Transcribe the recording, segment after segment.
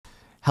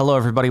Hello,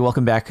 everybody.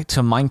 Welcome back to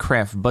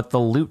Minecraft, but the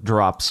loot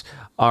drops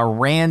are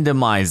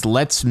randomized.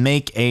 Let's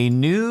make a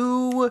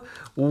new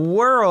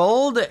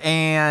world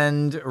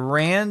and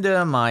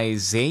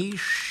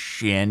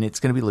randomization. It's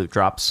going to be loot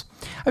drops.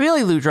 I feel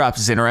like loot drops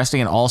is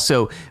interesting, and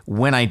also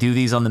when I do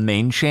these on the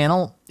main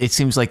channel, it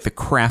seems like the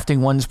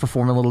crafting ones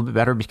perform a little bit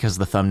better because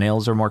the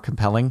thumbnails are more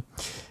compelling.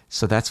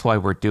 So that's why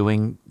we're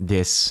doing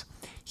this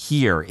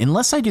here,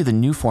 unless I do the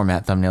new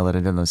format thumbnail that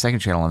I did on the second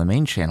channel on the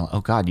main channel. Oh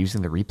God,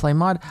 using the replay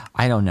mod?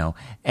 I don't know.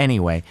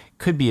 Anyway,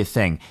 could be a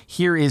thing.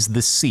 Here is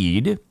the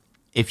seed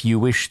if you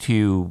wish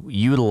to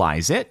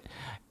utilize it.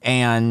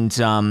 And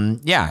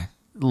yeah,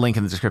 link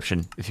in the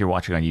description if you're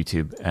watching on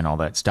YouTube and all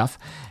that stuff.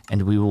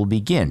 And we will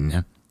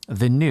begin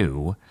the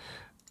new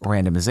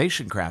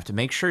randomization craft. And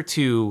make sure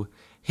to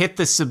hit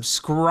the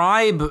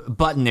subscribe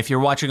button if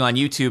you're watching on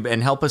YouTube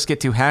and help us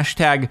get to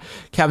hashtag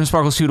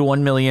CaptainSparklez2 to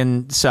 1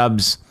 million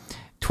subs.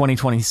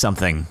 2020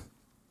 something,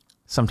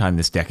 sometime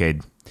this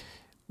decade.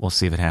 We'll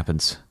see if it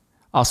happens.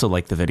 Also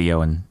like the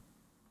video and,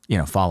 you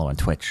know, follow on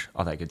Twitch,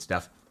 all that good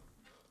stuff.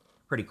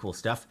 Pretty cool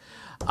stuff.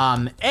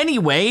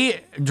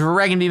 Anyway,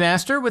 Dragon Bee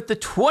Master with the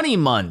 20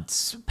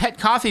 months. Pet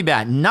Coffee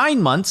Bat,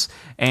 9 months.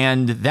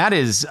 And that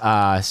is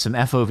some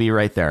FOV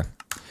right there.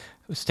 I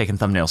was taking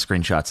thumbnail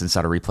screenshots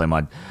inside a replay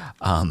mod.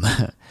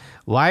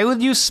 Why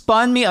would you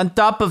spawn me on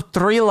top of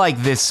 3 like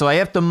this? So I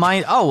have to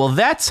mine. Oh, well,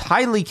 that's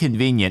highly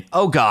convenient.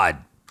 Oh, God.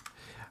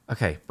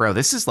 Okay, bro,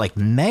 this is like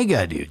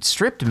mega, dude.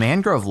 Stripped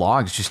mangrove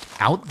logs just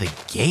out the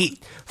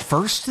gate.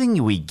 First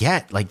thing we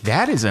get, like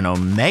that is an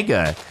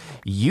omega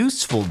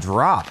useful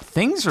drop.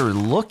 Things are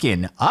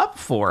looking up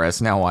for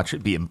us. Now watch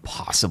it be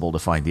impossible to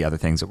find the other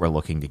things that we're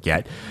looking to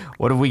get.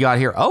 What have we got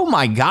here? Oh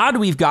my God,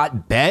 we've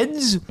got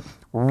beds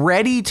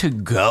ready to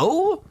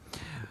go.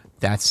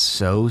 That's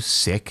so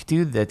sick,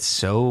 dude. That's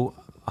so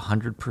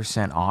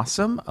 100%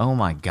 awesome. Oh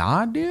my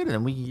God, dude.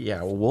 And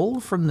wool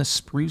from the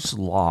spruce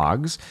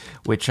logs,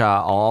 which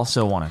I'll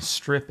also want to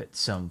strip at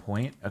some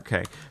point.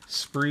 Okay,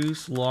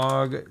 spruce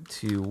log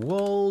to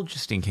wool,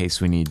 just in case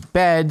we need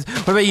beds.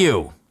 What about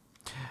you?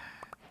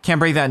 Can't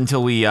break that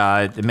until we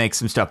make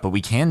some stuff, but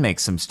we can make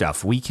some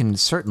stuff. We can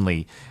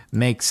certainly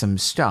make some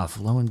stuff.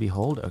 Lo and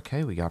behold,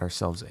 okay, we got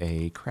ourselves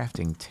a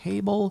crafting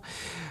table.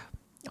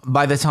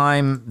 By the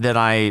time that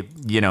I,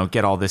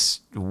 get all this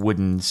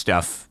wooden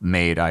stuff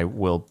made, I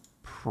will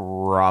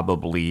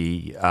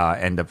probably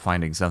end up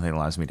finding something that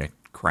allows me to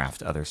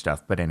craft other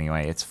stuff. But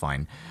anyway, it's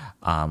fine.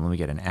 Let me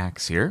get an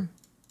axe here.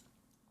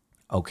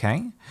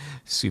 Okay,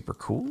 super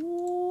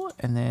cool.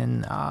 And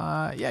then,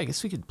 yeah, I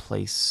guess we could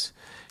place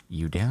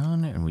you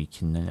down, and we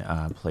can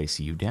place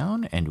you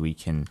down, and we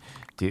can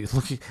do.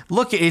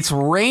 Look! It's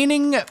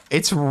raining.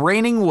 It's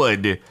raining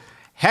wood.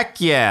 Heck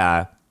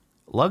yeah!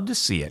 Love to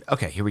see it.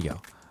 Okay, here we go.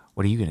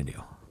 What are you gonna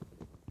do?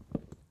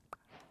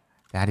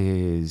 That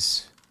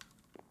is...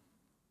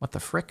 What the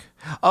frick?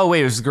 Oh,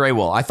 wait, it was the gray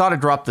wool. I thought it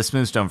dropped the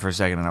smooth stone for a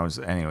second, and I was,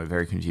 anyway,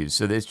 very confused.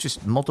 So there's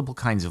just multiple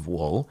kinds of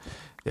wool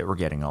that we're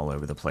getting all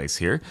over the place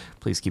here.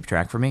 Please keep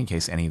track for me in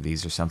case any of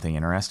these are something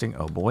interesting.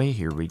 Oh boy,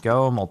 here we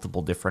go.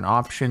 Multiple different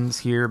options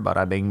here.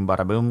 Bada bing,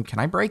 bada boom. Can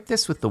I break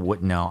this with the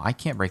wood? No, I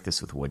can't break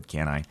this with wood,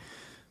 can I?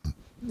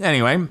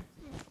 Anyway,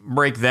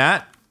 break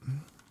that.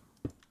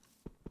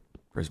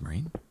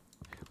 Prismarine.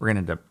 We're going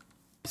to end up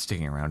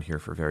sticking around here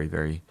for a very,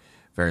 very,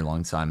 very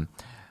long time.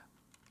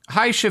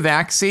 Hi,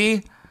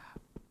 Shivaxi.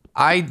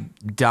 I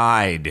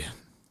died.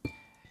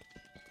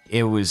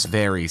 It was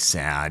very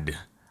sad.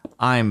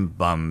 I'm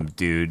bummed,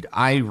 dude.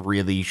 I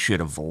really should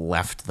have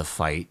left the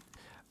fight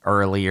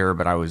earlier,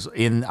 but I was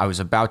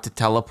about to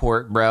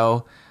teleport,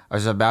 bro. I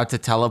was about to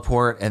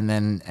teleport, and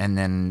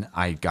then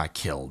I got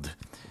killed.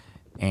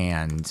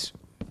 And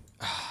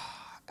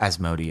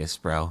Asmodeus,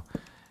 bro.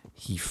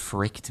 He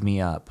fricked me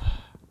up.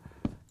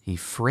 He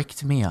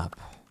fricked me up.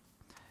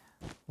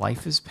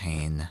 Life is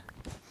pain.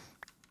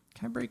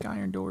 Can I break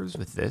iron doors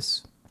with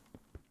this?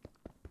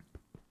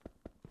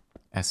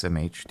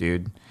 SMH,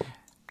 dude.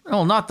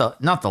 Oh, not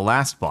the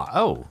last boss.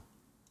 Oh,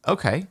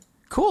 okay,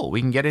 cool. We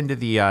can get into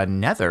the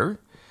nether,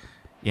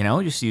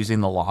 just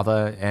using the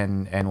lava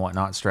and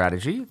whatnot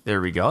strategy.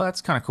 There we go. That's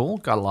kind of cool.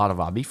 Got a lot of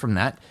obby from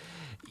that.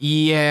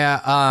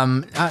 Yeah,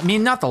 I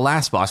mean, not the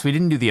last boss. We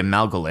didn't do the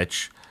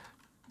Amalgalich.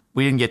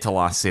 We didn't get to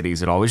Lost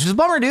Cities at all, which is a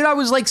bummer, dude. I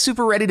was like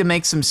super ready to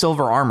make some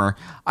silver armor.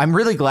 I'm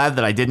really glad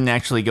that I didn't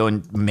actually go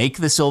and make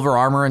the silver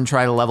armor and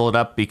try to level it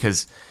up,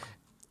 because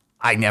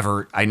I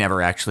never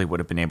actually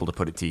would have been able to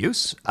put it to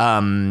use.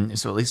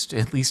 So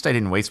at least I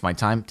didn't waste my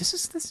time.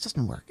 This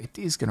doesn't work. It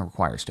is going to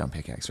require stone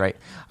pickaxe, right?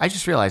 I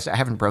just realized I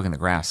haven't broken the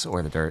grass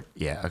or the dirt.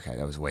 Yeah, okay,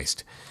 that was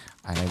waste.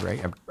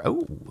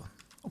 Oh,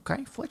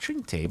 okay,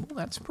 fletching table.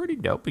 That's pretty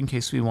dope in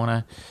case we want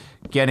to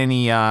get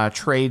any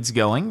trades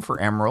going for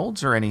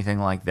emeralds or anything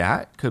like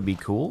that. Could be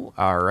cool.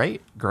 All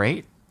right,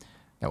 great.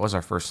 That was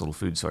our first little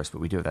food source, but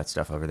we do have that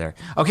stuff over there.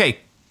 Okay,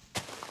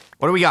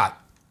 what do we got?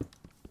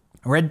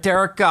 Red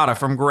terracotta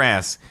from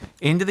grass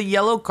into the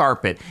yellow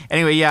carpet.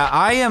 Anyway, yeah,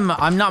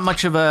 I'm not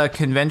much of a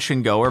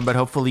convention goer, but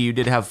hopefully you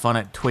did have fun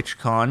at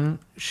TwitchCon,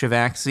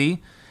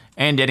 Shivaxi,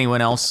 and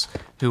anyone else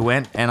who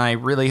went, and I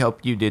really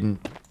hope you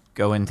didn't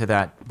go into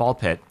that ball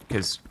pit,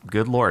 because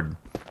good lord.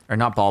 Or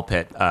not ball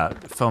pit,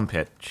 foam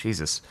pit.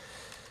 Jesus.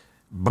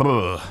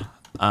 Bruh.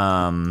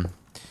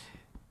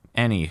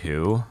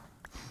 Anywho.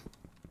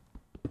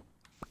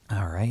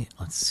 All right,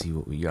 let's see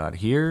what we got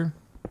here.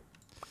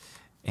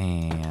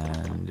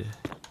 And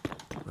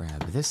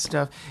grab this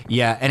stuff.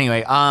 Yeah,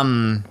 anyway,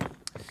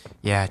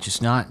 yeah,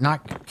 just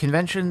not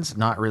conventions,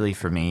 not really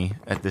for me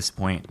at this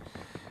point,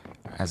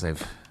 as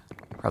I've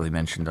probably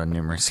mentioned on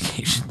numerous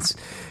occasions.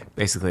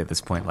 Basically at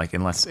this point, like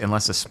unless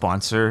a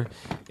sponsor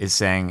is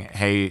saying,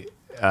 hey,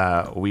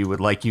 we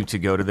would like you to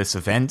go to this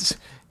event,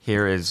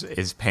 here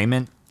is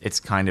payment, it's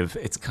kind of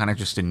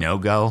just a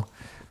no-go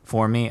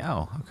for me.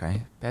 Oh,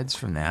 okay, beds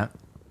from that.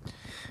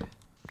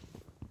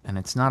 And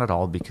it's not at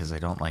all because I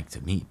don't like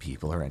to meet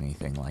people or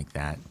anything like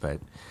that, but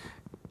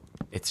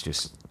it's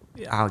just,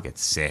 I'll get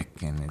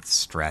sick and it's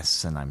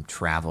stress and I'm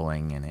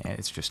traveling and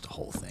it's just a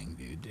whole thing,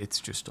 dude.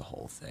 It's just a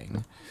whole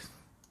thing.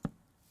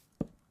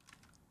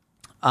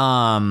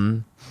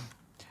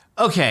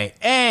 Okay,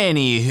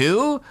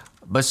 anywho,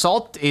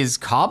 basalt is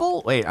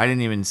cobble? Wait, I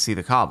didn't even see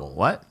the cobble.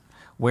 What?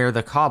 Where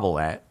the cobble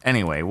at?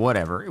 Anyway,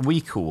 whatever.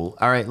 We cool.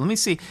 All right, let me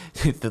see.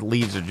 The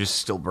leaves are just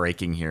still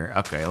breaking here.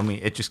 Okay,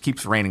 it just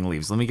keeps raining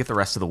leaves. Let me get the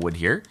rest of the wood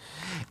here.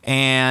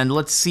 And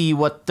let's see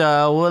what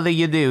do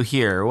you do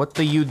here? What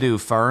do you do,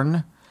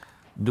 Fern?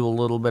 Do a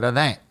little bit of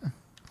that.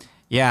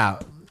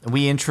 Yeah,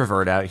 we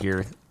introvert out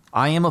here.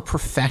 I am a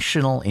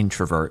professional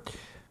introvert.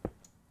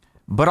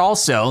 But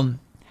also,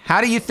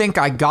 how do you think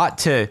I got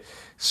to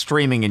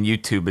streaming and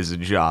YouTube as a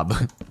job?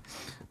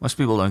 Most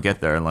people don't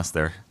get there unless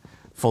they're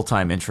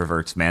full-time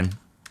introverts, man.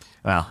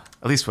 Well,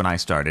 at least when I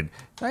started.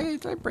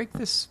 Did I break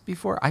this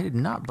before? I did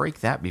not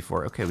break that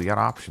before. Okay, we got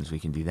options. We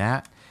can do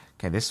that.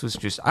 Okay, this was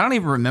just... I don't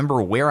even remember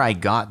where I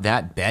got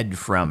that bed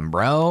from,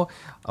 bro.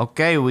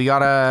 Okay, we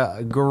got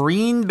a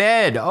green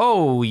bed.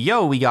 Oh,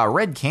 yo, we got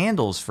red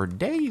candles for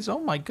days. Oh,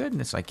 my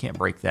goodness. I can't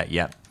break that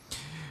yet.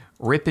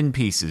 Rip in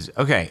pieces.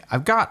 Okay,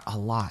 I've got a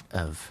lot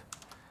of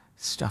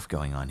stuff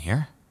going on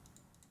here.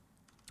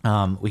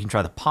 We can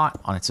try the pot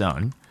on its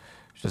own.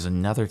 There's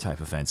another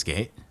type of fence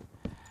gate.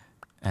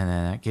 And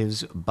then that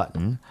gives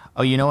button.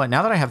 Oh, you know what?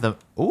 Now that I have the...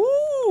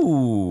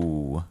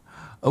 Ooh!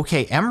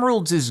 Okay,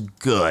 emeralds is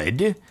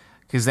good,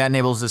 because that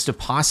enables us to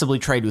possibly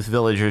trade with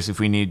villagers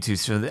if we need to.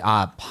 So,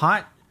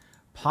 pot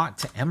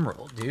to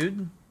emerald,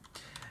 dude.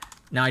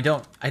 Now, I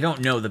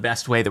don't know the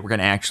best way that we're going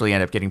to actually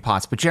end up getting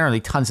pots, but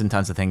generally tons and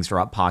tons of things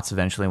drop pots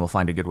eventually, and we'll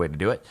find a good way to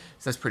do it.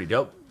 So that's pretty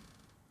dope.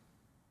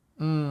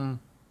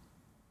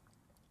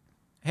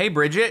 Hey,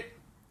 Bridget.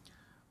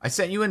 I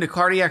sent you into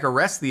cardiac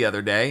arrest the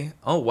other day.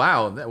 Oh,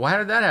 wow. How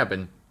did that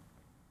happen?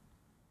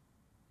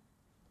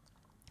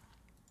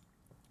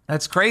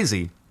 That's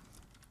crazy.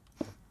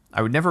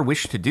 I would never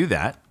wish to do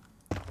that.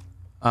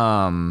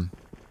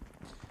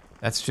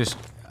 That's just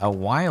a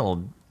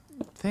wild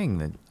thing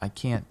that I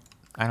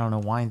don't know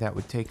why that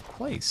would take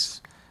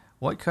place.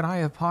 What could I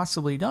have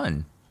possibly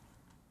done?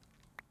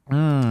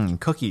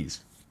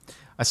 Cookies.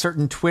 A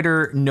certain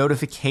Twitter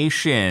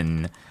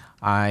notification.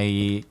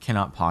 I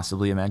cannot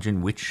possibly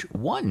imagine which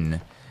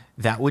one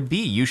that would be.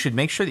 You should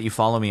make sure that you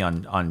follow me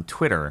on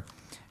Twitter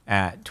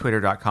at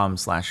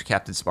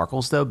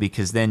twitter.com/CaptainSparkles, though,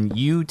 because then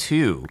you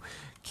too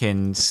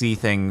can see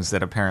things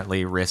that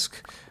apparently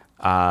risk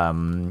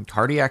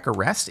cardiac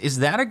arrest. Is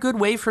that a good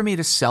way for me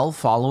to sell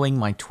following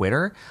my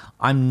Twitter?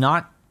 I'm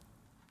not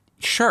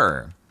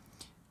sure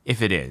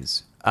if it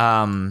is.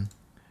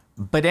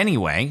 But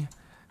anyway...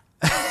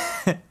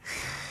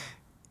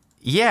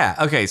 Yeah,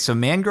 okay, so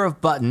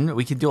mangrove button.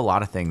 We could do a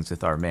lot of things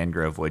with our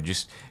mangrove wood.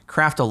 Just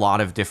craft a lot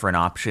of different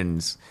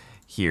options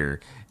here.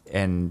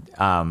 And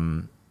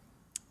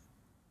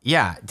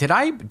yeah, did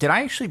I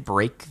actually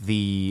break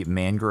the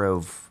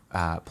mangrove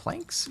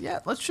planks? Yeah,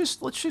 let's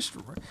just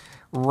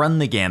run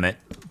the gamut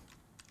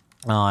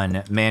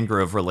on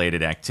mangrove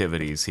related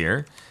activities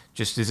here.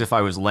 Just as if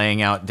I was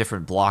laying out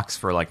different blocks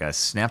for like a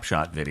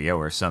snapshot video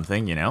or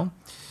something, you know?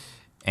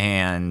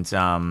 And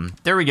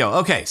there we go.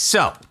 Okay,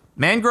 so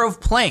mangrove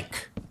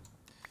plank.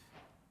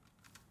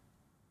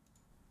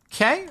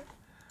 Okay,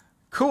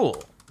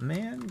 cool.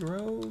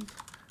 Mangrove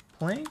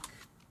plank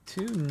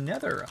to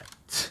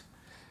netherite.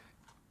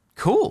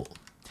 Cool.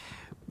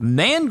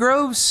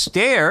 Mangrove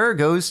stair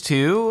goes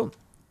to...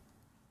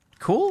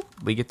 Cool.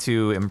 We get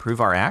to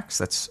improve our axe.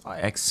 That's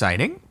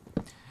exciting.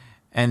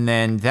 And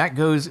then that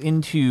goes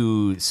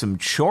into some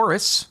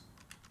chorus.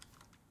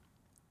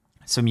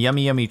 Some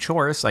yummy, yummy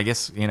chorus. I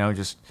guess, you know,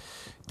 just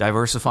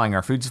diversifying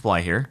our food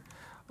supply here.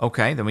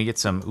 Okay, then we get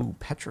some,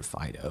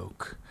 petrified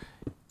oak.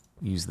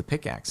 Use the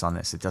pickaxe on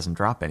this. It doesn't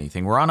drop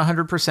anything. We're on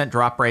 100%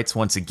 drop rates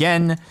once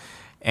again.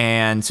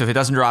 And so if it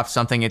doesn't drop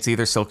something, it's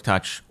either Silk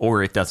Touch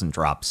or it doesn't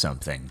drop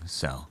something.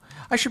 So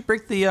I should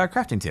break the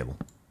crafting table.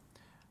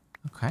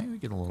 Okay, we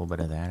get a little bit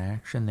of that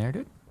action there,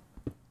 dude.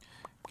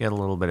 Get a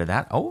little bit of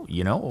that. Oh,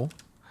 you know,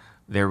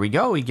 there we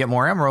go. We get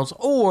more emeralds.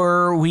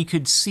 Or we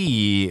could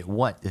see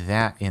what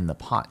that in the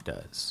pot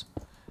does.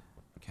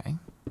 Okay.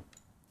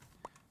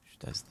 Which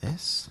does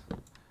this.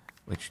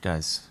 Which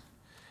does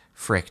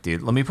Frick,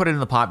 dude. Let me put it in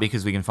the pot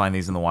because we can find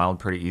these in the wild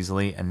pretty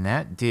easily. And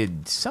that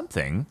did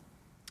something.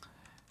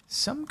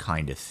 Some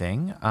kind of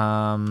thing.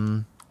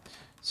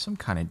 Some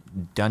kind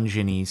of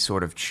dungeon-y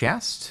sort of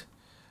chest.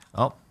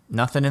 Oh,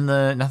 nothing in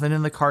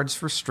the cards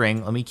for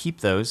string. Let me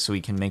keep those so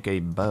we can make a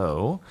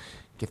bow.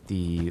 Get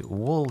the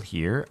wool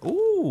here.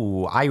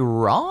 Ooh,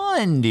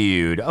 iron,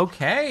 dude.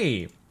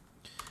 Okay.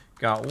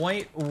 Got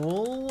white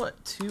wool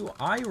to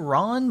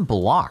iron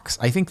blocks.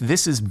 I think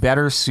this is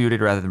better suited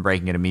rather than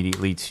breaking it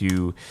immediately to,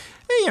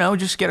 you know,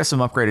 just get us some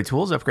upgraded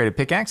tools, upgraded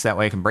pickaxe. That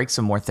way I can break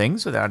some more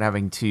things without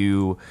having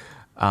to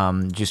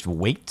just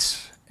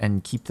wait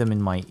and keep them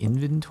in my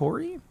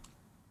inventory.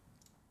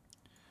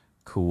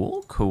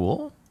 Cool,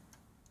 cool.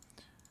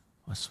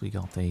 Plus we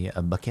got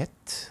a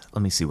bucket.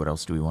 Let me see, what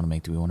else do we want to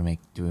make? Do we want to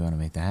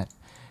make that?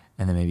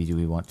 And then maybe do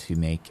we want to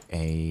make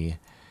a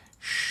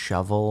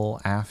shovel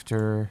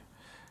after?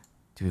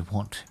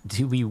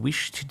 Do we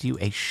wish to do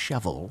a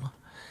shovel?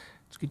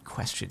 It's a good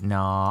question.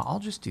 Nah, I'll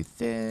just do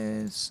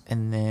this,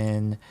 and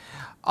then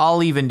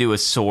I'll even do a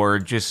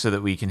sword just so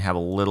that we can have a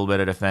little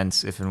bit of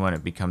defense if and when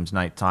it becomes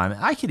nighttime.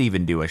 I could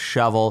even do a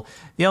shovel.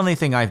 The only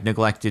thing I've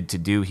neglected to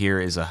do here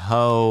is a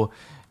hoe,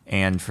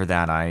 and for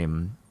that I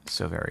am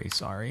so very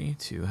sorry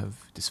to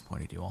have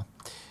disappointed you all.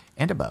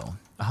 And a bow.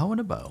 A hoe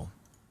and a bow.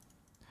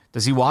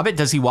 Does he wob it?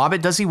 Does he wob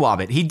it? Does he wob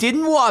it? He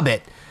didn't wob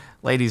it!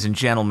 Ladies and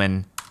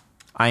gentlemen,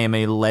 I am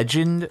a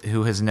legend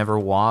who has never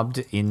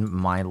wobbed in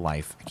my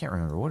life. I can't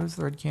remember. What was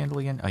the red candle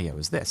again? Oh, yeah, it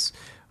was this,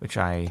 which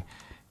I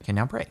can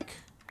now break.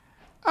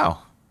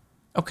 Oh,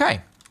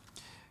 okay.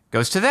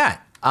 Goes to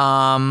that.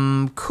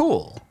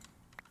 Cool.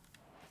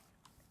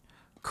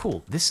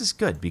 Cool. This is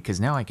good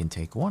because now I can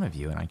take one of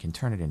you and I can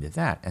turn it into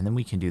that. And then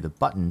we can do the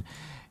button.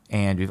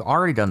 And we've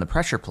already done the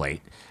pressure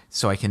plate.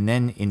 So I can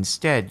then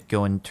instead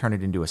go and turn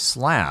it into a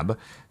slab.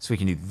 So we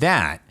can do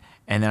that.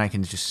 And then I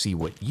can just see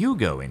what you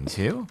go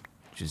into,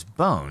 which is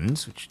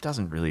bones, which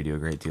doesn't really do a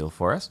great deal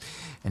for us.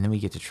 And then we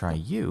get to try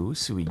you.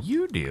 So what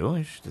you do,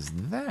 which does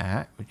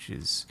that, which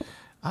is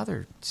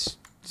other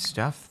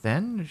stuff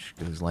then, which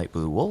goes light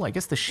blue wool. I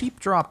guess the sheep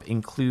drop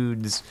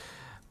includes,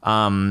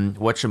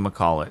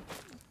 whatchamacallit.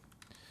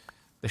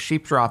 The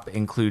sheep drop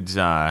includes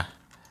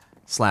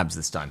slabs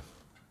this time.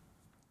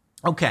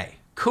 Okay,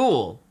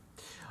 cool.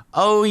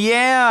 Oh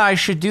yeah, I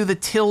should do the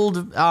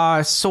tilled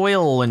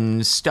soil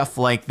and stuff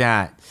like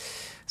that.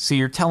 So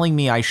you're telling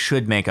me I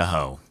should make a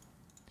hoe.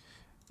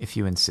 If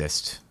you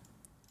insist.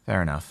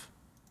 Fair enough.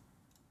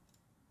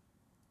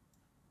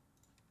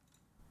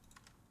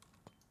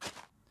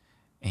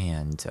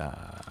 And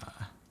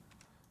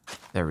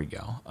there we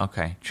go.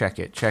 Okay, check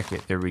it, check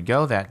it. There we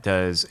go. That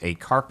does a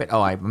carpet.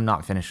 Oh, I'm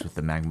not finished with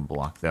the magma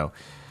block though.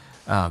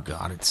 Oh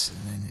god,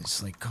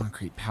 it's like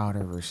concrete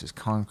powder versus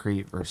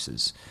concrete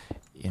versus,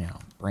 you know,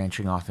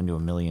 branching off into a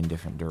million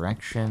different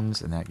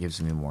directions, and that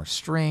gives me more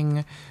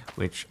string,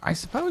 which I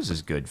suppose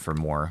is good for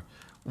more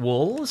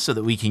wool so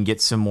that we can get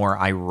some more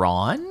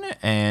iron.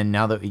 And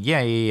now that,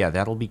 yeah,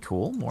 that'll be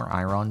cool. More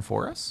iron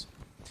for us.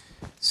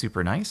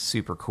 Super nice,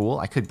 super cool.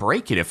 I could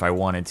break it if I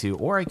wanted to,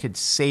 or I could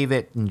save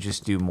it and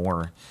just do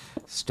more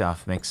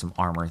stuff, make some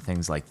armor,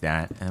 things like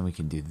that. And then we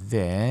can do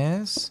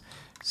this.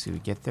 So we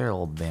get there, a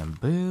little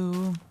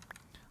bamboo,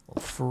 a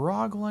little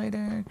frog light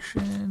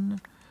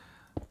action,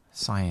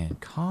 cyan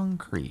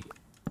concrete.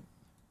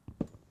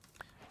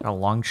 Got a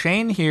long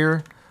chain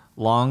here,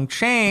 long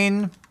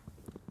chain.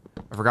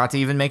 I forgot to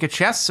even make a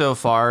chest so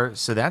far,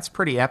 so that's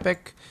pretty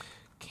epic.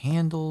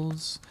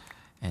 Candles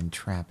and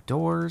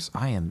trapdoors.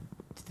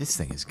 This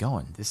thing is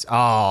going.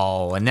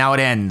 Oh, and now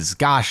it ends.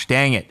 Gosh,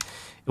 dang it.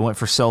 It went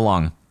for so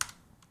long.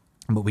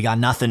 But we got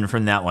nothing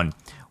from that one.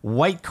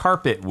 White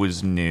carpet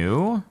was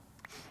new.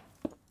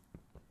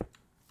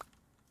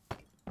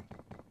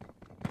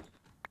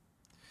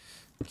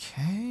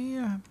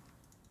 Okay.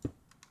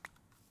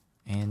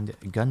 And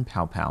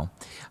gunpowder. I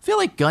feel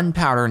like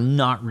gunpowder,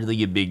 not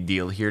really a big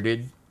deal here,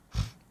 dude.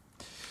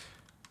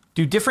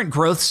 Do different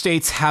growth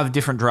states have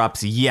different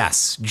drops?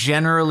 Yes.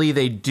 Generally,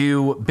 they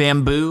do.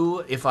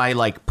 Bamboo, if I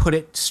like put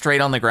it straight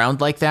on the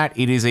ground like that,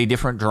 it is a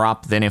different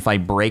drop than if I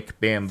break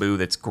bamboo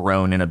that's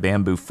grown in a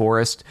bamboo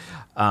forest.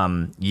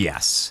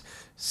 Yes.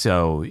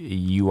 So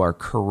you are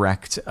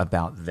correct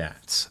about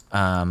that.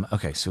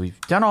 Okay, so we've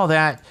done all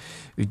that.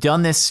 We've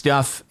done this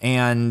stuff,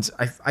 and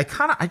I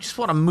just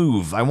want to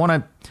move. I want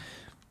to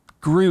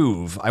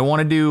groove. I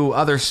want to do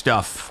other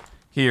stuff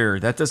here.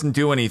 That doesn't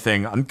do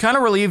anything. I'm kind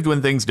of relieved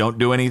when things don't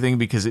do anything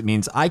because it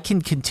means I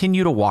can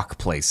continue to walk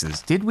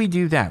places. Did we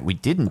do that? We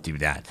didn't do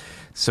that.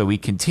 So we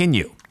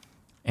continue.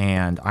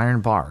 And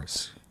iron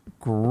bars.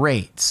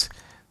 Great.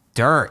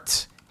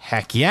 Dirt.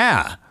 Heck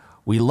yeah.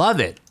 We love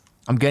it.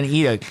 I'm going to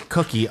eat a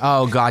cookie.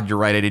 Oh, God, you're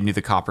right. I didn't do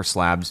the copper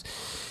slabs.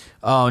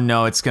 Oh,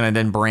 no, it's going to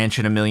then branch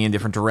in a million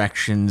different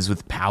directions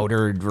with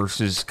powdered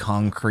versus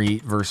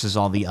concrete versus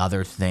all the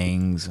other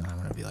things. And I'm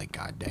going to be like,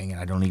 God dang it,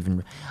 I don't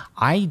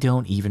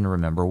even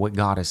remember what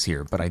got us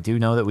here. But I do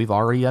know that we've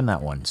already done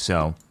that one.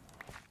 So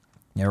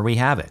there we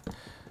have it.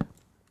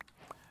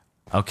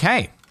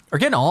 Okay. We're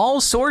getting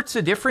all sorts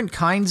of different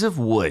kinds of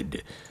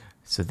wood.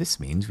 So this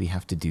means we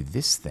have to do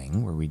this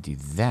thing where we do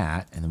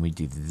that, and then we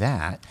do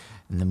that,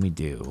 and then we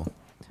do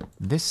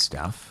this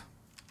stuff.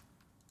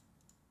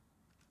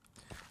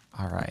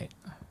 All right.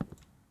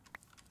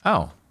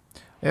 Oh,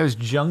 it was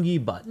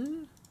Jungie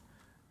Button.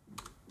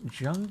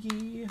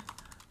 Jungie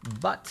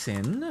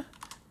Button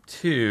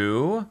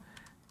to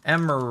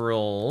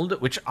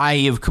Emerald, which I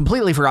have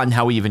completely forgotten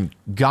how we even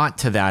got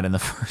to that in the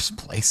first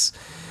place.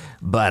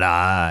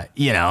 But,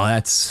 you know,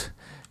 it's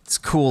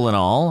cool and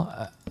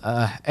all.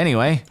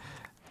 Anyway.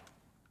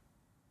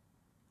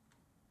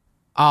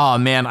 Oh,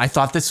 man, I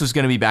thought this was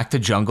going to be back to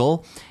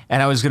jungle,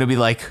 and I was going to be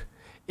like,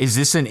 is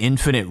this an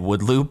infinite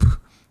wood loop?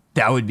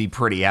 That would be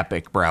pretty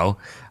epic, bro.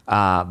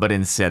 But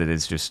instead,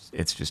 it's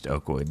just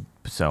oak wood.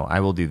 So I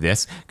will do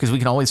this, because we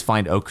can always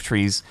find oak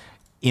trees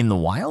in the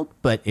wild,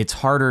 but it's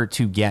harder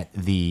to get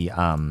the,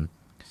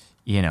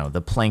 you know,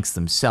 the planks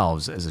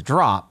themselves as a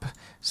drop.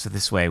 So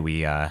this way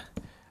we are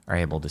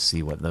able to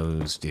see what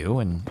those do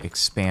and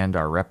expand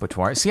our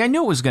repertoire. See, I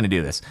knew it was going to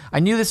do this. I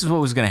knew this is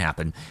what was going to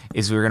happen,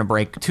 is we were going to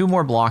break 2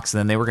 more blocks, and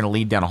then they were going to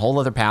lead down a whole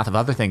other path of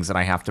other things that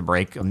I have to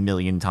break a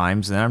million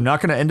times, and I'm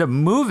not going to end up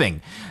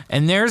moving.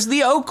 And there's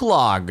the oak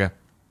log.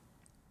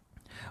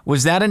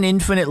 Was that an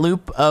infinite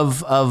loop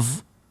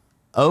of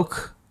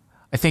oak?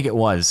 I think it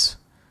was.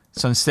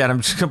 So instead,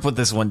 I'm just going to put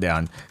this one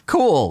down.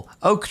 Cool.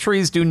 Oak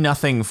trees do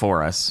nothing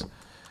for us.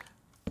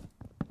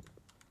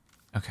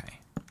 Okay.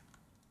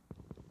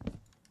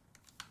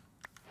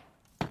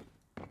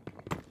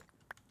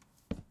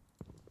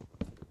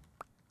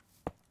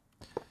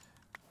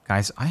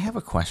 Guys, I have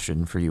a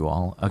question for you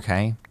all,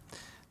 okay?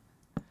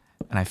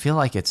 And I feel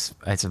like it's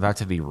about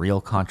to be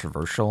real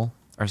controversial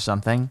or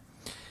something.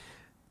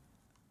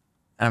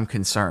 I'm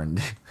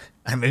concerned.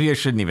 Maybe I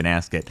shouldn't even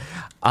ask it.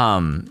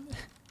 I've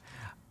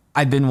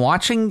been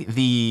watching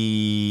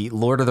the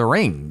Lord of the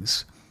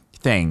Rings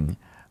thing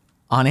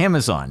on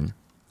Amazon,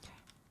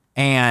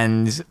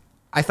 and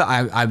I thought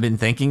I've been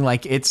thinking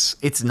like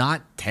it's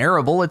not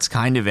terrible. It's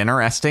kind of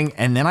interesting.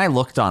 And then I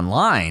looked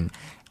online,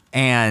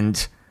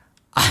 and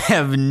I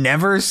have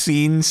never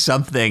seen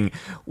something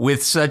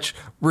with such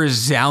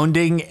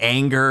resounding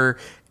anger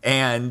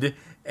and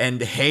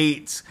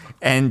hate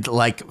and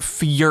like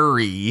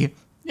fury.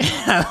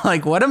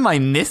 Like, what am I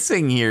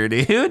missing here,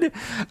 dude?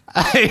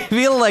 I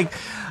feel like,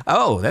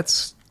 oh,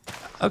 that's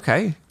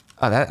okay.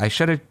 Oh, I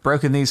should have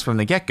broken these from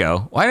the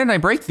get-go. Why didn't I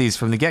break these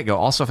from the get-go?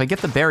 Also, if I get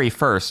the berry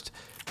first,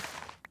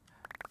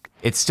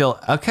 it's still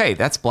okay.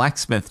 That's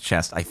blacksmith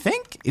chest, I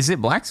think. Is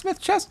it blacksmith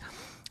chest?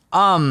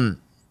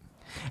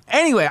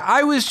 Anyway,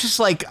 I was just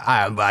like,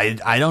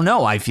 I don't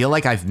know. I feel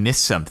like I've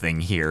missed something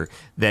here,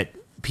 that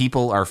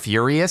people are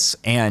furious,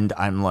 and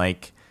I'm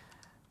like,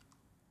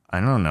 I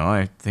don't know.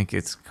 I think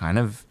it's kind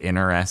of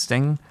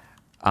interesting.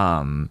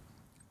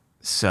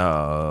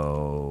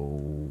 So,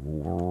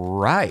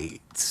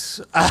 right.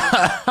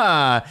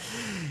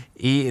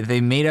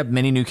 They made up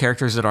many new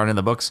characters that aren't in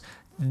the books.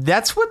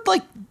 That's what,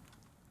 like,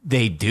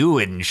 they do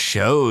in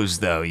shows,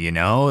 though, you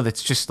know?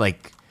 That's just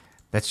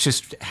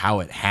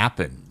how it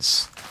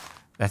happens.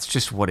 That's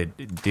just what it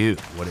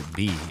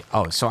be.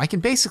 Oh, so I can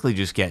basically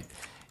just get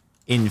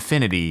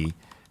infinity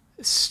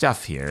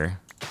stuff here.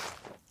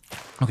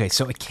 Okay,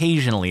 so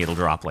occasionally it'll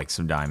drop like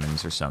some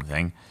diamonds or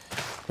something.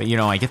 But, you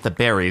know, I get the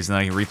berries, and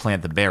then I can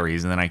replant the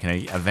berries, and then I can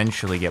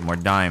eventually get more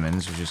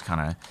diamonds, which is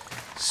kind of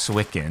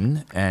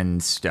swicken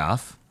and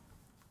stuff.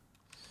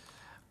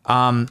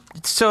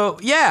 So,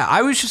 yeah,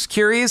 I was just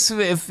curious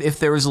if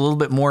there was a little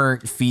bit more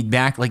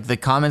feedback. Like, the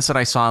comments that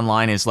I saw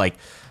online is like,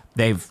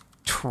 they've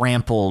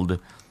trampled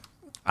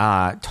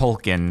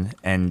Tolkien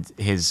and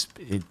his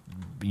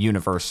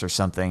universe or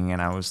something,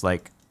 and I was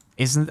like,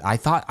 I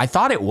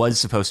thought it was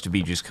supposed to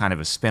be just kind of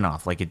a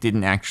spin-off. Like, it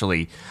didn't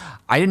actually,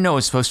 I didn't know it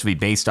was supposed to be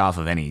based off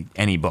of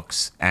any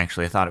books,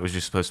 actually. I thought it was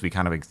just supposed to be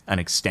kind of an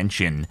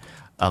extension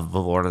of the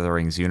Lord of the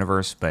Rings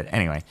universe. But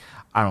anyway,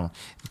 I don't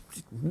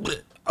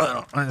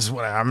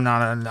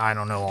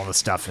know all the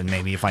stuff, and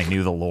maybe if I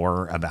knew the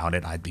lore about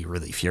it, I'd be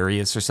really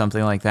furious or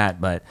something like that.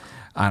 But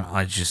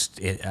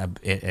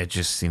it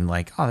just seemed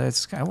like, oh,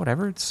 that's kind of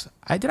whatever.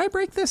 Did I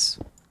break this?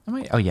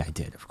 Oh yeah, I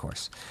did, of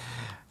course.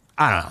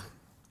 I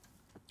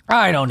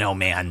don't know,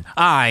 man.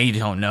 I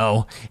don't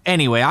know.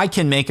 Anyway, I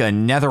can make a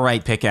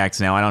netherite pickaxe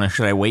now. I don't know.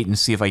 Should I wait and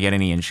see if I get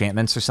any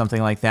enchantments or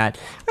something like that?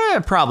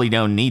 Probably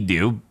don't need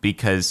to,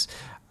 because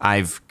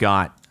I've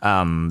got,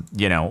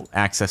 you know,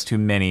 access to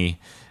many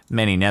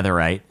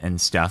netherite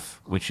and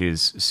stuff, which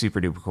is super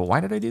duper cool.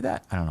 Why did I do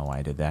that? I don't know why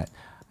I did that.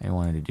 I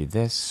wanted to do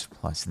this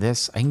plus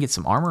this. I can get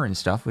some armor and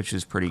stuff, which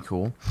is pretty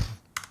cool.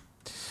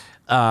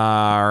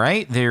 All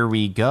right, there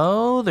we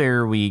go.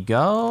 There we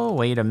go.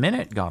 Wait a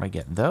minute. Gotta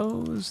get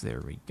those.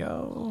 There we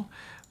go.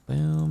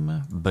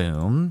 Boom,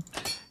 boom.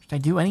 Should I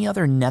do any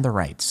other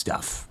netherite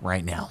stuff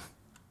right now?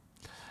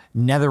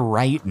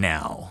 Netherite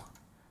now.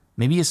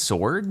 Maybe a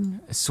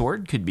sword? A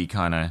sword could be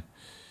kind of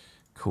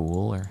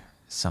cool or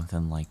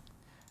something like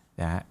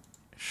that.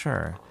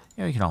 Sure.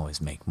 Yeah, we can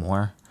always make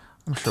more.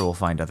 I'm sure we'll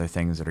find other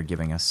things that are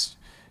giving us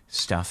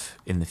stuff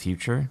in the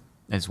future.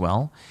 as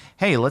well.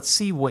 Hey, let's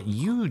see what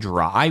you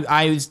draw.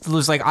 I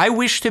was like, I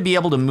wish to be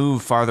able to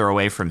move farther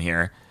away from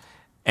here.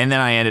 And then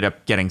I ended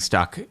up getting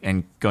stuck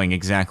and going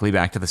exactly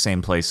back to the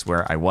same place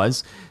where I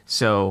was.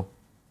 So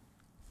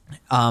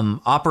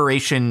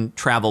Operation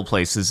Travel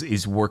Places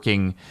is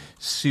working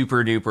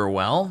super duper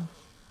well.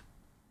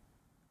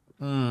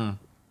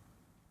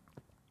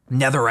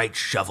 Netherite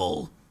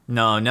shovel.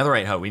 No,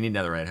 netherite hoe. We need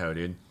netherite hoe,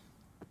 dude.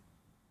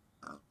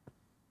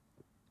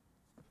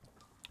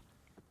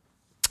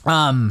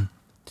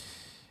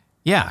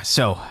 Yeah,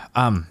 so,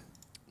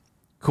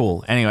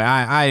 cool. Anyway,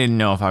 I didn't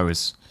know if I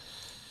was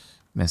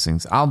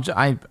missing.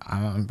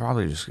 I'm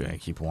probably just gonna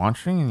keep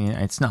watching.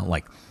 It's not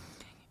like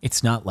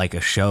a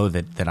show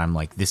that I'm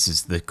like, this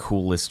is the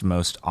coolest,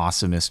 most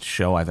awesomest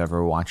show I've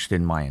ever watched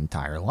in my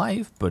entire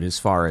life. But as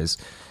far as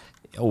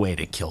a way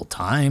to kill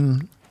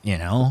time,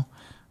 I'm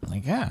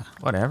like, yeah,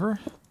 whatever.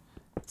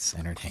 It's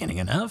entertaining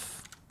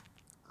enough.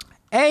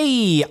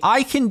 Hey,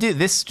 I can do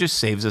this. Just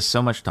saves us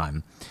so much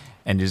time.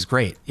 And is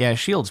great. Yeah,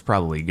 shield's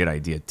probably a good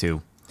idea,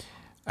 too.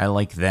 I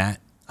like that.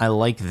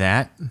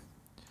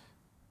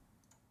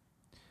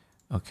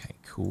 Okay,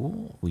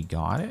 cool. We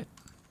got it.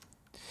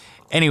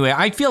 Anyway,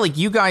 I feel like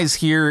you guys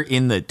here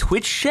in the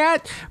Twitch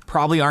chat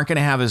probably aren't going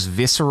to have as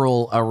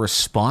visceral a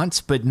response,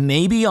 but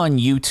maybe on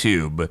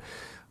YouTube,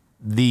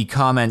 the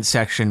comment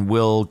section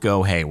will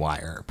go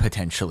haywire,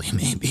 potentially,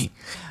 maybe.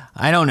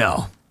 I don't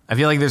know. I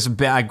feel like there's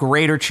a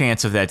greater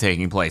chance of that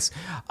taking place.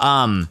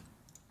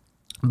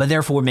 But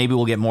therefore, maybe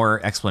we'll get more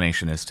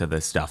explanation as to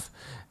the stuff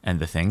and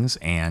the things.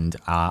 And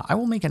I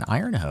will make an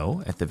iron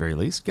hoe at the very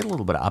least. Get a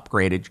little bit of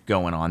upgradage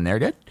going on there,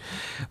 dude.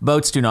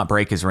 Boats do not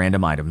break as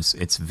random items.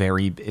 It's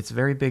very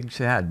big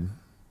sad.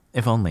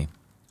 If only.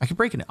 I could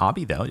break an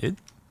obby, though, dude.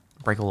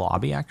 Break a little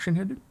obby action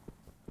here, dude.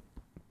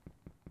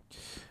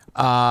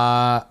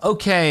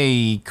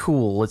 Okay,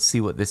 cool. Let's see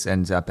what this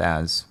ends up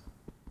as.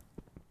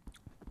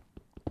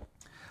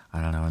 I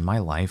don't know. In my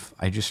life,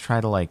 I just try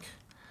to,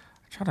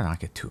 not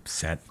get too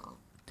upset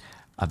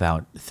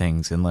about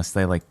things unless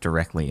they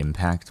directly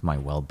impact my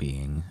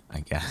well-being,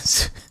 I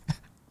guess.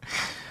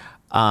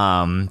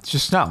 It's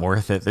just not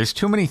worth it. There's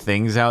too many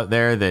things out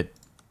there that,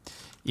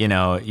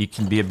 you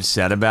can be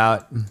upset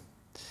about.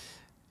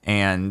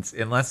 And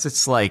unless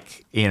it's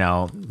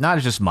not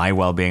just my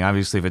well-being,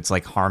 obviously if it's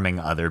harming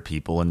other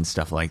people and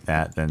stuff like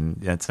that, then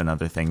that's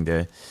another thing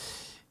to,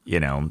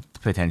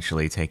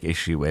 potentially take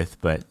issue with.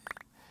 But,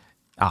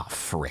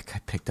 frick, I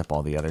picked up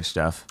all the other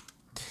stuff.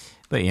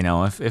 But,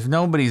 if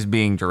nobody's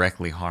being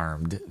directly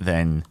harmed,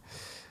 then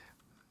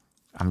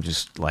I'm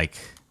just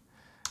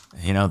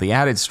the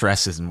added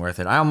stress isn't worth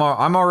it. I'm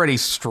already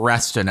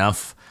stressed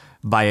enough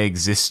by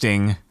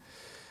existing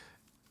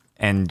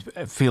and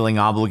feeling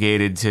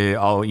obligated to,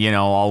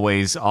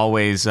 always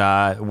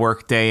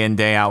work day in,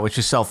 day out, which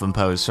is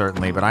self-imposed,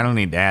 certainly. But I don't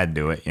need to add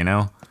to it, I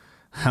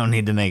don't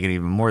need to make it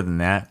even more than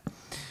that.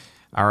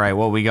 All right,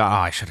 what we got?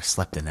 Oh, I should have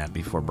slept in that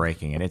before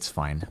breaking it. It's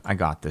fine. I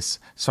got this.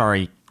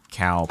 Sorry,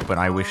 cow, but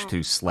I wish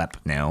to sleep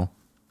now.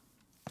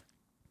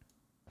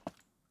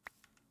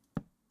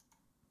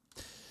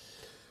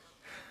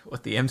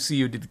 What the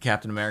MCU did to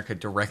Captain America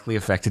directly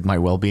affected my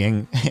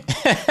well-being.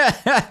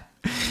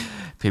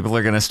 People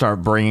are going to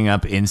start bringing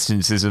up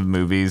instances of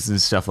movies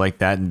and stuff like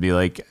that and be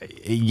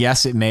like,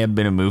 yes, it may have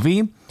been a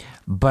movie,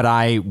 but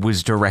I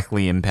was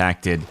directly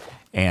impacted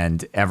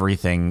and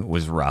everything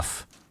was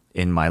rough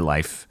in my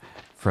life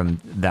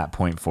from that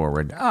point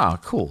forward. Oh,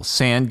 cool.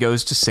 Sand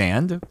goes to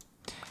sand.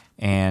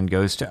 And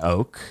goes to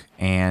oak,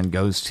 and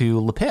goes to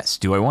lapis.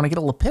 Do I want to get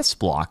a lapis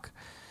block?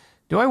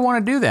 Do I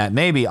want to do that?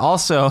 Maybe.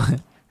 Also,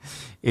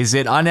 is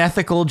it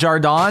unethical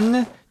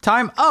Jardin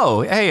time?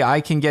 Oh, hey,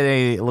 I can get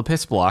a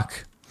lapis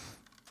block.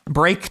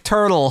 Break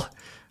turtle.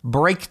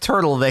 Break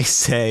turtle, they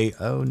say.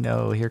 Oh,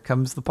 no. Here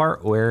comes the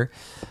part where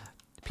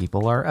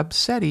people are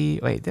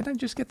upsetty. Wait, did I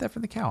just get that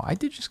from the cow? I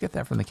did just get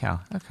that from the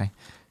cow. Okay.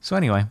 So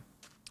anyway,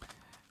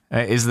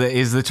 is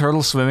the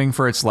turtle swimming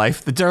for its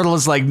life? The turtle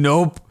is like,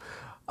 nope.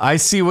 I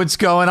see what's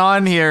going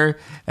on here,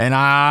 and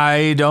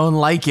I don't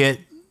like it.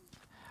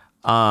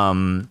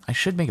 I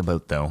should make a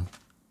boat, though,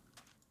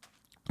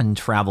 and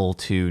travel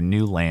to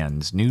new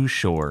lands, new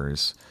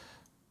shores.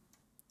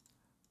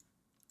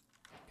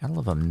 Gotta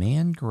love a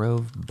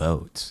mangrove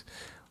boat,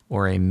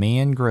 or a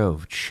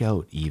mangrove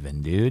chote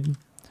even, dude.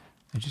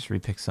 I just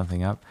repicked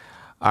something up.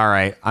 All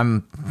right,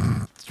 I'm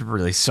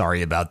really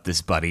sorry about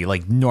this, buddy.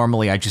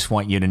 Normally, I just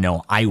want you to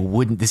know I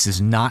wouldn't. This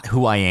is not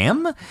who I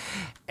am.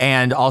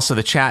 And also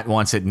the chat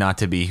wants it not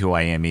to be who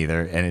I am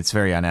either, and it's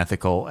very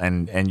unethical,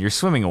 and you're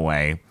swimming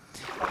away,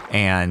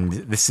 and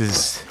this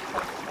is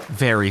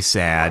very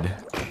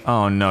sad.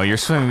 Oh no, you're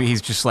swimming,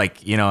 he's just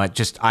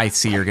I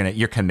see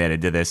you're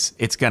committed to this.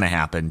 It's gonna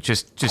happen.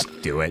 Just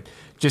do it.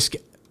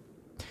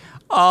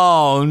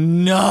 Oh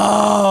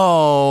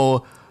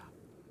no!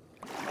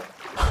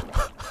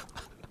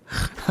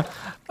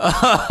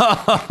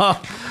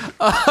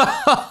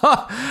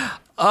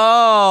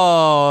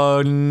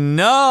 Oh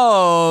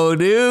no,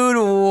 dude,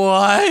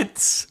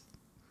 what?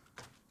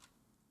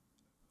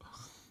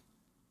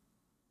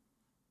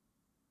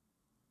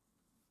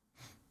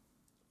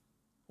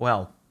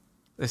 Well,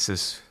 this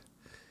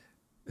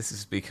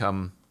has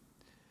become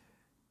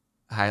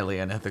highly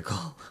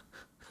unethical.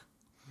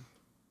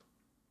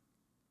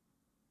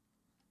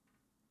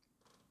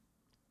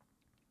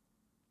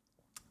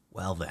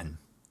 Well then.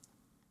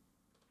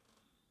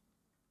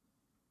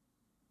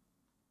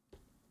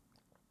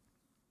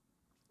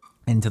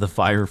 Into the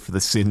fire for the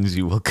sins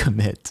you will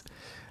commit.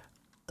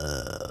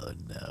 Oh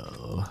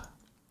no.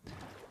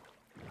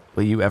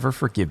 Will you ever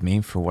forgive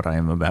me for what I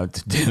am about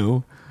to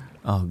do?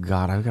 Oh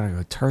god, I've got to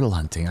go turtle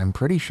hunting. I'm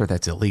pretty sure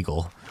that's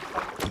illegal.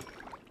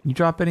 You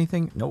drop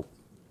anything? Nope.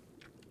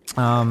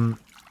 Well,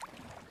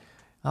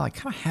 I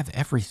kind of have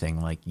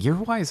everything. Like,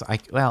 gear-wise,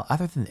 well,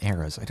 other than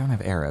arrows. I don't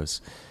have arrows.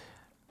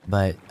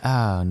 But,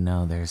 oh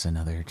no, there's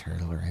another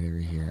turtle right over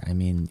here. I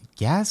mean,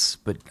 yes,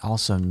 but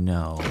also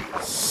no.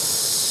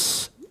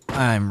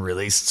 I'm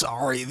really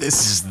sorry.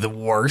 This is the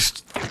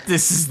worst.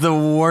 This is the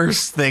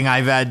worst thing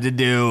I've had to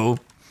do.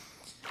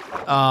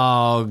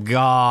 Oh,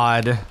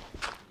 God.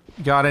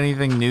 Got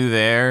anything new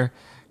there?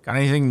 Got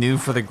anything new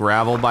for the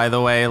gravel, by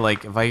the way?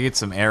 Like, if I get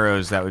some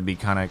arrows, that would be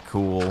kind of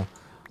cool.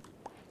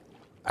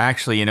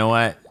 Actually, you know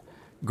what?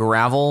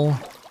 Gravel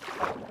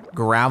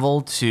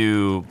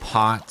to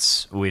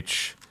pots,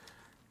 which...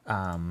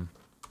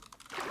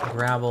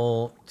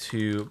 gravel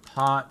to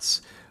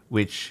pots,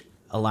 which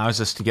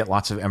allows us to get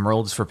lots of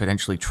emeralds for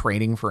potentially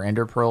trading for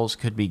ender pearls,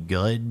 could be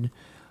good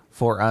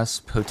for us,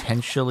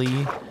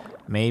 potentially.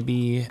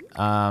 Maybe.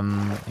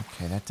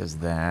 Okay, that does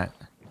that.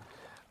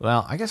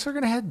 Well, I guess we're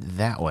going to head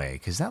that way,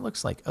 because that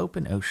looks like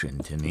open ocean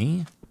to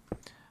me.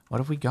 What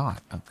have we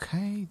got?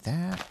 Okay,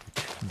 that.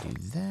 I can do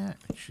that,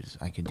 which is,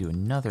 I can do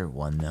another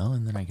one, though,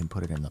 and then I can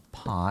put it in the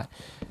pot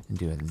and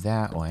do it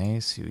that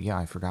way. So, yeah,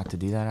 I forgot to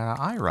do that out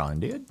of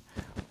iron, dude.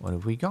 What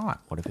have we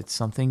got? What if it's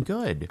something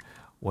good?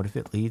 What if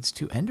it leads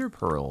to ender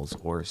pearls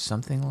or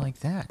something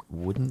like that?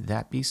 Wouldn't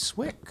that be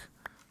swick?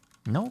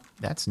 Nope,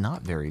 that's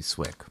not very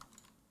swick.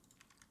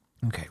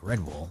 Okay,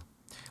 red wool.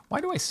 Why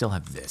do I still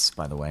have this,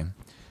 by the way?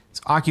 It's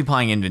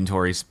occupying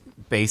inventory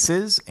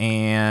spaces,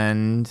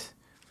 and...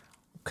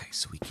 Okay,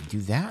 so we can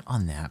do that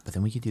on that, but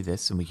then we can do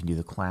this, and we can do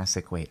the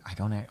classic... Wait,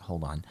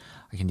 hold on.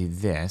 I can do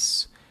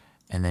this,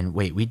 and then...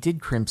 Wait, we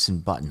did Crimson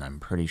Button, I'm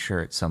pretty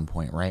sure, at some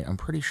point, right? I'm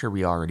pretty sure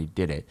we already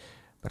did it,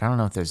 but I don't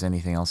know if there's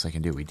anything else I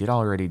can do. We did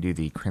already do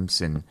the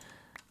Crimson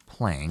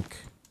Plank.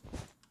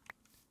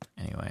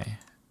 Anyway,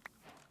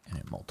 and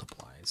it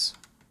multiplies.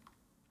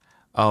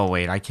 Oh,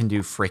 wait, I can do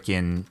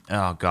frickin'...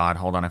 Oh, God,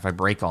 hold on. If I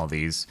break all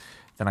these,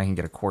 then I can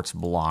get a quartz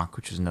block,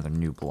 which is another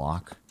new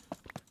block.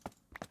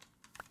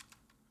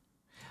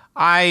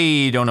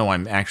 I don't know why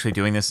I'm actually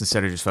doing this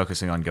instead of just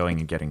focusing on going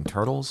and getting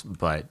turtles,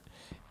 but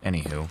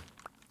anywho.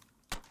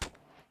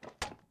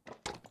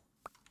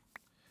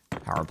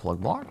 Power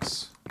plug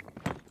blocks.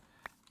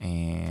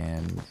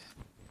 And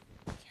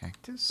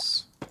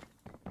cactus.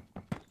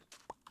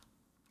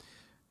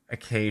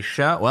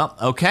 Acacia. Well,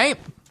 okay.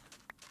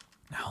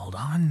 Now, hold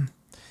on.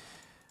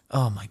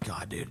 Oh my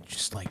god, dude.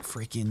 Just like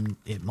freaking,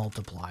 it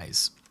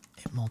multiplies.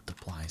 It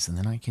multiplies. And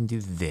then I can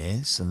do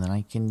this. And then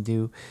I can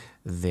do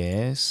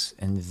this.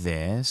 And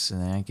this.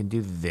 And then I can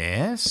do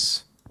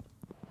this.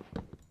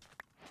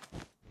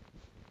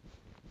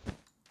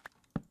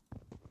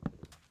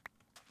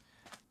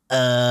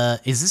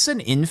 Is this an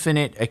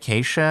infinite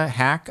acacia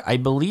hack? I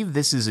believe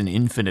this is an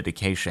infinite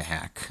acacia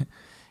hack.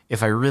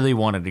 If I really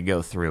wanted to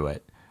go through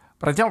it.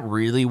 But I don't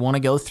really want to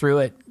go through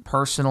it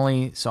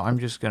personally, so I'm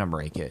just going to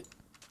break it.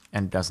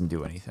 And it doesn't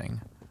do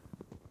anything.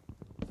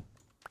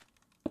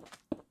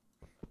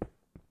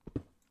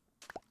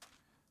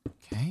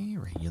 Okay,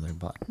 regular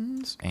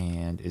buttons.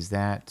 And is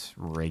that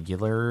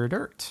regular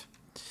dirt?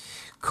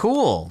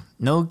 Cool.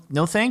 No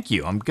thank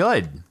you. I'm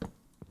good.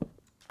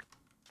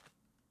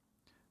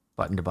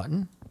 Button to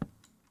button?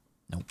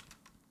 Nope.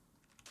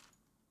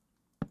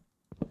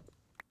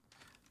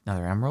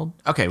 Another emerald?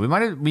 Okay,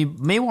 we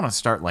may want to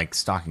start like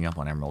stocking up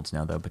on emeralds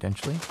now though,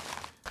 potentially.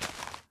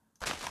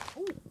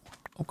 Ooh,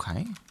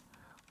 okay.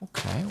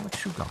 Okay,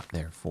 what you got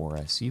there for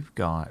us? You've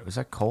got, was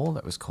that coal?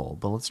 That was coal,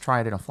 but let's try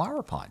it in a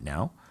flower pot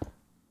now.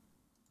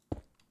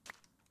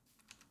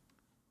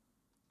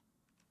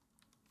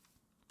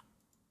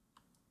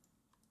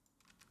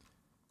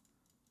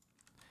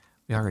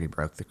 We already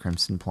broke the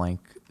crimson plank,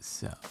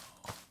 so...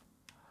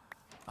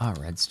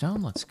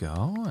 redstone, let's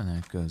go, and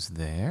that goes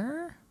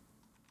there.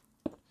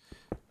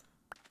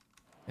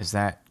 Is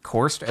that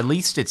coursed? At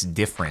least it's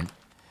different,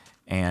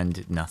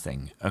 and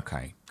nothing.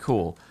 Okay,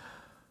 cool.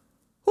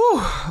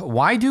 Whew.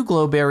 Why do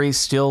glowberries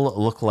still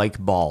look like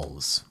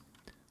balls?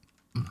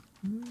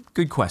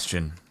 Good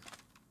question.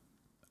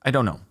 I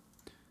don't know.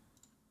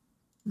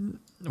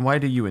 Why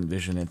do you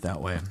envision it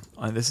that way?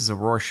 This is a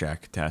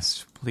Rorschach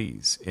test.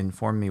 Please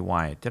inform me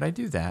why. Did I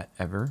do that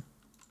ever?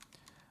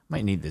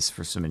 Might need this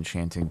for some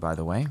enchanting, by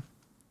the way.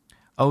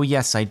 Oh,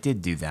 yes, I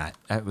did do that.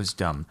 That was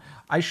dumb.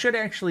 I should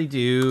actually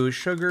do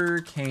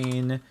sugar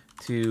cane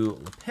to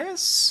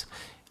lapis.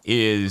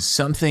 Is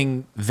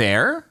something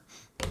there?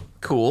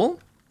 Cool.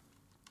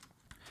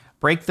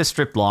 Break the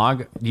strip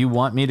log. Do you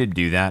want me to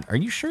do that? Are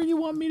you sure you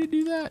want me to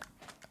do that?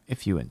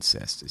 if you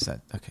insist. Is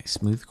that okay?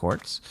 Smooth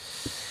quartz,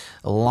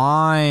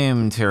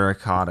 lime,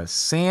 terracotta,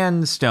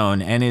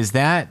 sandstone, and is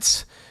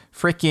that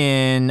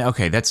freaking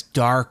okay? That's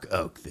dark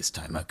oak this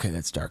time. Okay,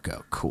 that's dark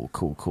oak. Cool,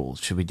 cool, cool.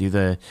 Should we do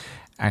the?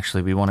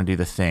 Actually, we want to do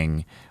the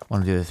thing.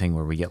 Want to do the thing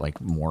where we get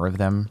like more of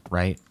them,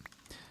 right?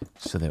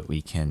 So that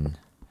we can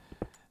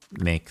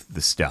make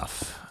the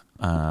stuff.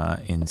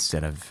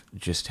 Instead of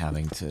just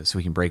having to, so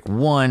we can break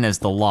one as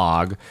the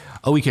log.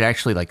 Oh, we could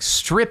actually like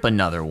strip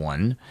another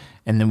one,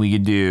 and then we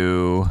could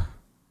do,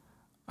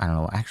 I don't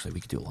know, actually we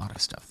could do a lot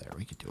of stuff there.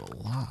 We could do a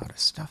lot of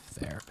stuff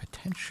there,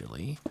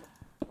 potentially.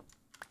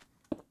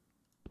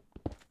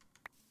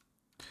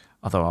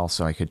 Although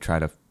also I could try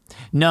to,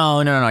 no,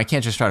 I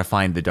can't just try to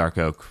find the dark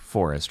oak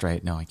forest,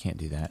 right? No, I can't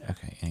do that.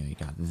 Okay, anyway, we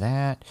got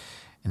that,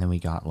 and then we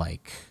got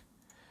like,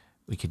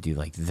 we could do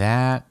like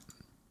that.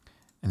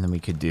 And then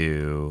we could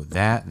do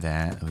that,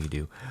 and we could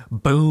do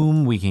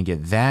boom, we can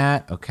get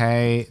that,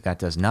 okay, that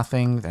does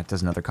nothing. That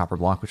does another copper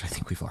block, which I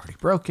think we've already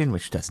broken,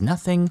 which does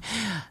nothing.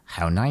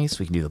 How nice.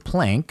 We can do the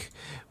plank.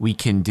 We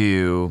can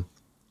do,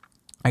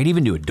 I could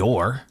even do a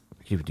door.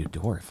 I could even do a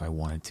door if I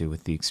wanted to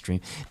with the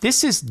extreme.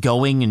 This is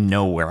going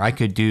nowhere. I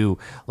could do,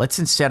 let's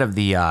instead of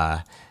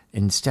that,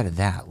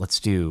 let's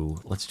do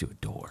a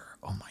door.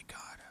 Oh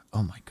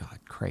my God,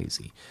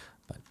 crazy.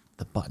 But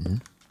the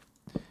button.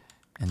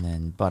 And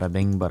then bada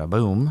bing, bada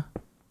boom.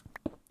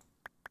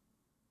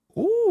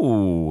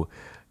 Ooh,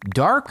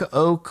 dark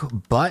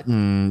oak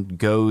button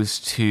goes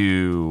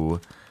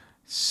to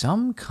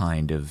some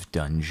kind of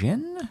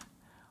dungeon.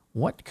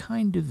 What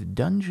kind of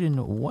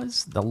dungeon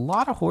was a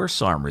lot of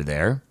horse armor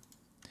there?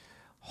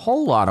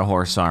 Whole lot of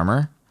horse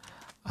armor.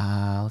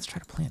 Let's try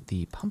to plant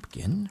the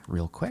pumpkin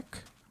real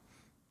quick.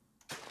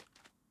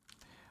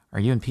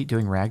 Are you and Pete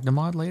doing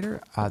Ragnamod later?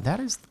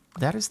 That is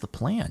the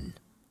plan,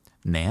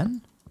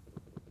 man.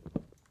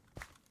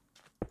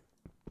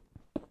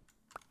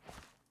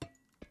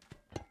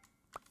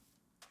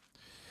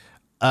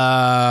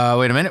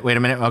 Wait a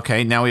minute.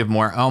 Okay, now we have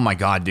more. Oh my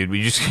God, dude,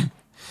 we just,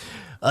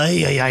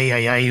 we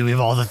have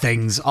all the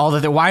things,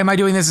 why am I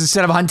doing this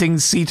instead of hunting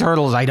sea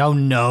turtles? I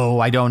don't know.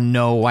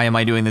 Why am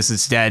I doing this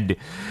instead?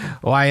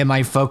 Why am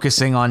I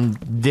focusing on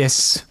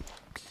this?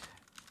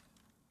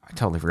 I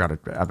totally forgot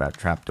about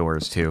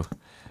trapdoors too,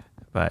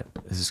 but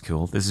this is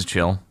cool. This is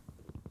chill.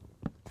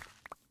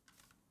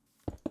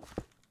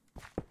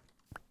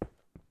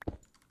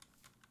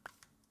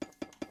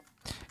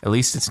 At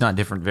least it's not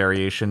different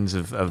variations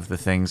of the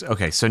things.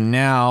 Okay, so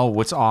now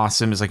what's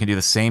awesome is I can do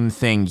the same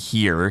thing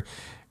here,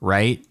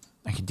 right?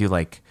 I could do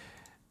like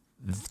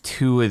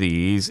 2 of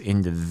these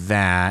into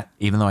that,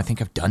 even though I think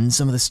I've done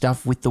some of the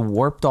stuff with the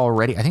warped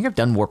already. I think I've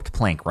done warped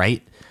plank,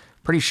 right?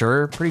 Pretty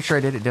sure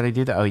I did it. Did I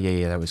do that? Oh,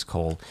 yeah, that was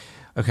cool.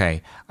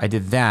 Okay, I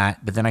did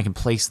that, but then I can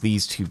place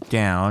these 2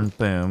 down.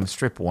 Boom,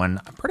 strip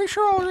 1. I'm pretty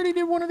sure I already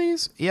did one of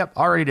these. Yep,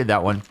 already did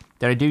that one.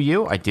 Did I do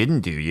you? I didn't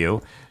do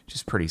you, which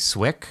is pretty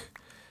swick.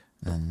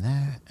 Then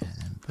that, and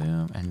then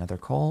boom, another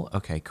coal.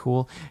 Okay,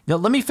 cool. Now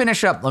let me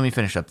finish up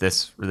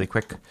this really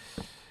quick,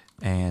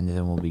 and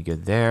then we'll be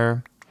good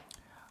there.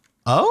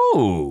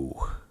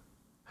 Oh,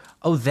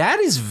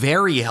 that is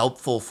very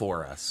helpful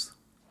for us.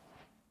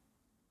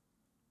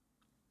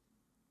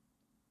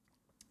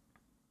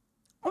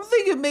 I'm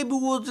thinking maybe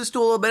we'll just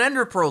do a little bit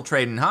ender pearl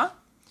trading, huh?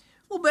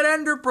 A little bit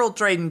ender pearl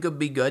trading could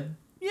be good.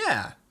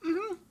 Yeah.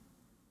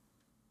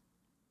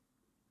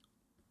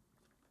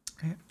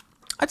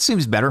 That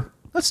seems better.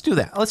 Let's do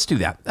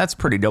that. That's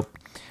pretty dope.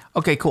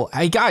 Okay, cool.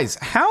 Hey, guys,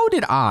 how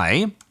did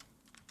I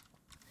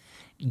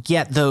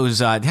get those?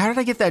 How did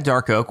I get that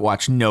dark oak?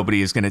 Watch,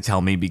 nobody is going to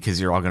tell me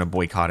because you're all going to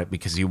boycott it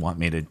because you want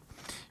me to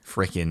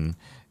freaking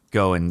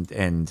go and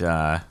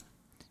yeah,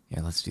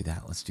 let's do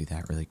that. Let's do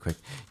that really quick.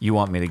 You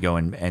want me to go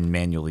and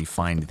manually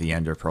find the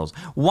ender pearls.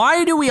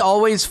 Why do we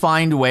always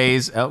find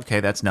ways? Okay,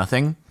 that's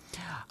nothing.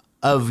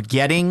 Of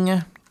getting...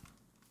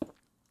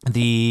 have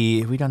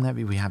we done that?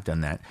 We have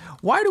done that.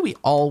 Why do we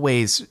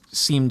always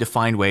seem to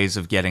find ways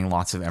of getting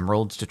lots of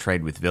emeralds to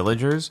trade with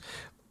villagers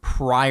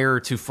prior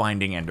to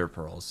finding ender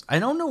pearls? I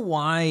don't know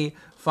why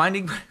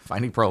finding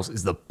pearls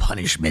is the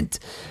punishment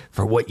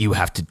for what you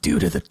have to do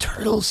to the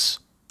turtles.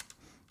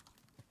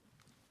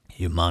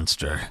 You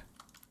monster.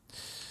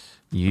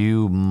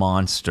 You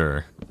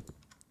monster.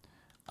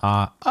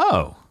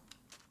 Oh.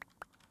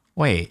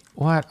 Wait,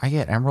 what? I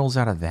get emeralds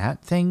out of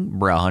that thing?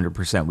 Bro,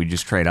 100%. We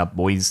just trade up,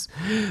 boys.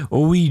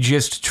 We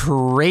just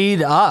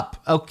trade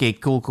up. Okay,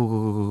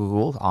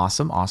 cool.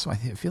 Awesome. I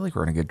feel like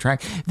we're on a good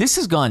track. This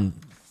has gone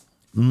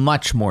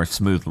much more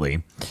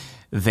smoothly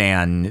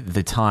than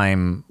the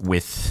time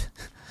with...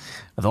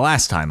 the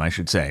last time, I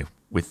should say,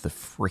 with the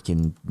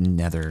freaking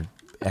Nether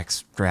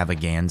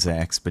extravaganza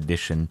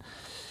expedition.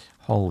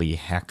 Holy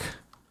heck.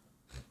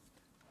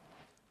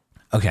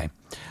 Okay.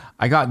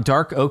 I got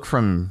dark oak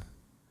from...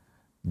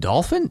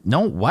 Dolphin? No,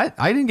 what?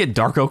 I didn't get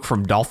dark oak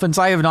from dolphins.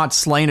 I have not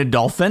slain a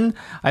dolphin.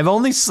 I've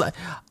only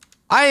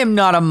I am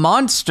not a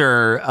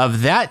monster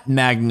of that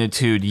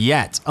magnitude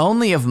yet.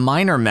 Only of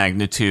minor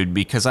magnitude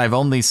because I've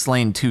only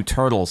slain 2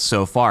 turtles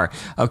so far.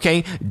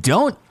 Okay?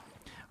 Don't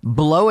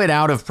blow it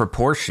out of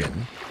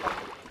proportion.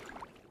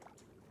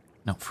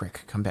 No,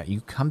 frick, come back.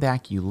 You come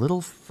back, you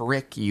little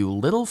frick, you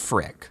little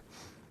frick.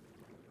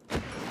 Do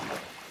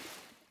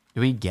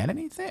we get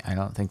anything? I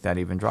don't think that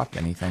even dropped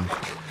anything.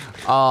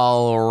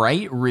 All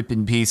right, rip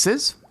in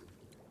pieces.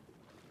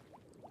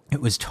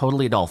 It was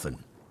totally a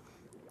dolphin.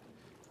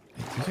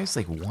 Do you guys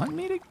like want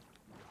me to?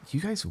 Do you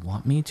guys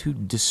want me to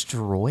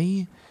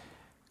destroy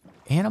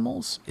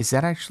animals? Is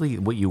that actually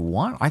what you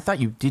want? I thought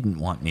you didn't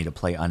want me to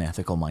play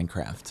unethical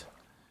Minecraft.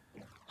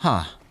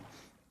 Huh.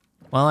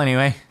 Well,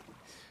 anyway,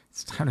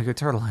 it's time to go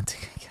turtle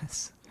hunting, I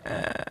guess.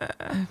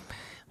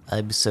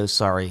 I'm so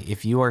sorry.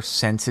 If you are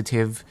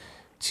sensitive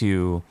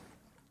to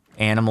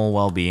animal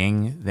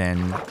well-being,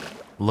 then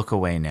look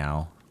away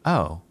now.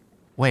 Oh,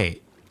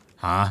 wait.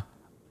 Huh?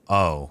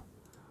 Oh.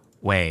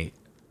 Wait.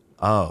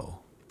 Oh.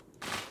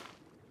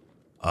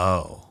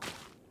 Oh.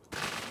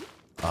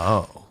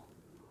 Oh.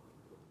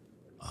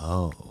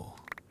 Oh.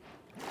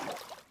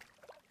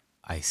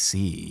 I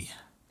see.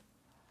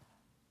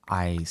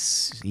 I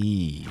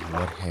see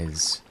what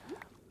has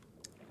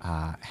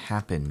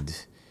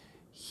happened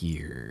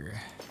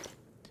here.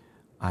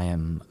 I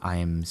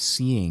am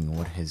seeing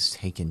what has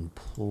taken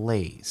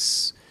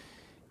place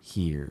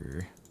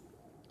here.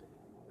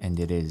 And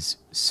it is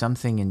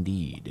something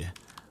indeed.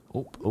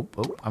 Oh,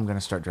 I'm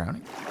gonna start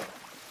drowning.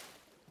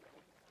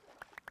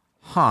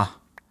 Huh.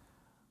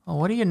 Well,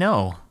 what do you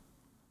know?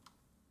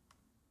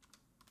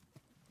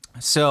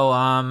 So,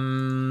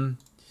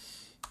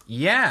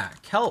 yeah,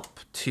 kelp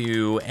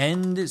to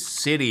End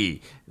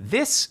City.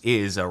 This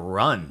is a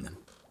run.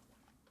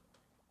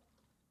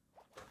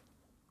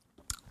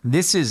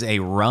 This is a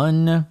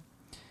run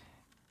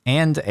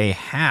and a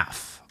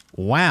half.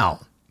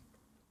 Wow.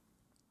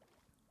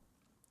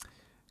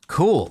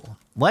 Cool.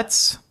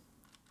 Let's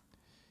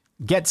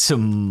get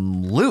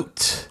some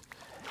loot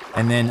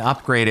and then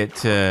upgrade it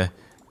to,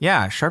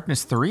 yeah,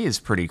 sharpness 3 is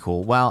pretty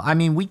cool. Well, I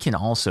mean, we can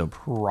also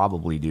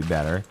probably do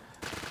better.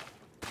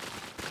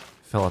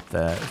 Fill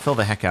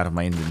the heck out of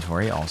my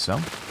inventory also.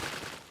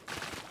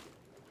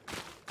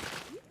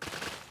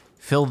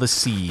 Fill the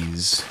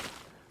seas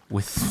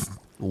with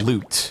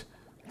loot.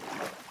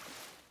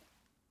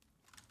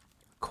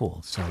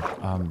 Cool. So,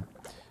 all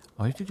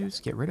we have to do is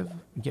get rid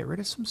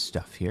of some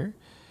stuff here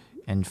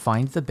and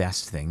find the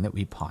best thing that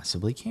we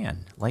possibly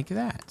can, like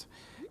that.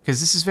 Because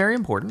this is very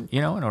important,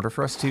 you know, in order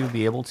for us to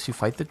be able to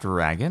fight the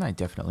dragon, I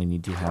definitely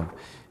need to have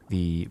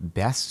the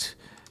best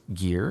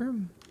gear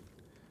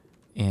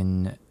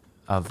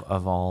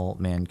of all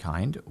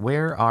mankind.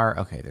 Where are,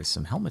 okay, there's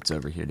some helmets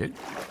over here, dude.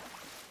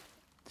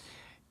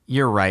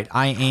 You're right,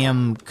 I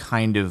am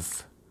kind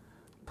of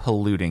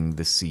polluting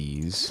the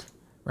seas.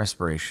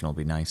 Respiration will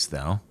be nice,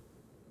 though.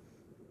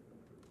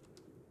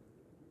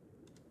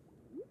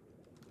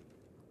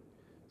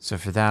 So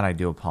for that, I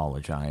do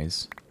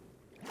apologize.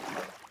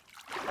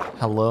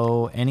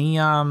 Hello, any,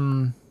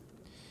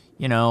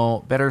 you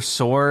know, better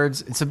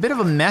swords? It's a bit of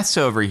a mess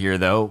over here,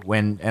 though,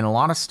 and a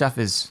lot of stuff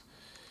is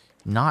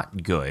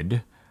not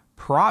good.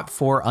 Prot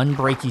 4,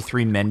 Unbreaky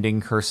 3,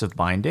 Mending, Curse of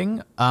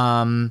Binding.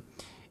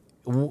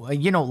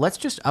 You know, let's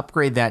just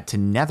upgrade that to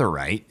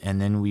Netherite, and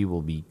then we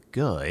will be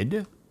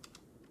good.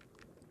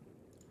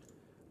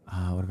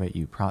 What about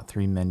you? Prot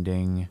 3,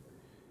 Mending.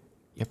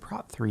 Yeah,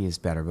 Prot 3 is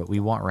better, but we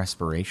want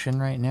Respiration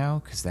right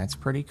now, because that's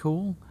pretty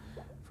cool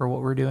for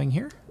what we're doing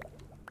here.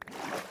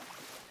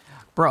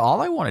 Bro,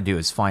 all I want to do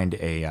is find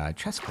a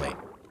chest plate,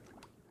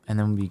 and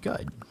then we'll be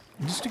good.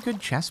 Just a good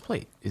chest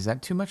plate. Is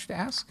that too much to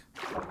ask?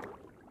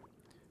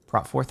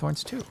 Prot 4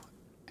 Thorns 2.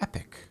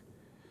 Epic.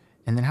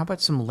 And then how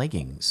about some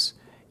leggings?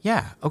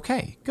 Yeah,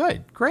 okay,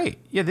 good, great.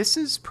 Yeah, this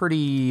is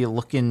pretty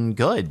looking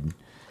good.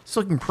 It's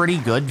looking pretty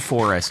good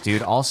for us,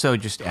 dude. Also,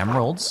 just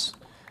emeralds.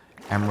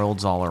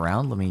 Emeralds all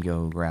around. Let me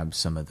go grab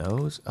some of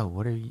those. Oh,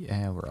 what are you?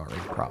 We're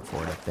already Prot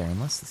 4 up there,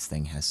 unless this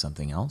thing has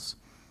something else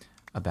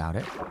about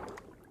it.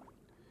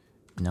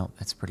 No,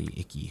 that's pretty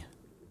icky.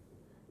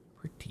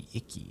 Pretty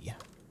icky.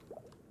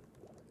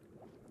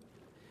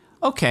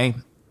 Okay,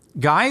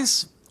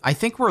 guys, I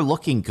think we're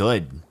looking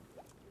good.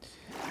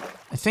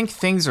 I think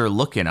things are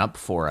looking up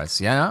for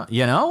us, yeah?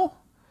 You know?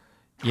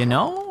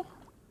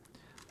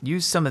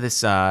 Use some of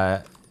this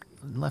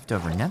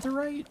leftover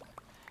netherite.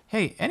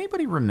 Hey,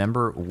 anybody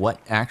remember what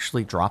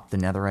actually dropped the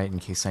netherite in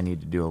case I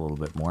need to do a little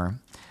bit more?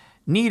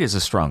 Need is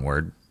a strong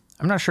word.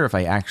 I'm not sure if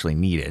I actually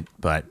need it,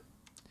 but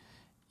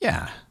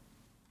yeah,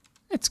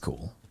 it's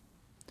cool.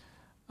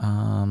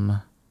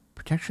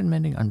 Protection,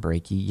 Mending,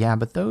 Unbreaky. Yeah,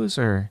 but those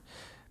are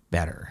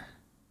better.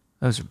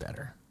 Those are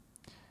better.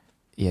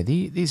 Yeah,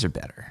 these are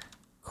better.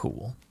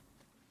 Cool.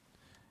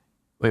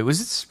 Wait,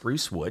 was it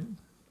spruce wood?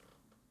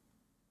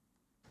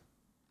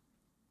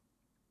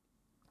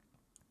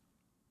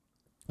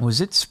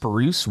 Was it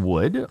spruce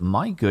wood?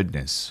 My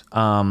goodness.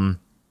 Cool.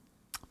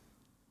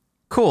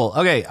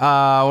 Okay,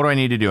 what do I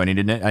need to do?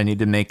 I need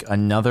to make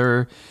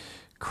another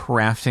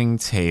crafting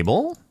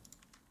table.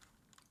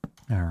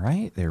 All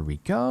right, there we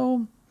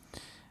go.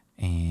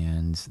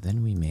 And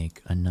then we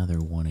make another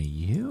one of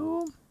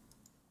you.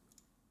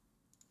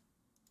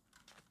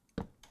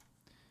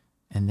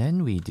 And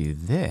then we do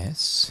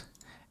this.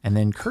 And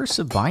then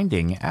cursive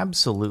binding,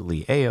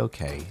 absolutely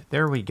A-okay.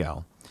 There we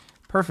go.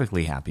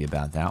 Perfectly happy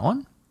about that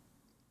one.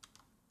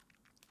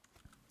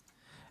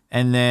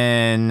 And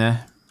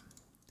then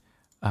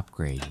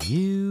upgrade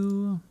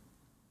you.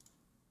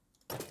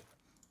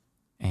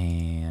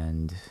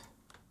 And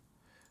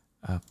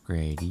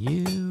upgrade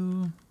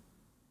you.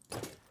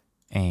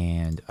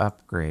 And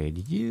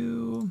upgrade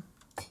you.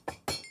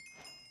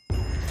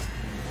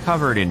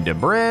 Covered in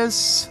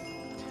debris.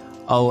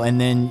 Oh,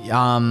 and then,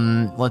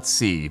 let's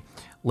see.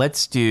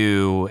 Let's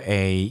do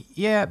a,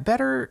 yeah,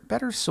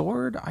 better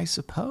sword, I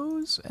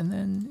suppose. And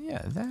then,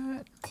 yeah,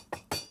 that.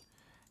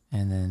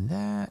 And then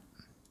that.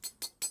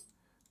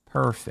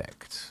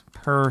 Perfect.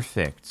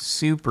 Perfect.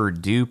 Super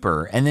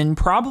duper. And then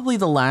probably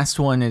the last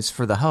one is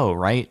for the hoe,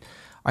 right?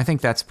 I think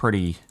that's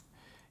pretty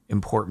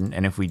important.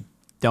 And if we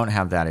don't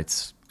have that,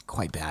 it's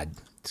quite bad.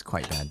 It's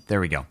quite bad.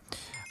 There we go.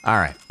 All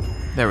right.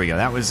 There we go.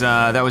 That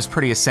was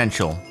pretty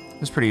essential.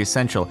 It was pretty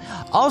essential.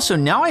 Also,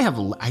 now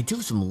I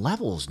do some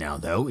levels now,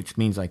 though, which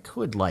means I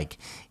could, like,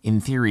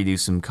 in theory, do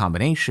some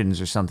combinations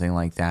or something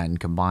like that and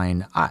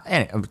combine.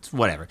 Anyway,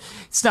 whatever.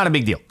 It's not a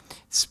big deal.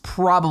 It's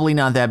probably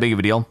not that big of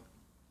a deal.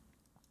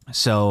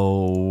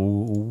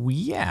 So,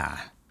 yeah.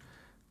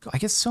 I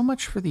guess so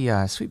much for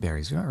the sweet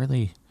berries. We don't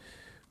really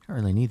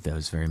need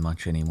those very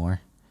much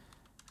anymore.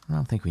 I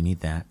don't think we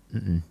need that.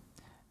 And,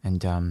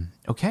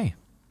 okay.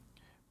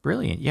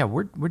 Brilliant. Yeah,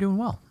 we're doing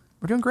well.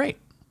 We're doing great.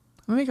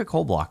 Let me make a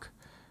coal block,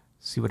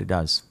 see what it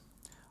does.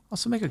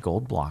 Also make a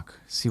gold block,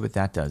 see what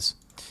that does.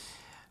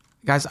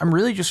 Guys, I'm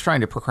really just trying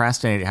to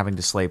procrastinate having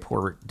to slay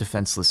poor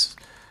defenseless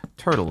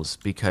turtles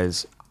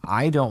because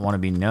I don't want to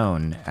be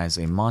known as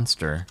a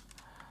monster.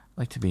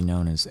 I like to be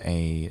known as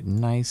a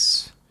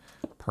nice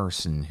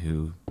person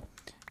who,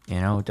 you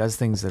know, does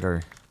things that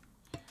are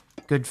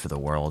good for the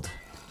world,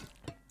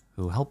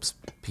 who helps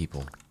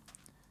people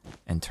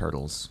and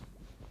turtles.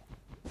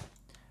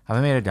 Have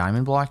I made a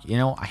diamond block? You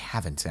know, I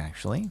haven't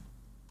actually.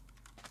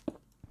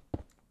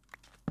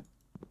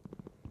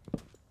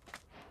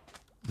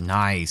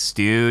 Nice,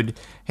 dude.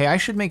 Hey, I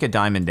should make a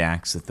diamond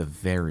axe at the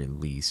very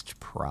least,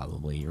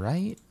 probably,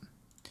 right?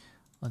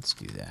 Let's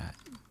do that.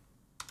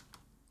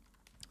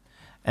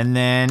 And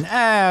then, we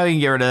can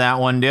get rid of that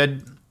one,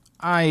 dude.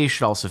 I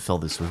should also fill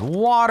this with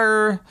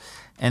water.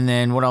 And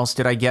then what else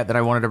did I get that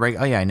I wanted to break?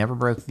 Oh, yeah, I never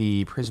broke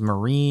the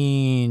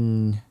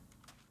prismarine.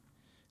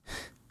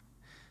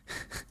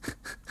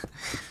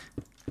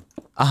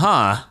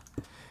 Uh-huh.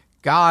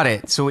 Got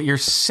it. So what you're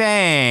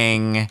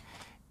saying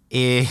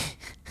is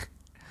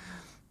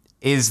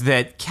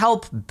that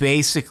kelp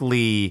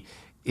basically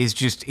is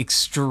just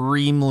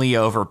extremely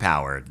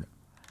overpowered.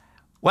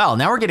 Well,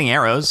 now we're getting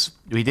arrows.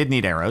 We did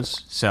need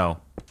arrows, so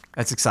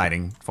that's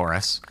exciting for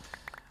us.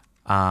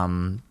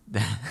 Yeah,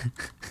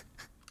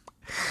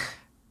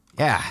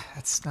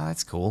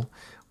 that's cool.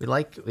 We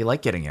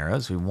like getting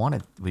arrows. We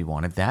wanted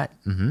that.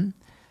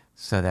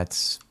 So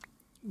that's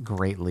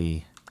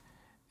greatly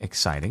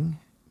exciting.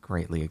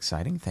 Greatly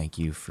exciting. Thank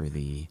you for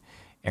the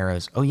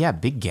arrows. Oh yeah,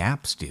 big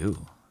gaps,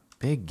 too.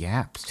 Big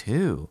gaps,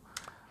 too.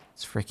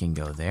 Let's freaking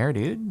go there,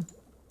 dude.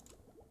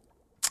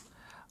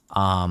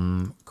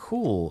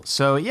 Cool.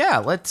 So yeah,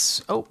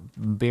 let's,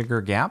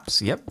 bigger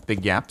gaps. Yep,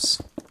 big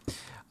gaps.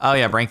 Oh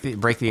yeah, break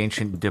the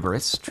ancient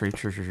debris.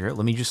 True.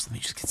 Let me just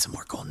get some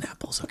more golden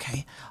apples,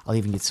 okay? I'll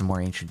even get some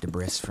more ancient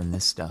debris from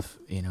this stuff,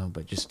 you know,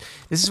 but just,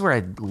 this is where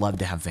I'd love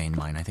to have vein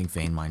mine. I think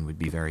vein mine would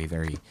be very,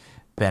 very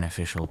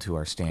beneficial to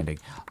our standing.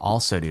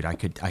 Also, dude, I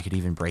could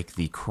even break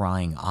the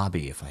crying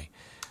obby if I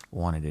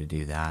wanted to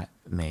do that,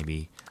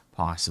 maybe,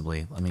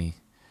 possibly. Let me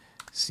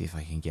see if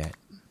I can get,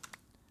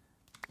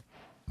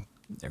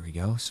 there we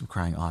go, some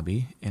crying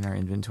obby in our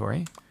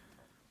inventory.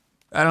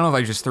 I don't know if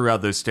I just threw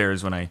out those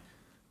stairs when I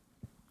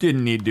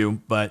didn't need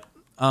to, but,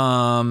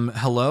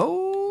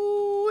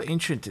 hello,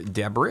 ancient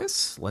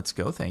debris. Let's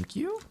go, thank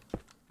you.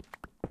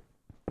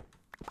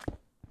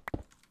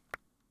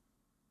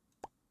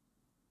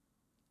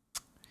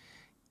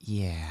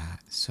 Yeah,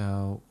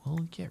 so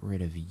we'll get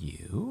rid of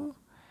you.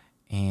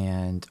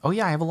 And, oh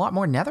yeah, I have a lot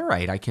more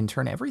netherite. I can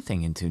turn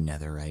everything into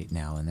netherite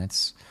now, and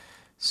that's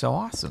so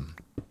awesome.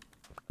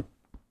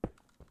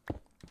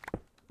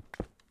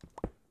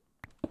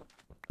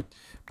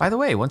 By the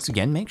way, once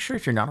again, make sure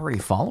if you're not already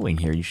following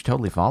here, you should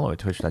totally follow at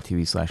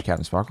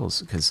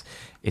twitch.tv/CaptainSparklez because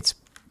it's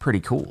pretty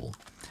cool.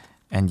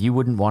 And you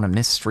wouldn't want to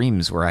miss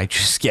streams where I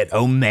just get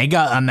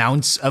omega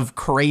amounts of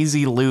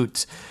crazy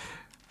loot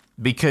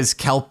because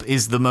kelp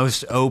is the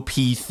most OP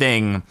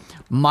thing.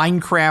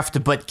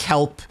 Minecraft, but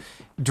kelp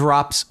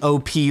drops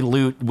OP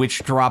loot,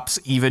 which drops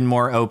even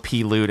more OP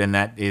loot, and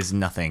that is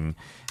nothing.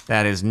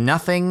 That is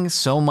nothing,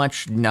 so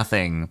much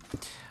nothing.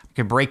 I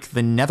could break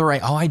the netherite.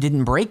 Oh, I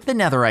didn't break the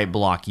netherite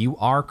block. You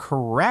are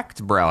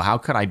correct, bro. How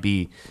could I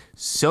be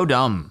so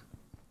dumb?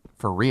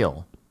 For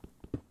real.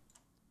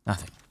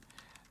 Nothing.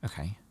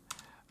 Okay.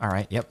 All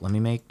right. Yep. Let me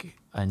make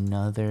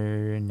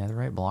another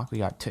netherite block. We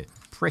got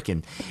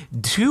frickin'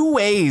 2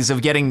 ways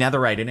of getting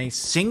netherite in a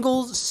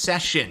single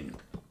session.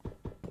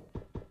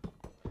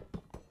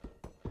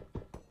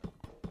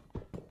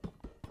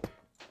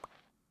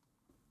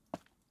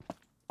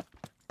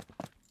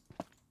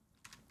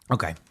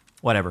 Okay,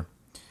 whatever.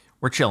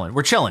 We're chilling.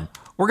 We're chilling.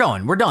 We're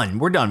going. We're done.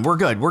 We're done. We're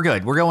good. We're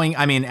good. We're going.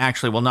 I mean,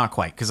 actually, well, not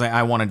quite, because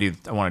I want to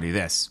do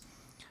this.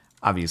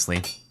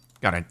 Obviously,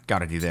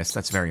 gotta do this.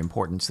 That's very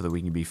important so that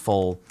we can be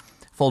full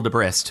de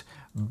brist.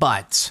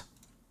 But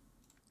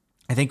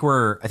I think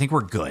we're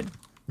good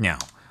now.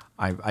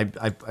 I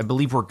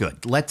believe we're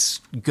good. Let's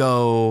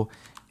go.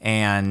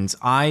 And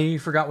I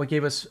forgot what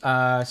gave us.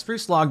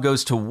 Spruce log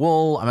goes to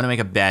wool. I'm gonna make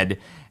a bed,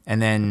 and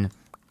then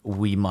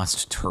we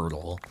must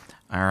turtle.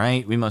 All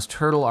right, we must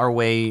turtle our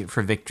way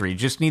for victory.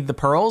 Just need the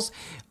pearls.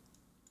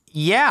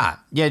 Yeah,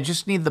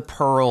 just need the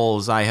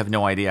pearls. I have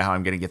no idea how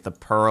I'm gonna get the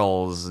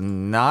pearls.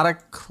 Not a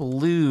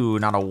clue.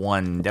 Not a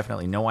one.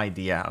 Definitely no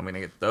idea how I'm gonna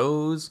get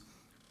those.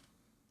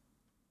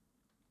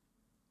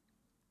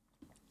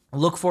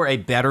 Look for a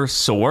better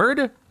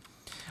sword.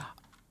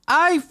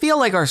 I feel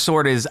like our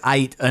sword is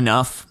aight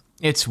enough.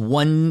 It's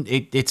one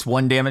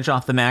damage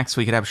off the max.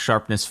 We could have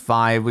sharpness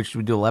 5, which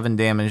would do 11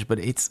 damage, but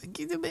it's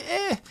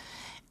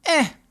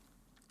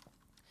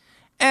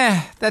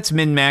that's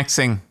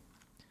min-maxing.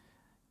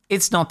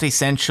 It's not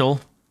essential.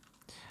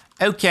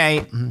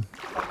 Okay,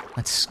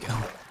 let's go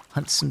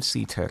hunt some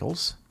sea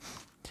turtles.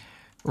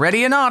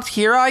 Ready or not,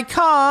 here I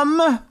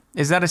come.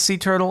 Is that a sea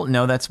turtle?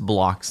 No, that's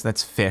blocks.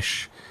 That's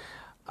fish.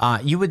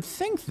 You would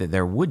think that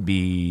there would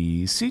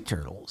be sea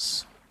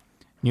turtles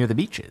near the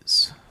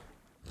beaches.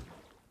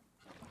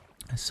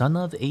 Son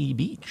of a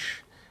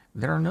beach.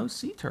 There are no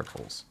sea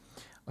turtles.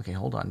 Okay,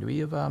 hold on. Do we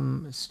have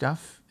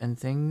stuff and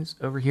things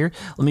over here?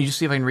 Let me just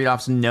see if I can read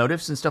off some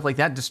notifs and stuff like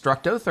that.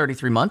 Destructo,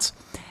 33 months.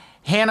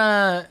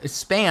 Hannah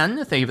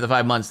Span, thank you for the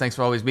 5 months. Thanks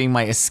for always being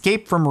my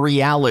escape from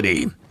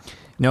reality.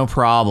 No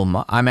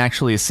problem. I'm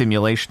actually a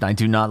simulation. I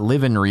do not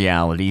live in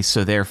reality,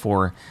 so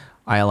therefore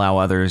I allow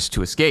others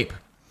to escape.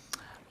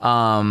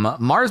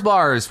 Mars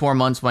Bars, 4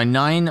 months. My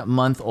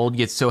 9-month-old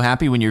gets so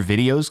happy when your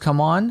videos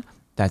come on.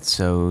 That's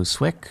so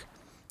swick.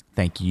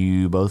 Thank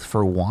you both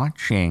for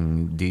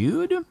watching,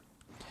 dude.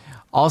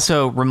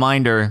 Also,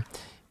 reminder,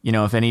 you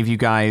know, if any of you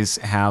guys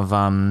have,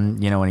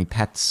 you know, any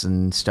pets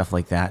and stuff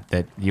like that,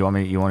 that you want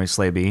to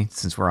slay a bee,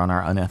 since we're on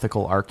our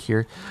unethical arc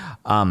here.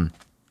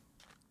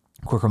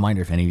 Quick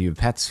reminder, if any of you have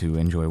pets who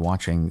enjoy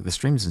watching the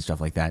streams and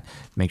stuff like that,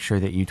 make sure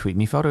that you tweet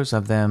me photos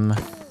of them.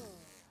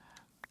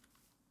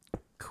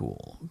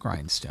 Cool.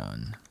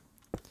 Grindstone.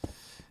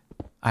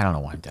 I don't know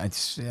why.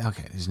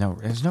 Okay, there's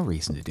no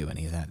reason to do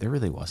any of that. There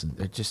really wasn't.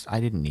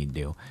 I didn't need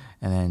to.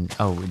 And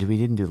then, we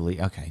didn't do the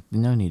leaf. Okay,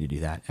 no need to do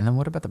that. And then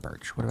what about the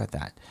birch? What about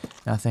that?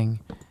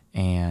 Nothing.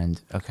 And,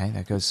 okay,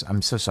 that goes...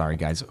 I'm so sorry,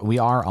 guys. We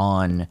are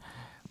on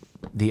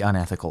the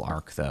unethical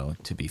arc, though,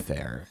 to be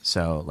fair.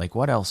 So, like,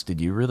 what else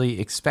did you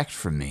really expect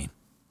from me?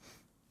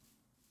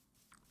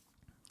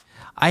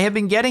 I have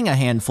been getting a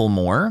handful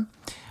more.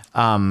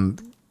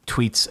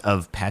 Tweets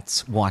of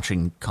pets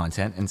watching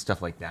content and stuff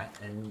like that,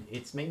 and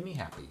it's made me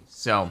happy.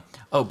 So,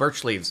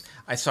 birch leaves.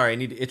 I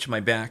need to itch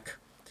my back.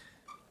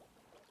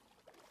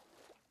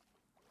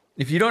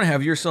 If you don't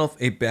have yourself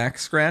a back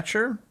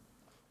scratcher,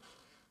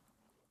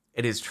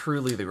 it is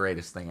truly the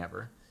greatest thing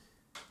ever.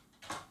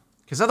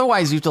 Because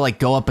otherwise you have to like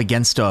go up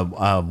against a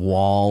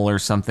wall or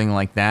something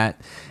like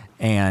that,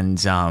 and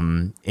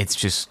it's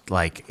just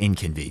like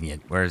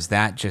inconvenient. Whereas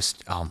that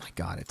just, oh my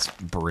god, it's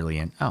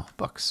brilliant. Oh,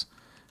 books.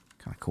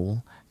 Kind of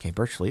cool. Okay,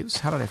 birch leaves.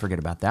 How did I forget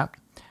about that?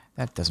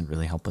 That doesn't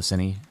really help us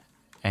any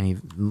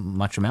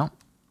much amount.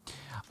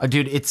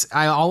 Dude,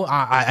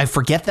 I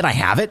forget that I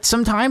have it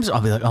sometimes.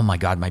 I'll be like, oh my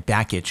god, my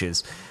back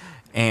itches,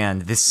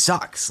 and this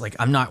sucks. Like,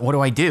 I'm not. What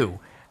do I do?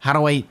 How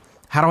do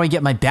I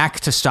get my back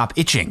to stop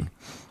itching?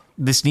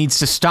 This needs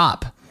to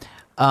stop.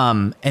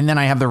 And then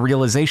I have the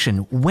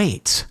realization.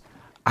 Wait,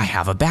 I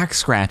have a back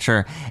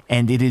scratcher,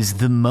 and it is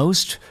the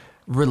most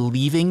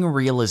relieving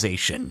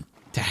realization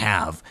to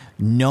have,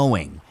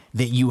 knowing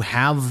that you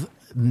have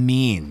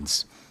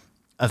means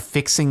of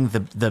fixing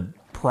the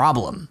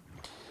problem.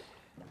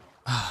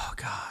 Oh,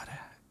 God.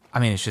 I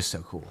mean, it's just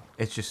so cool.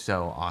 It's just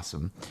so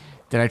awesome.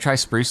 Did I try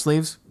spruce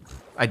leaves?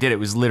 I did. It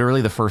was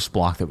literally the first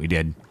block that we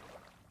did.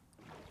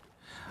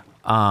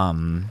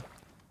 Mr.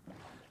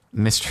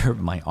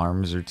 My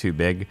arms are too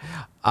big.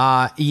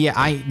 Yeah,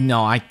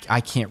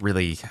 I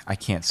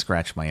can't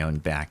scratch my own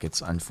back. It's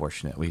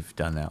unfortunate. We've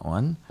done that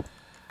one.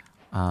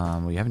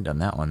 We haven't done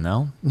that one,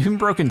 though. We haven't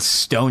broken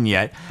stone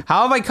yet.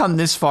 How have I come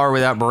this far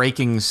without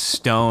breaking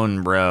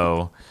stone,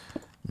 bro?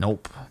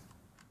 Nope.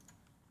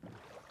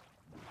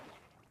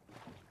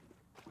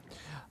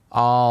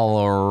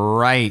 All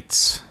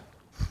right.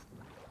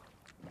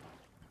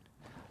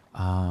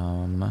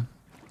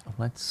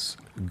 Let's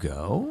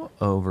go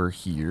over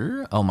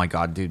here. Oh my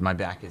god, dude, my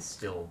back is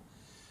still...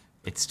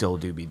 It still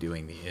do be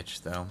doing the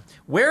itch, though.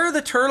 Where are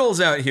the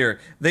turtles out here?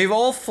 They've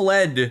all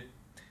fled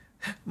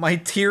my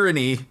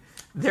tyranny.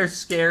 They're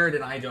scared,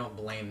 and I don't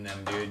blame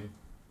them, dude.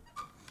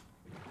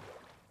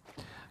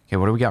 Okay,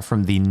 what do we got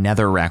from the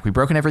netherrack? We've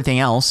broken everything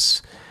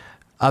else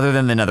other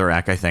than the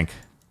netherrack, I think.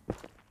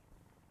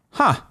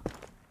 Huh.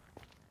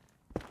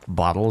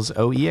 Bottles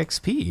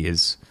OEXP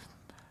is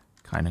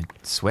kind of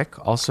swick.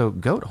 Also,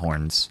 goat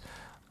horns.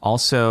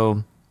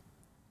 Also,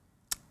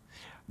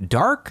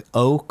 Dark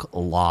oak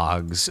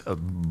logs.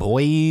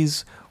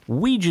 Boys,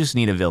 we just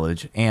need a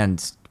village.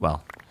 And,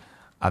 well,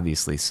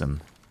 obviously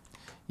some,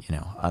 you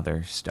know,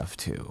 other stuff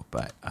too.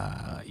 But,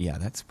 yeah,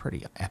 that's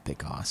pretty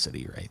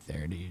epicosity right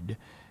there, dude.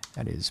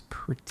 That is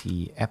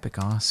pretty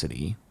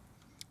epicosity.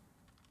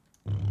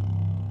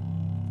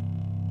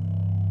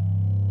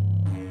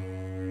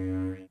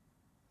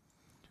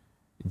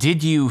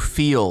 Did you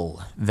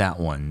feel that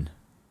one?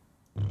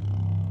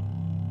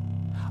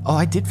 Oh,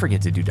 I did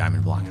forget to do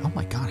diamond block. Oh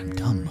my god, I'm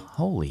dumb.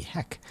 Holy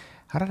heck.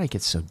 How did I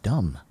get so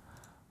dumb?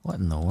 What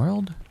in the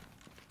world?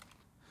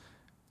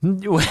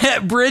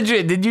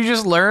 Bridget, did you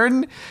just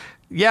learn?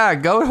 Yeah,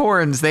 goat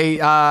horns. They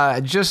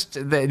just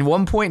in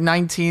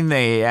 1.19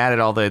 they added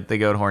all the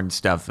goat horn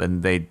stuff,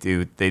 and they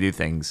do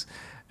things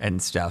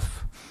and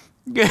stuff.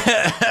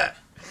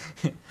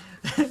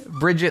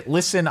 Bridget,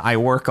 listen, I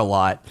work a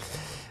lot.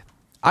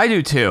 I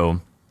do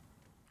too.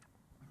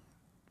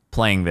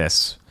 Playing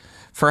this.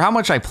 For how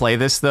much I play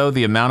this, though,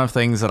 the amount of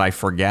things that I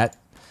forget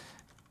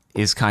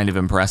is kind of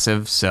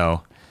impressive.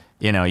 So,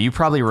 you know, you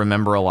probably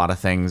remember a lot of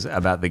things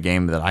about the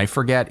game that I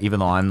forget, even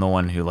though I'm the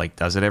one who, like,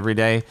 does it every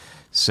day.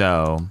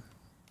 So,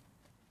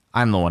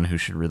 I'm the one who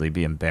should really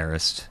be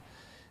embarrassed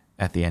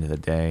at the end of the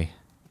day.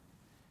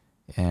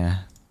 Yeah.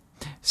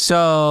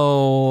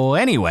 So,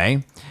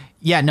 anyway,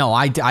 yeah, no,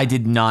 I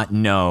did not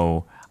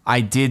know.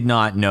 I did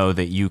not know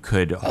that you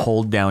could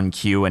hold down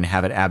Q and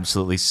have it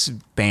absolutely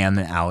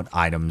spam out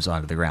items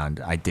onto the ground.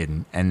 I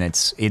didn't. And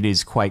it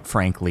is quite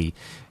frankly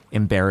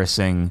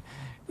embarrassing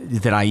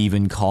that I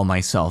even call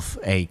myself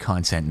a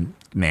content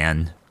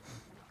man.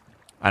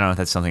 I don't know if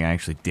that's something I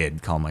actually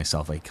did call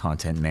myself a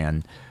content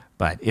man,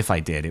 but if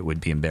I did, it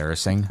would be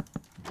embarrassing.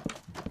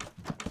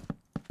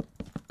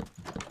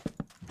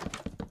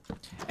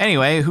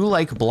 Anyway, who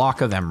like block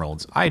of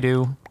emeralds? I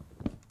do.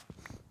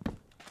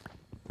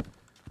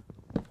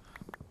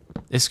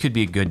 This could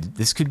be a good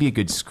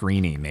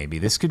screeny, maybe.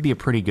 This could be a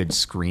pretty good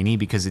screeny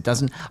because it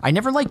doesn't... I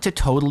never like to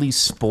totally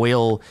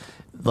spoil,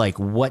 like,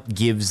 what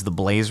gives the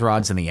blaze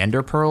rods and the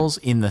ender pearls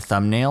in the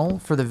thumbnail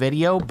for the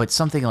video, but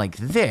something like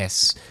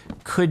this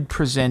could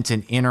present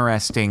an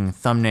interesting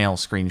thumbnail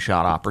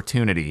screenshot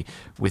opportunity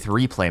with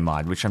replay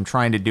mod, which I'm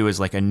trying to do as,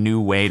 like, a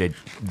new way to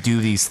do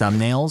these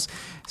thumbnails,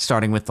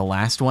 starting with the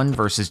last one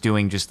versus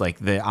doing just, like,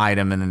 the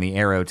item and then the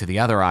arrow to the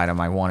other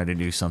item. I wanted to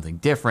do something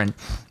different,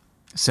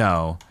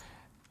 so...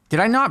 Did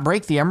I not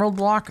break the emerald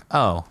block?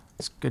 Oh,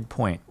 that's a good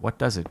point. What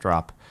does it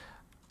drop?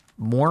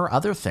 More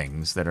other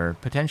things that are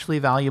potentially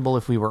valuable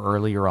if we were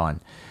earlier on.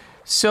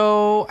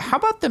 So, how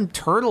about them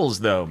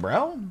turtles, though,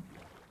 bro?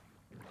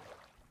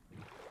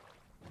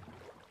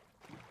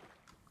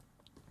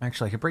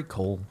 Actually, I could break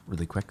coal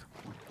really quick.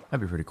 That'd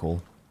be pretty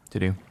cool to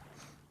do.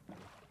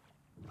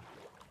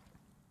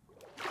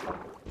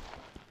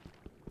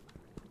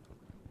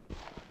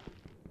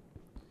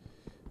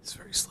 It's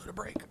very slow to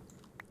break.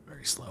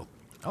 Very slow.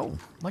 Oh,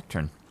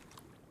 lectern.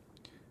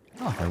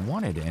 Oh, if I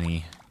wanted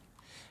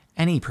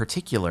any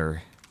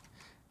particular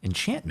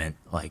enchantment,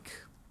 like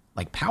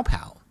Pow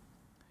Pow,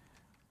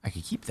 I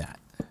could keep that.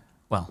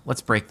 Well, let's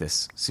break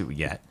this, see what we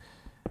get.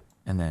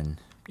 And then,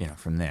 you know,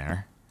 from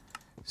there,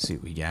 see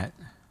what we get.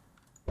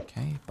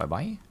 Okay,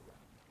 bye-bye.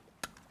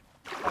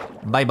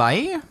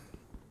 Bye-bye.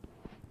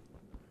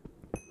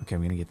 Okay,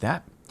 I'm gonna get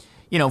that.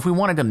 You know, if we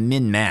wanted to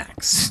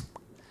min-max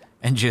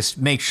and just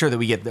make sure that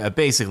we get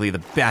basically the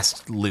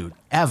best loot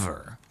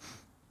ever,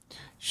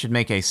 should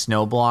make a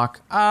snow block.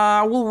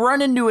 We'll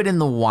run into it in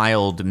the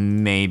wild,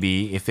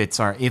 maybe, if it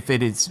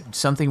is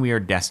something we are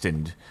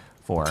destined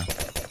for.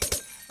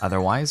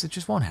 Otherwise, it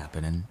just won't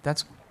happen, and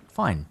that's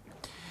fine.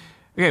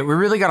 Okay, we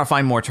really gotta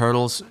find more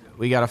turtles.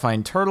 We gotta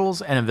find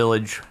turtles and a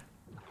village.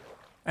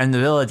 And the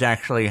village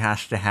actually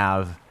has to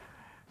have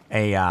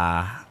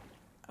a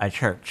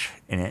church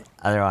in it.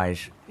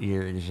 Otherwise,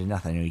 there's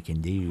nothing we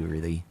can do,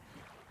 really.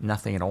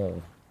 Nothing at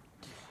all.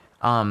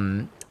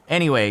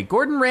 Anyway,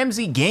 Gordon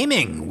Ramsay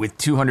Gaming with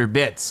 200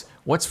 bits.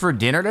 What's for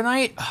dinner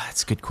tonight? Oh,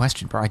 that's a good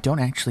question, bro. I don't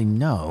actually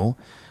know.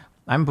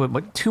 I haven't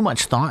put too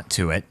much thought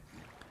to it.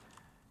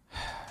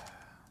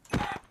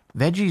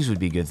 Veggies would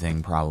be a good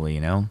thing, probably,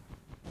 you know?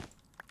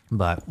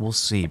 But we'll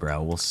see,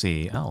 bro. We'll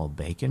see. Oh, a little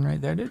bacon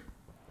right there, dude.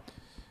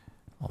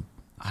 Well,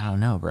 I don't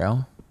know,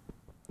 bro.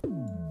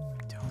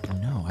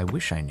 Don't know. I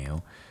wish I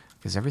knew.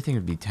 Because everything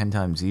would be 10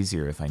 times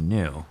easier if I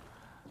knew.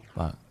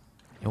 But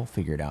you'll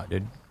figure it out,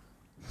 dude.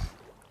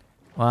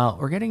 Well,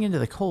 we're getting into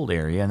the cold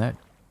area, and that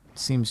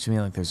seems to me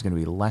like there's going to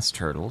be less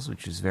turtles,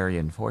 which is very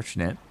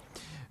unfortunate.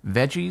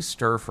 Veggie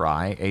stir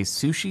fry, a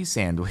sushi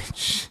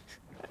sandwich.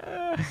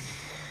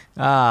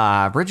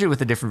 Bridget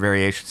with a different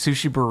variation.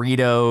 Sushi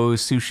burrito,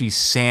 sushi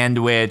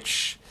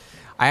sandwich.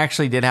 I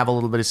actually did have a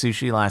little bit of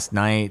sushi last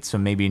night, so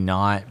maybe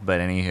not, but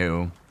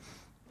anywho.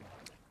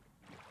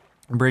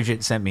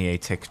 Bridget sent me a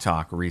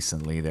TikTok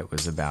recently that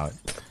was about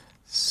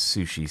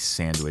sushi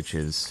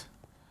sandwiches.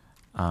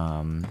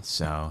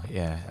 So,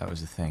 yeah, that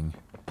was a thing.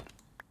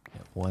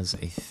 It was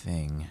a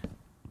thing.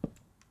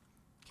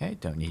 Okay,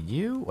 don't need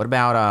you. What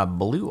about,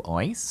 blue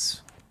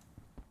ice?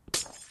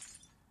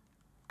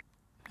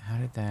 How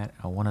did did that.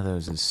 Oh, one of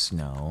those is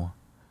snow.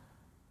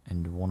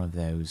 And one of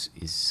those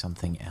is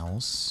something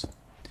else.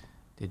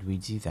 Did we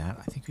do that?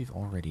 I think we've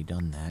already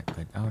done that,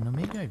 but oh no,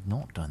 maybe I've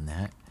not done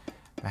that.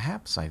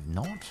 Perhaps I've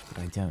not, but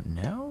I don't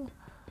know.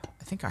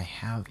 I think I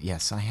have.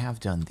 Yes, I have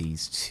done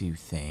these two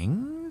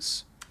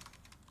things.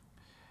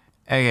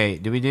 Okay,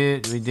 we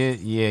did,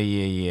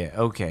 yeah.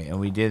 Okay, and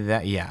we did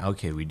that. Yeah,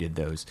 okay, we did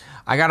those.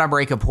 I gotta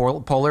break a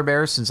polar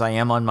bear since I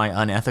am on my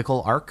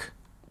unethical arc.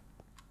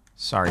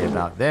 Sorry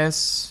about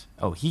this.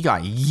 Oh, he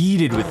got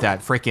yeeted with that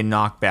freaking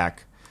knockback.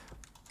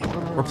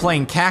 We're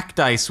playing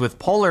cacti with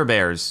polar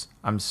bears.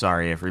 I'm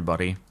sorry,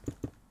 everybody.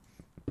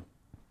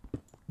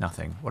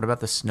 Nothing. What about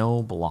the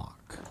snow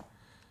block?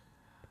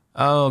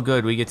 Oh,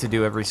 good. We get to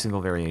do every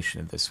single variation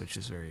of this, which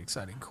is very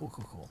exciting. Cool,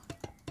 cool, cool.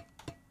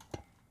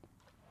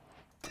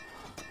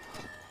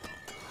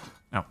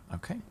 Oh,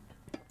 okay.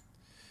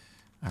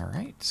 All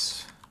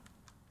right.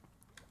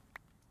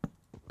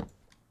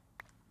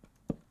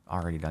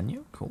 Already done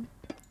you? Cool.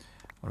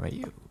 What about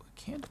you? A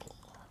candle.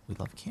 We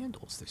love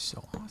candles. They're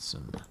so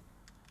awesome.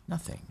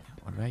 Nothing.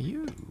 What about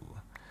you?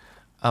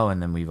 Oh,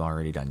 and then we've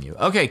already done you.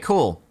 Okay,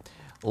 cool.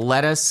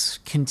 Let us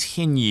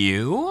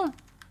continue.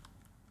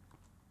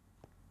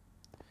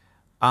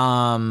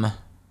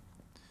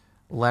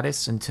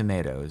 Lettuce and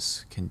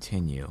tomatoes.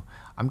 Continue.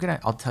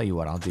 I'll tell you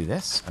what, I'll do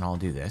this, and I'll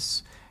do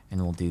this,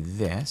 and we'll do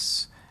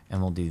this,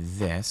 and we'll do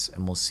this,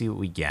 and we'll see what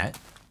we get.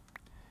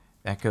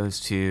 That goes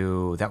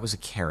to, that was a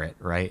carrot,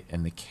 right?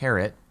 And the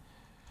carrot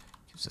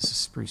gives us a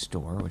spruce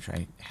door, which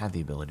I had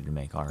the ability to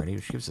make already,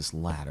 which gives us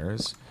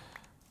ladders.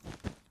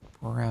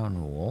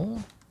 Brown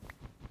wool.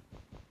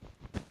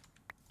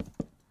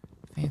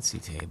 Fancy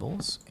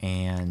tables.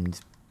 And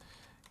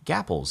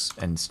gapples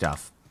and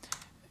stuff.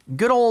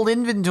 Good old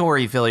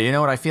inventory filler. You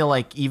know what? I feel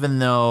like even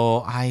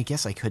though I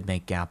guess I could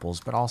make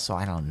gapples, but also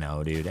I don't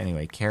know, dude.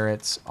 Anyway,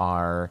 carrots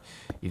are,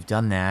 you've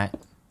done that.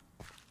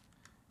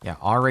 Yeah,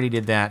 already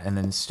did that. And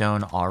then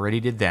stone already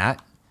did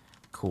that.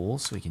 Cool.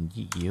 So we can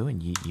yeet you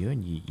and yeet you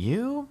and yeet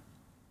you.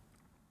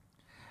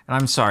 And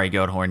I'm sorry,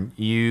 Goathorn.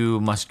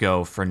 You must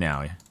go for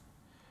now.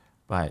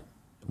 But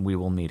we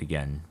will meet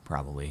again,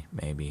 probably,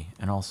 maybe.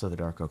 And also the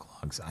Dark Oak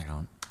logs. I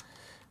don't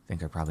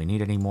think I probably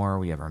need any more.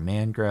 We have our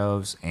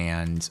mangroves,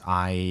 and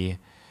I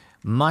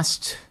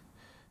must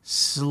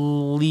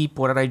sleep.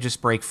 What did I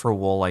just break for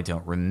wool? I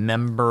don't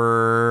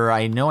remember.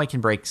 I know I can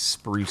break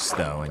spruce,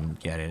 though, and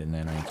get it, and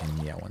then I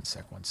can... Yeah, one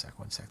sec.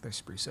 There's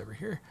spruce over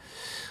here.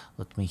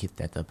 Let me hit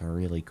that up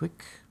really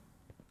quick.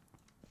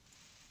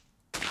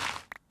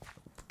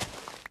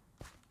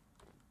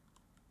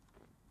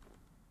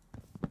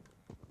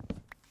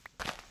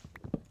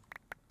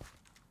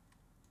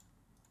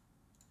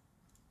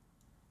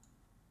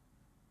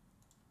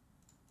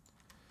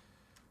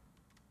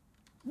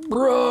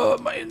 Bruh,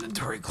 my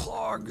inventory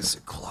clogs.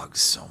 It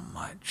clogs so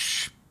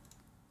much.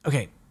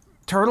 Okay,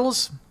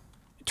 turtles.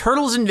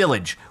 Turtles in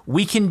Village.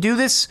 We can do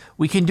this.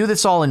 We can do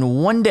this all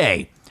in one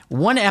day.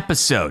 One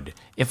episode.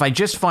 If I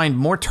just find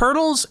more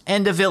turtles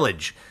and a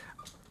village.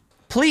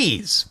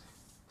 Please,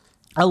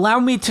 allow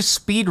me to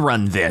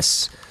speedrun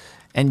this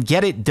and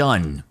get it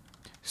done.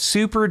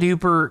 Super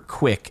duper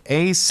quick.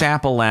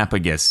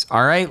 A-sapalapagus.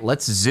 All right,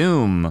 let's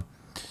zoom.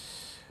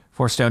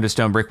 4 stone to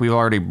stone brick. We've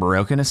already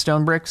broken a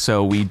stone brick,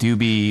 so we do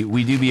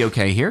be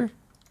okay here.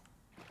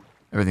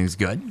 Everything's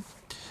good.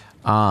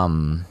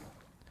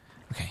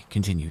 Okay,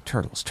 continue.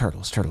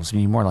 Turtles. We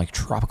need more like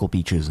tropical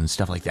beaches and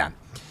stuff like that.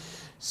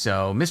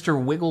 So,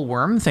 Mr.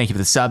 Wiggleworm, thank you for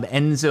the sub.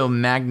 Enzo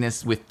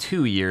Magnus with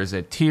 2 years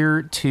at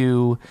tier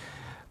 2.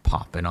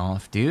 Popping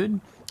off, dude.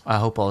 I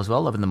hope all is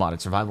well. Loving the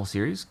Modded Survival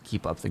series.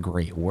 Keep up the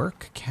great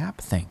work. Cap,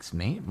 thanks,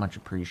 mate. Much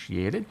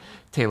appreciated.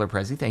 Taylor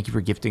Prezi, thank you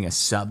for gifting a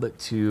sub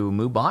to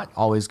Moobot.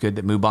 Always good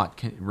that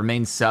Moobot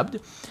remains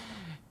subbed.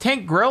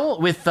 Tank Grill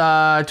with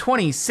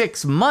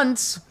 26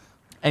 months.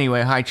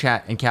 Anyway, hi,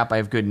 chat and Cap. I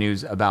have good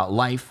news about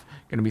life.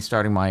 Going to be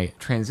starting my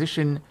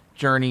transition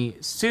journey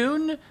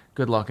soon.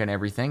 Good luck on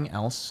everything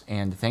else.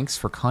 And thanks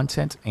for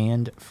content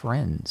and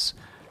friends.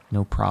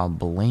 No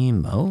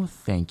problemo.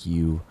 Thank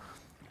you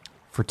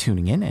for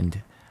tuning in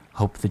and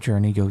hope the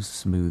journey goes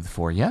smooth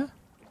for you.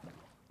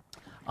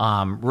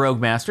 Rogue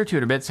Master,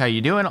 200 bits, how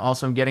you doing?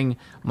 Also, I'm getting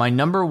my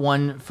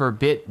 #1 for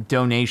bit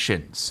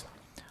donations.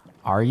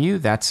 Are you?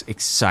 That's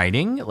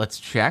exciting. Let's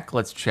check.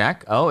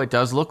 Oh, it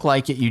does look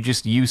like it. You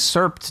just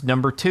usurped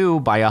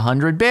 #2 by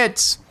 100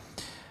 bits.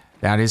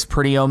 That is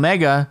pretty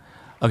omega.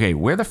 Okay,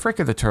 where the frick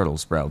are the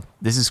turtles, bro?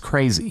 This is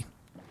crazy.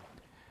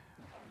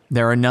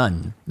 There are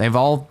none. They've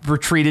all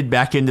retreated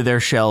back into their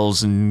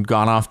shells and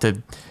gone off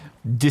to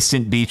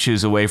distant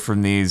beaches away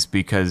from these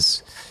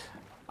because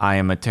I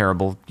am a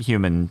terrible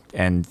human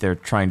and they're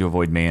trying to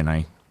avoid me and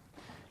I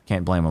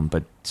can't blame them.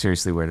 But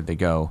seriously, where did they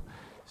go?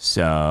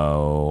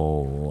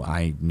 So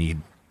I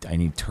need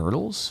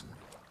turtles.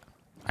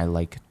 I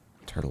like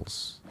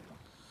turtles.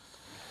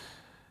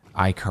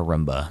 Ay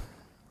caramba.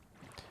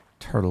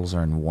 Turtles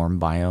are in warm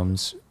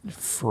biomes.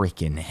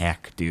 Freaking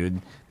heck,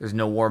 dude. There's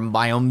no warm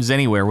biomes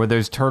anywhere. Where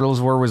there's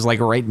turtles was like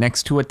right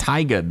next to a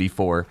taiga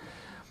before.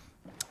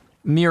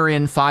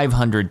 Murian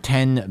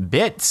 510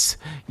 bits.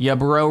 Yeah,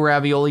 bro,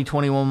 Ravioli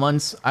 21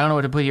 months. I don't know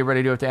what to put here, but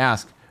I do have to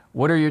ask.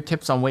 What are your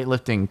tips on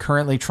weightlifting?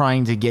 Currently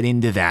trying to get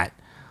into that.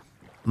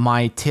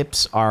 My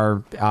tips are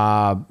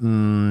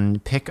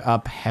pick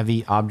up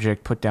heavy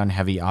object, put down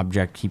heavy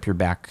object, keep your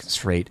back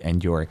straight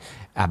and your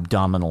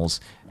abdominals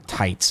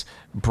tight.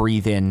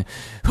 Breathe in,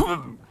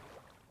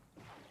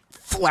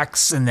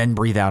 flex, and then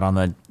breathe out on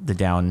the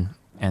down,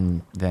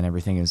 and then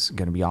everything is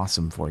going to be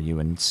awesome for you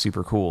and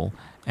super cool,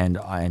 and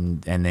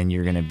then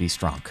you're going to be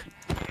strong.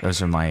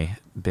 Those are my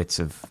bits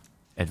of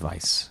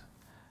advice.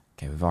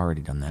 Okay, we've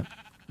already done that.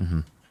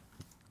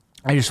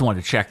 I just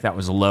wanted to check that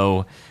was a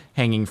low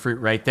hanging fruit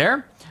right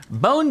there.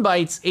 Bone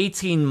Bites,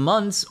 18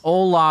 months.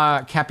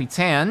 Ola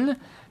Capitan,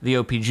 the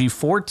OPG,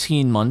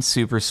 14 months.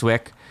 Super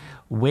Swick.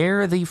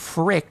 Where the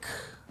frick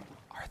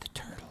are the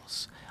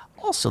turtles?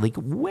 Also, like,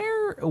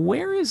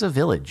 where is a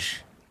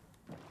village?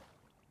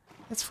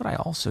 That's what I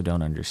also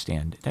don't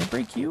understand. Did I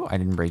break you? I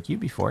didn't break you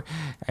before.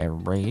 I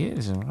break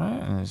you.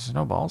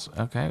 Snowballs.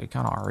 Okay, we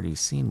kind of already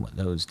seen what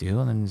those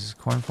do. And then there's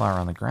cornflower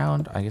on the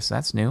ground. I guess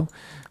that's new.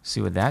 See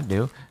what that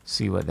do.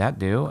 See what that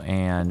do.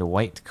 And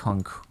white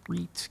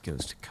concrete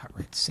goes to cut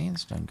red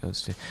sandstone.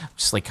 Goes to... I'm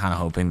just like kind of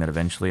hoping that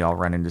eventually I'll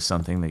run into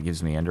something that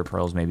gives me ender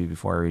pearls maybe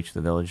before I reach the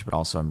village. But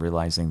also I'm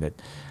realizing that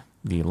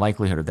the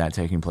likelihood of that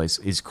taking place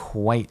is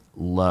quite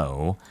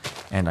low.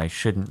 And I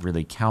shouldn't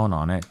really count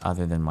on it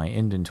other than my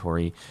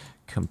inventory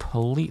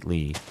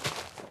completely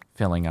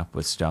filling up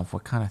with stuff.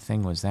 What kind of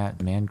thing was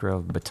that?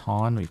 Mangrove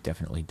baton. We've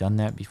definitely done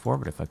that before,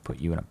 but if I put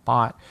you in a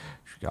pot,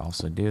 which we could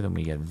also do, then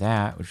we get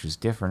that, which is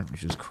different,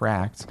 which is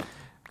cracked,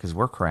 because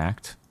we're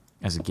cracked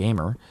as a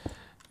gamer.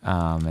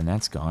 And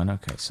that's gone.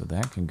 Okay, so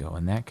that can go,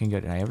 and that can go.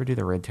 Did I ever do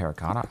the red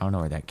terracotta? I don't know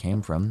where that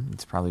came from.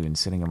 It's probably been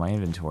sitting in my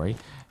inventory.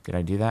 Did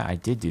I do that? I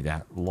did do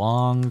that.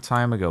 Long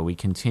time ago. We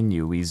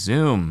continue. We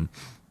zoom.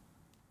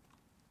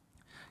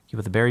 You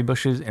put the berry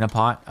bushes in a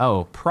pot?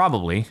 Oh,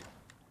 probably.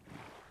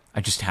 I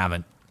just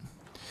haven't.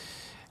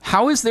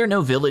 How is there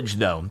no village,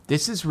 though?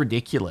 This is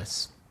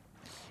ridiculous.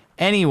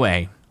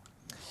 Anyway,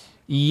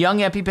 young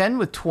EpiPen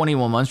with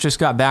 21 months just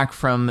got back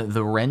from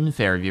the Ren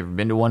Fair. Have you ever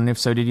been to one? And if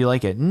so, did you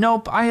like it?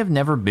 Nope, I have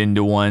never been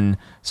to one,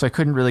 so I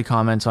couldn't really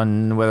comment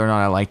on whether or not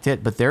I liked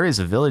it. But there is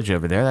a village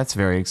over there. That's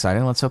very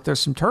exciting. Let's hope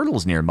there's some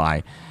turtles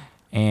nearby.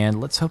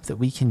 And let's hope that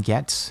we can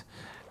get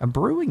a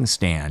brewing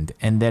stand,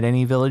 and that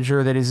any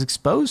villager that is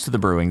exposed to the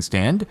brewing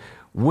stand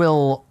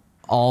will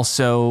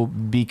also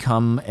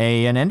become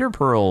an ender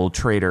pearl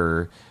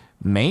trader,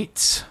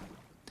 mate.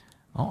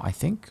 Oh, I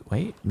think,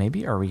 wait,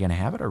 maybe, are we going to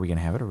have it? Are we going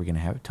to have it? Are we going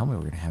to have it? Tell me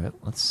we're going to have it.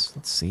 Let's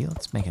see.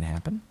 Let's make it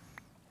happen.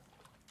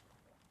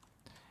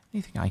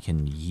 Anything I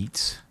can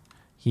yeet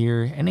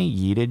here? Any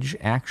yeetage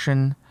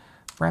action?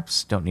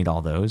 Perhaps don't need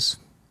all those.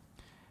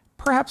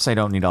 Perhaps I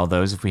don't need all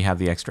those if we have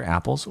the extra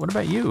apples. What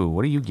about you?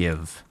 What do you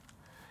give?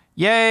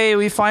 Yay,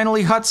 we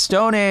finally cut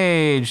Stone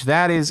Age.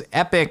 That is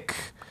epic.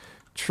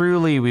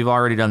 Truly, we've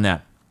already done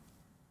that.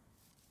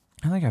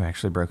 I don't think I've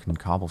actually broken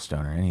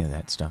cobblestone or any of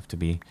that stuff, to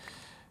be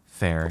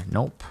fair.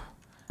 Nope.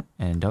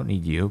 And don't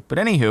need you. But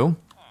anywho,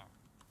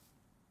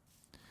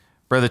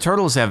 bro, the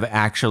turtles have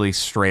actually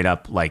straight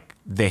up, like,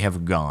 they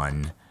have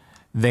gone.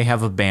 They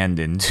have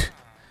abandoned.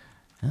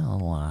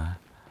 Oh,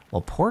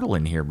 well, portal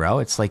in here, bro.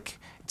 It's like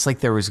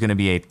there was going to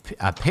be a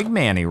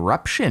pigman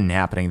eruption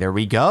happening. There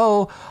we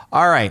go.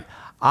 All right.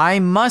 I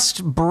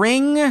must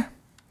bring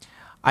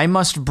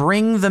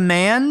the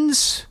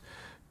mans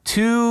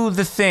to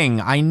the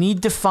thing. I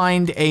need to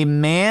find a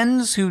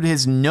mans who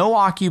has no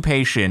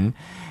occupation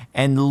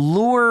and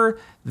lure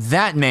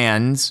that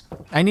mans.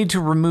 I need to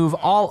remove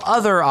all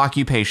other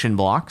occupation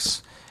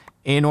blocks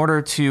in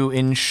order to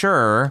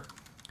ensure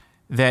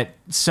that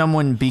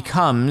someone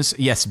becomes,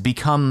 yes,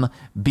 become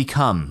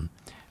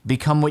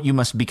what you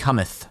must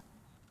becometh.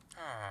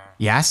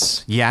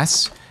 Yes,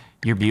 yes,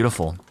 you're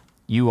beautiful.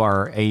 You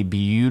are a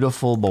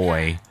beautiful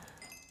boy.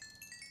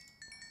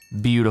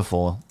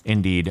 Beautiful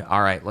indeed.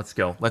 All right, let's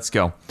go. Let's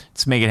go.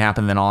 Let's make it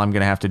happen. Then all I'm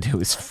going to have to do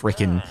is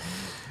freaking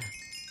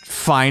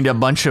find a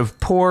bunch of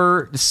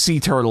poor sea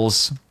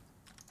turtles.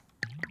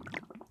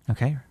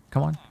 Okay,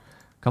 come on.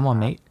 Come on,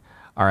 mate.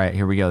 All right,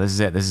 here we go. This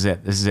is it. This is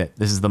it. This is it.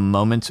 This is the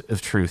moment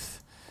of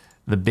truth.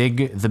 The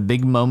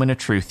big moment of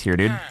truth here,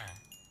 dude.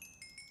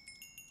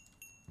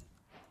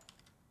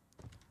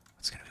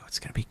 What's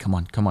gonna be? Come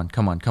on, come on,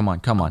 come on, come on,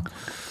 come on.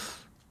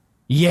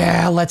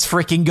 Yeah, let's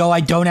freaking go.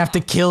 I don't have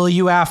to kill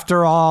you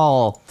after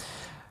all.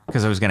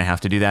 Because I was going to have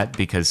to do that,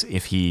 because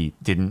if he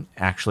didn't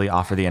actually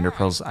offer the ender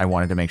pearls, I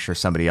wanted to make sure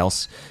somebody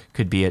else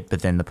could be it.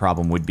 But then the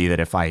problem would be that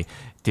if I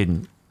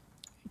didn't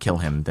kill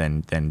him,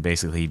 then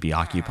basically he'd be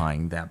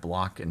occupying that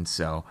block. And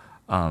so,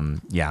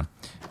 yeah,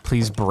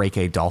 please break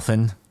a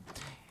dolphin.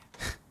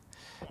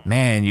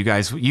 Man, you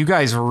guys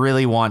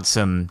really want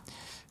some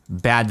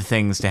bad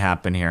things to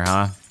happen here,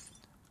 huh?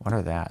 What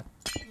are that?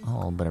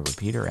 Oh, but a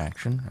repeater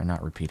action. Or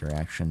not repeater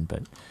action,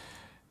 but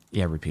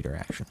yeah, repeater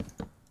action.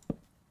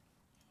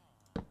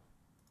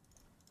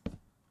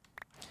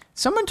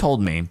 Someone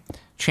told me,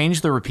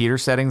 change the repeater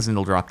settings and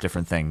it'll drop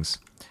different things.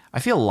 I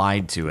feel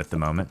lied to at the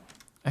moment.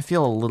 I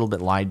feel a little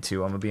bit lied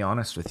to, I'm gonna be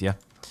honest with you.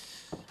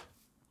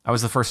 That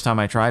was the first time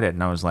I tried it,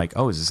 and I was like,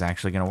 oh, is this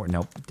actually gonna work?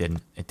 Nope, it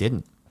didn't. It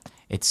didn't.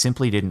 It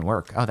simply didn't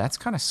work. Oh, that's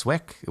kind of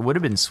swick. It would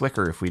have been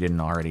swicker if we didn't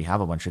already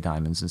have a bunch of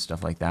diamonds and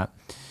stuff like that.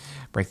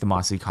 Break the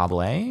mossy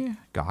cobble A.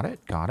 Got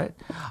it, got it.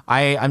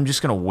 I'm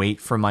just gonna wait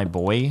for my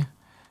boy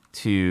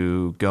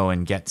to go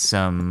and get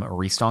some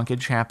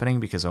restonkage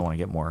happening because I want to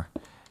get more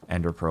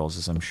ender pearls,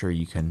 as I'm sure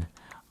you can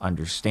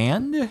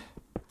understand.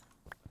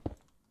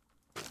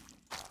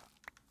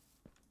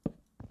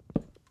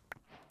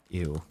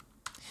 Ew.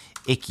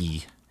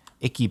 Icky.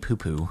 Icky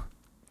poo-poo.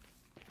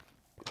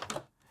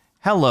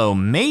 Hello,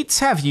 mates.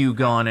 Have you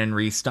gone and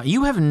restocked?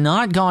 You have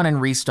not gone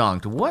and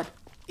restocked. What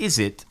is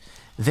it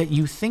that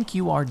you think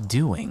you are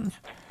doing?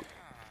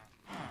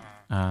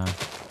 Do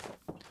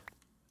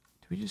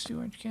we just do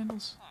orange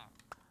candles?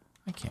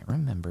 I can't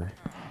remember.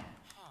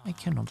 I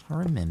cannot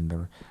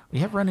remember. We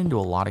have run into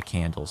a lot of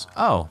candles.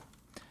 Oh.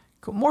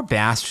 Cool. More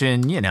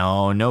Bastion, you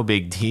know, no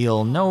big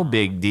deal. No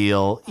big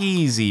deal.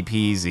 Easy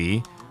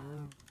peasy.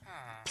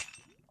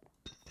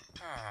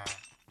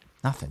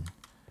 Nothing.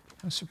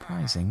 That was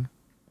surprising.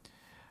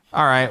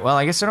 All right, well,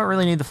 I guess I don't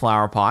really need the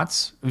flower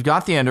pots. We've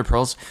got the ender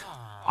pearls.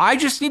 I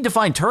just need to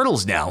find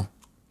turtles now.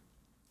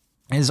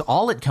 Is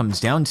all it comes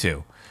down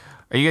to.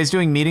 Are you guys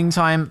doing meeting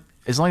time?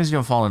 As long as you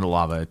don't fall into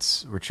lava,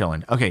 we're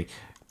chilling. Okay,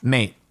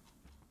 mate.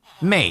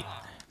 I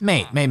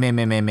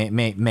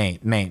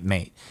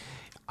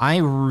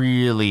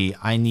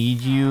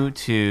need you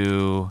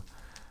to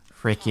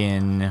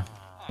frickin'...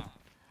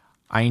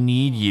 I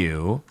need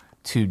you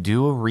to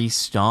do a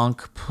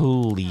restonk,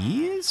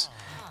 please?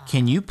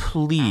 Can you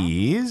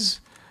please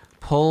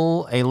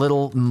pull a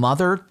little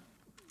mother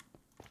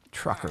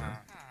trucker?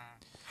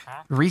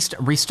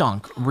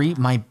 Restonk,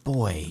 my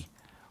boy.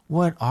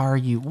 What are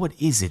you, what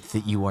is it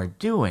that you are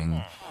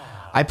doing?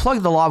 I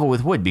plugged the lava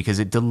with wood because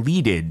it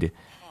deleted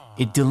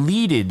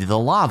the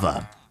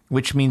lava,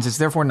 which means it's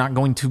therefore not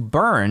going to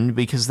burn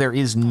because there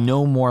is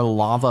no more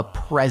lava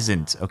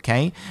present,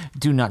 okay?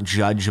 Do not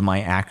judge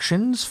my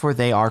actions, for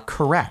they are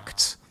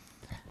correct.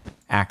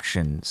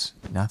 Actions.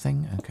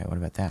 Nothing? Okay, what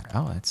about that?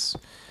 Oh, that's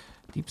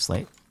deep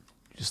slate.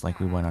 Just like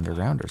we went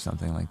underground or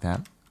something like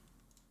that.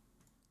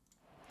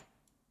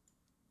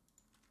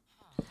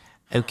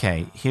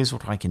 Okay, here's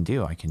what I can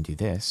do. I can do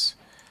this.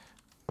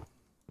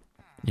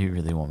 You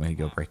really want me to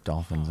go break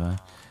dolphins, huh?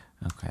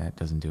 Okay, that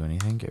doesn't do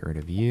anything. Get rid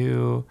of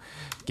you.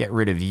 Get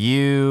rid of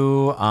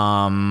you.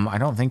 I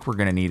don't think we're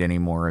going to need any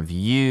more of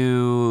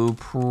you.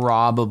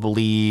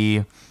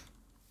 Probably...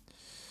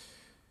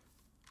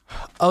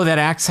 Oh, that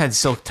axe had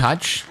silk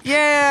touch?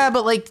 Yeah,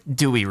 but like,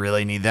 do we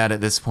really need that at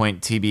this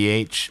point,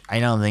 TBH? I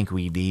don't think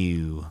we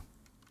do.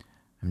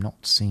 I'm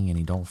not seeing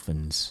any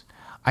dolphins.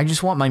 I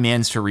just want my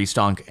mans to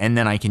restonk, and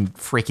then I can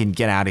freaking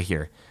get out of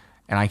here.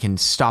 And I can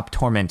stop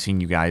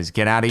tormenting you guys.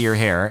 Get out of your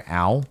hair.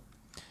 Ow.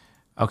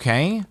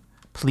 Okay.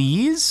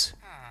 Please?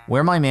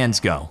 Where my mans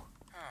go?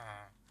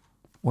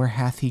 Where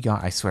hath he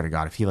gone? I swear to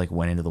God, if he like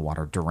went into the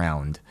water,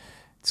 drowned,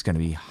 it's going to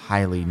be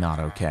highly not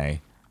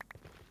okay.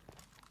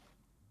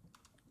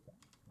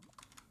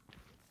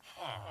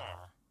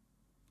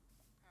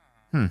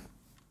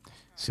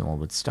 See a little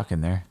bit stuck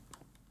in there.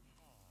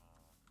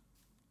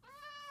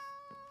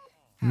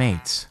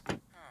 Mates.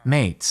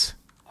 Mates.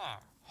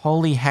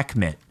 Holy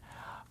heckmit.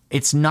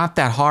 It's not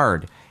that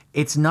hard.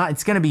 It's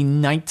going to be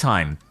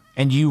nighttime,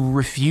 and you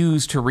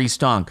refuse to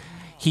restonk.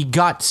 He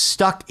got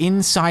stuck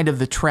inside of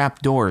the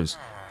trap doors.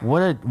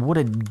 What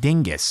a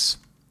dingus.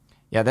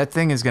 Yeah, that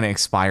thing is going to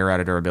expire out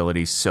of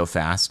durability so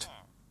fast.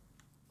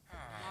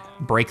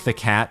 Break the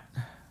cat.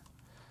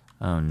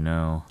 Oh,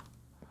 no.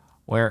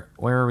 Where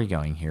are we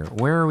going here?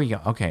 Where are we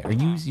going? Okay,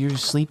 you're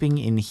sleeping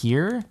in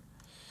here?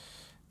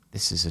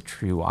 This is a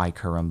true I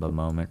carumba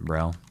moment,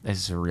 bro. This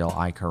is a real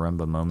I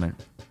carumba moment.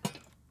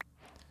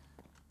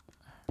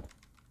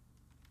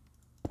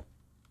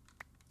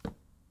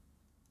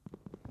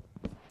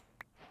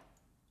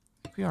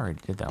 We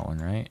already did that one,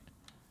 right?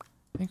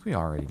 I think we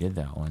already did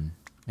that one.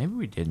 Maybe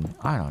we didn't.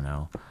 I don't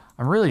know.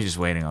 I'm really just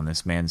waiting on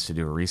this man's to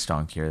do a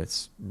restonk here.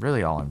 That's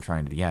really all I'm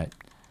trying to get.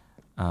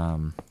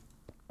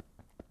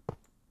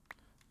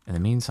 In the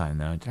meantime,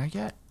 though, did I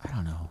get? I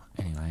don't know.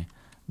 Anyway,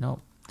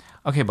 nope.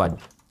 Okay, bud.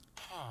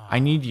 I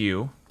need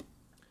you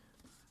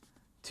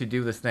to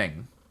do the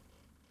thing.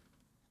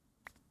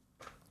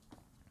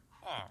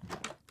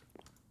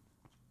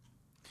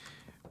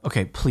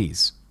 Okay,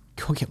 please.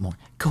 Go get more.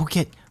 Go.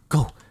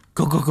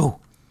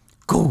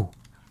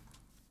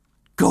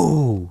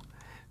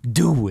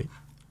 Do it.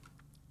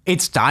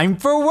 It's time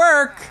for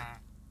work.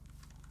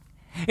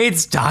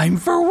 It's time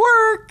for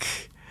work.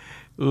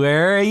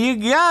 Where are you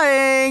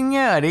going?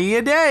 What are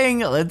you doing?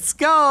 Let's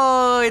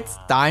go. It's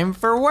time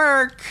for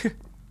work.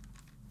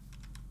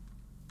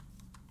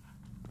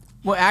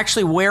 Well,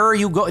 actually, where are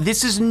you going?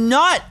 This is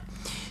not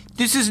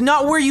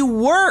where you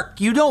work.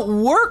 You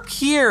don't work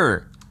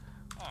here.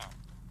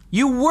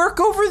 You work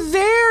over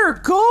there.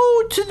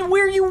 Go to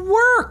where you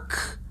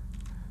work.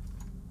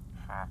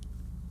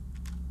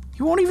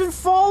 You won't even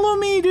follow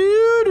me,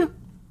 dude.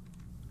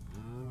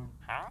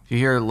 If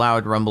you hear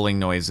loud rumbling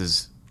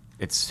noises,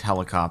 it's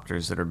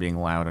helicopters that are being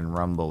loud and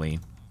rumbly.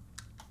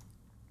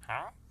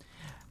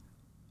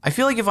 I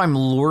feel like if I'm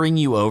luring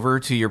you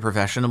over to your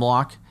profession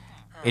block,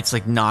 it's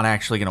like not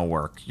actually going to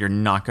work. You're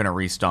not going to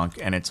restunk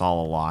and it's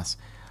all a loss.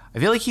 I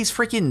feel like he's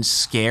freaking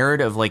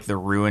scared of like the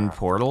ruined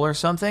portal or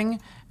something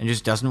and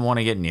just doesn't want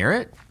to get near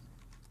it.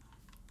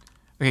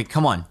 Okay,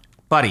 come on,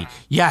 buddy.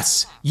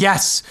 Yes,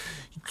 yes,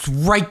 it's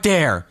right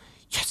there.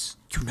 Yes,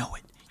 you know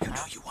it. You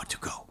know you want to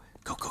go.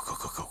 Go, go, go,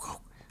 go, go,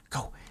 go,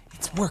 go.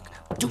 It's work.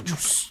 Dude, you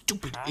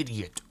stupid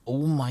idiot.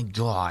 Oh my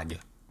God.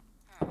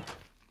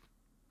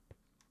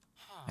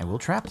 I will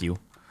trap you.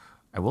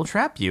 I will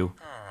trap you.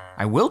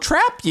 I will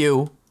trap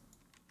you.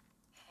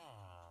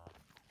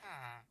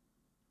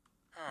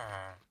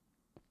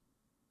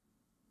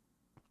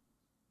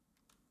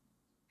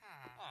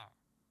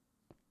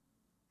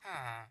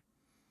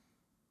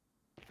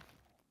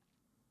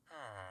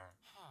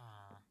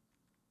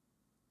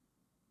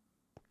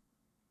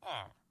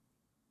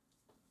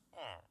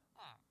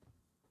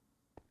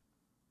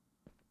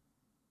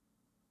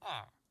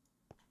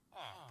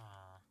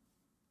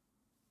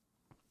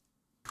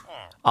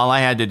 All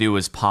I had to do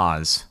was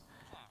pause,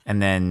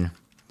 and then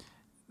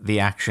the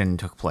action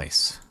took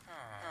place.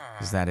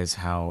 Because that is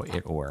how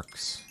it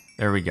works.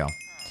 There we go.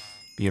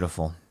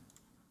 Beautiful.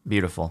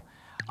 Beautiful.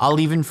 I'll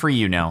even free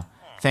you now.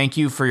 Thank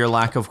you for your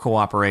lack of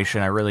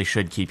cooperation. I really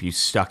should keep you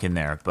stuck in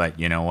there, but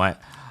you know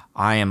what?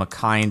 I am a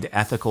kind,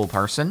 ethical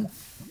person,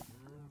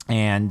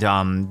 and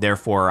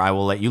therefore I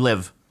will let you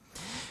live.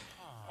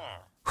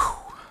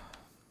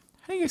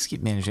 How do you guys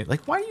keep managing?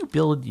 Like, why do you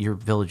build your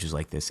villages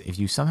like this if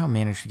you somehow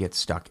manage to get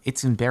stuck?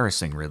 It's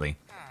embarrassing, really.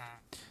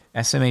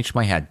 SMH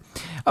my head.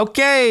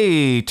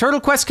 Okay, Turtle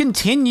Quest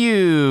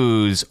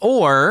continues.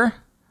 Or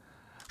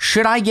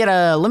should I get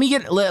a...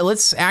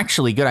 Let's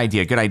actually, good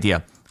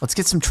idea. Let's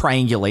get some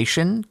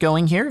triangulation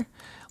going here. A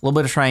little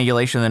bit of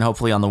triangulation, then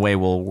hopefully on the way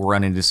we'll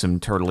run into some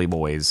turtley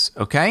boys,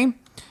 okay?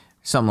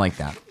 Something like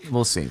that.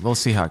 We'll see. We'll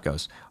see how it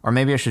goes. Or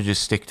maybe I should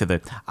just stick to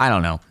the... I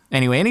don't know.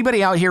 Anyway,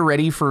 anybody out here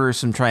ready for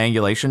some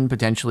triangulation?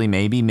 Potentially,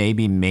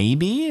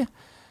 maybe?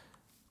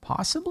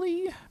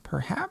 Possibly?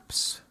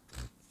 Perhaps?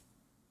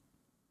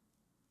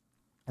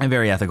 I'm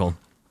very ethical.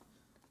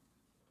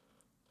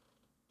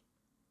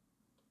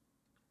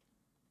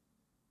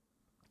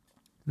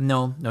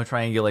 No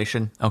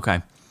triangulation.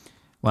 Okay.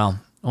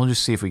 Well, we'll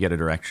just see if we get a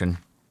direction.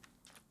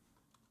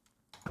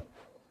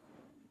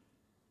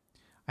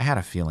 I had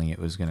a feeling it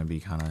was going to be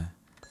kind of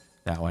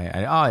that way.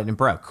 Oh, it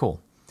broke. Cool.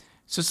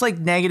 So it's like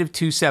negative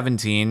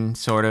 217,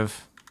 sort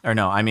of. Or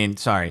no, I mean,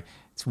 sorry.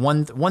 It's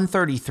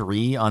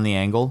 133 on the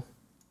angle.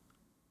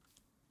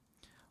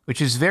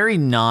 Which is very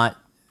not...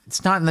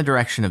 It's not in the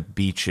direction of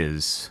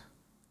beaches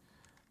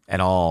at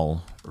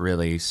all,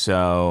 really.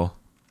 So...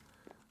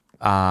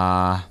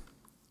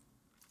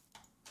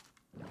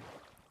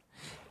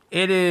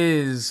 it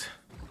is...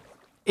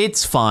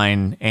 It's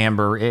fine,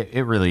 Amber.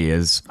 It really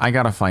is. I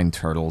gotta find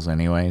turtles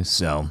anyway,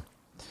 so...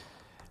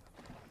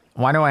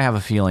 Why do I have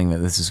a feeling that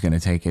this is going to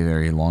take a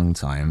very long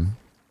time?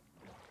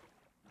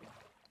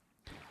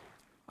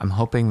 I'm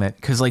hoping that...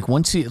 Because, like,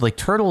 once you... Like,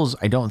 turtles,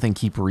 I don't think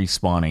keep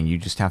respawning. You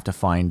just have to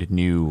find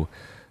new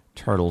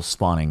turtle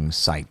spawning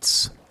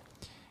sites.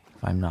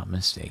 If I'm not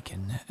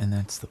mistaken. And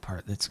that's the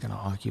part that's going to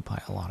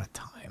occupy a lot of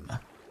time.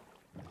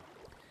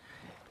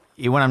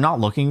 When I'm not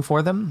looking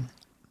for them...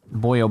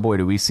 Boy, oh boy,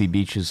 do we see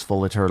beaches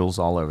full of turtles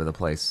all over the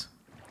place.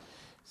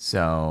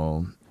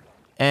 So...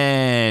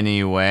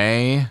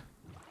 Anyway...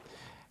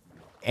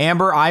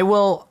 Amber, I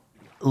will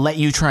let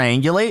you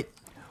triangulate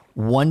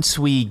once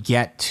we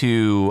get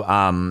to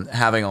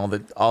having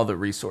all the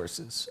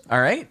resources. All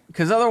right?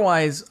 Because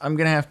otherwise, I'm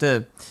gonna have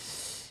to.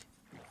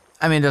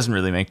 I mean, it doesn't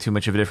really make too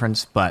much of a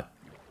difference, but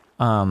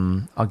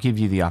I'll give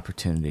you the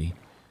opportunity,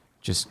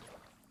 just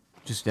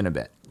in a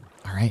bit.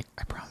 All right?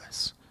 I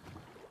promise.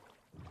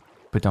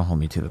 But don't hold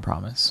me to the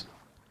promise.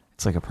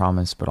 It's like a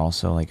promise, but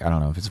also like I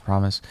don't know if it's a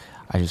promise.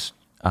 I just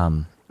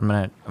I'm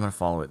gonna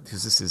follow it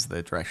because this is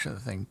the direction of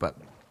the thing, but.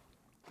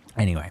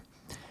 Anyway,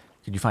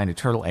 could you find a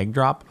turtle egg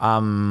drop?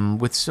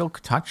 With Silk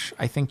Touch,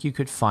 I think you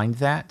could find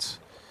that.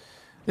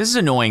 This is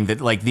annoying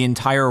that, like, the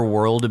entire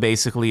world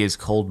basically is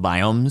cold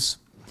biomes.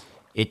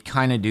 It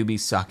kind of do be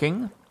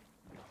sucking.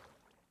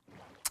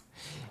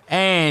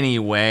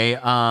 Anyway,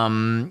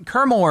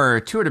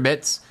 Kermore, 200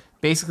 bits.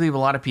 Basically, a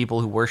lot of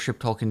people who worship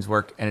Tolkien's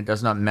work, and it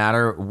does not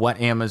matter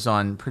what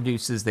Amazon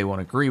produces, they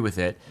won't agree with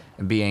it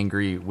and be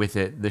angry with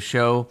it. The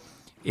show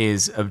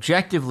is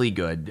objectively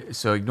good,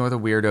 so ignore the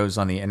weirdos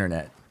on the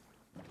internet.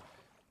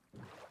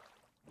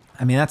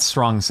 I mean, that's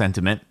strong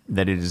sentiment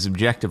that it is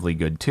objectively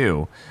good,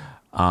 too.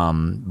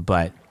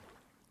 But,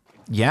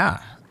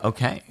 yeah,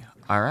 okay,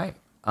 all right.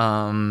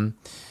 I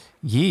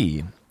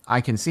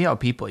can see how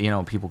people,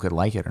 people could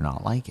like it or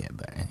not like it,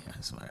 but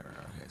anyways, whatever,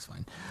 okay, it's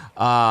fine.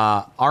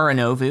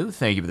 Aranovu,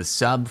 thank you for the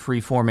sub,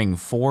 freeforming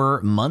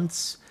 4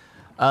 months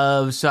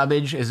of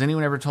subbage. Has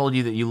anyone ever told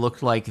you that you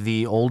looked like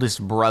the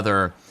oldest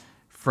brother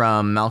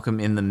from Malcolm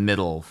in the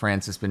Middle?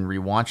 Francis been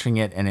rewatching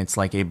it, and it's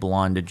like a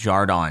blonde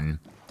Jardon.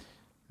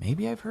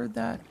 Maybe I've heard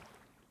that.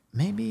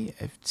 Maybe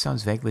it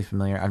sounds vaguely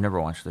familiar. I've never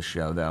watched the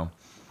show though.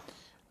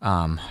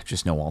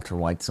 Just know Walter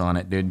White's on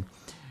it, dude.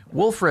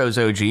 Wolf Rose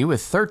OG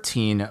with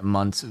 13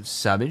 months of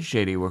subbage.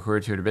 JD, we're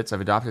here to bits. I've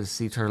adopted a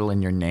sea turtle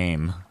in your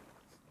name.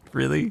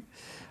 Really?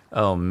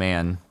 Oh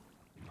man.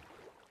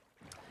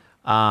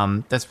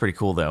 That's pretty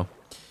cool though.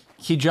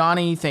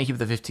 Kijani, thank you for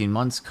the 15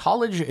 months.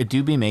 College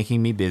do be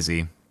making me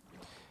busy.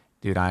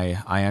 Dude,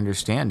 I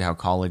understand how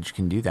college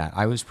can do that.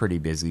 I was pretty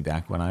busy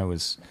back when I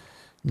was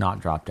not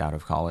dropped out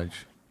of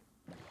college.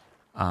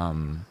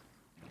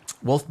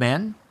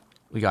 Wolfman,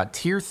 we got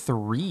tier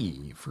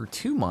 3 for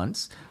 2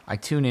 months. I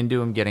tune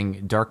into him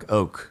getting Dark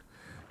Oak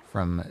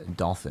from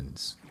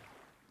Dolphins.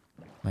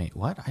 Wait,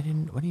 what?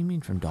 What do you mean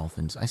from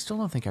Dolphins? I still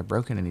don't think I've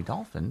broken any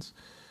Dolphins.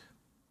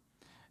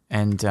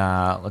 And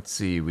let's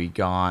see, we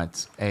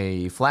got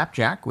a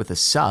Flapjack with a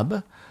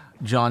sub.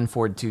 John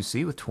Ford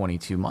 2C with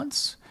 22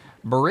 months.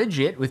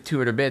 Bridget with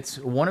 200 bits.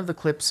 One of the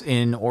clips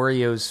in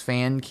Oreo's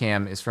fan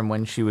cam is from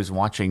when she was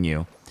watching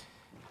you.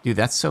 Dude,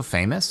 that's so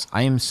famous.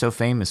 I am so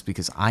famous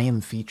because I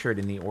am featured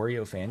in the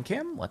Oreo fan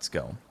cam. Let's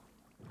go.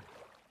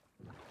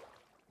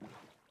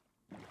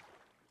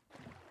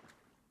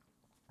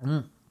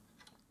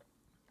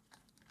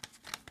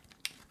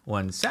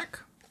 One sec.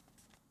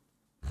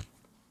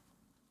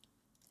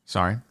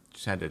 Sorry,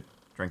 just had to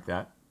drink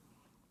that.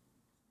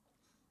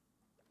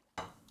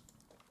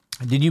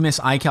 Did you miss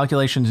eye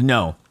calculations?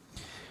 No.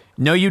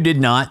 No, you did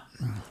not,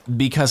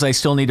 because I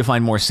still need to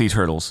find more sea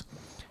turtles.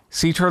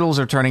 Sea turtles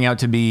are turning out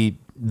to be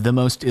the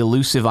most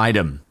elusive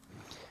item.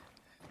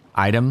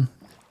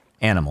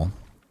 Animal.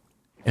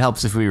 It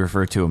helps if we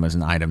refer to them as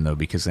an item, though,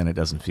 because then it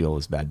doesn't feel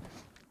as bad.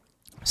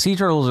 Sea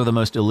turtles are the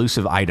most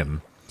elusive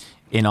item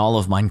in all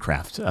of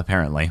Minecraft,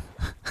 apparently.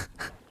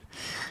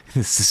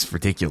 This is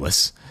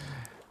ridiculous.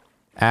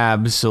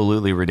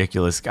 Absolutely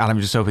ridiculous. God, I'm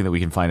just hoping that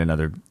we can find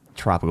another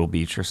tropical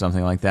beach or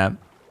something like that.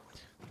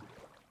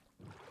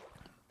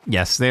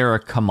 Yes, they are a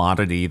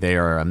commodity. They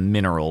are a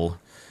mineral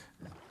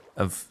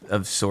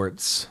of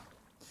sorts.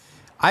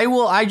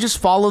 I just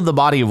followed the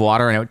body of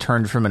water and it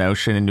turned from an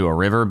ocean into a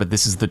river, but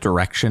this is the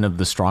direction of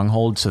the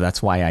stronghold, so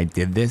that's why I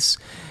did this.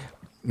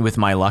 With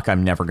my luck,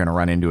 I'm never going to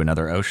run into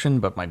another ocean,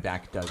 but my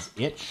back does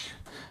itch.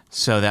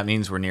 So that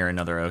means we're near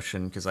another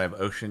ocean because I have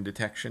ocean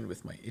detection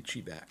with my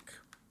itchy back.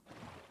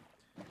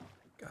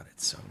 God,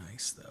 it's so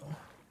nice, though.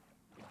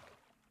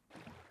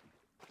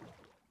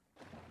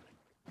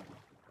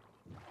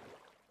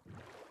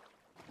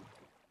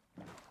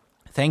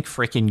 Thank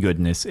frickin'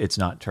 goodness it's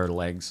not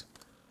turtle eggs.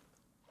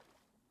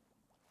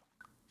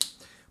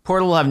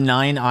 Portal will have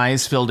 9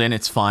 eyes filled in.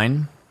 It's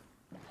fine.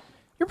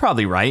 You're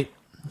probably right.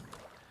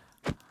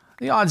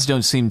 The odds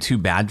don't seem too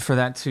bad for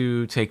that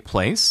to take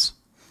place.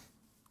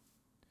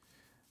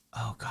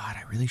 Oh, God,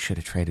 I really should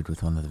have traded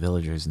with one of the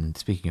villagers. And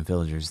speaking of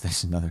villagers,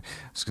 there's another...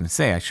 I was going to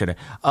say I should have...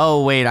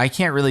 Oh, wait, I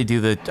can't really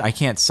do the... I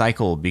can't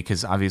cycle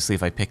because obviously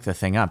if I pick the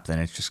thing up, then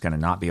it's just going to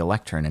not be a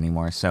lectern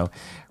anymore. So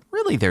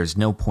really there's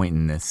no point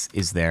in this,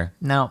 is there?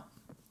 No.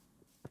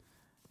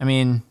 I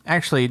mean,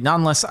 actually, not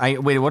unless I...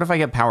 Wait, what if I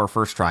get power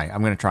first try?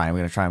 I'm going to try.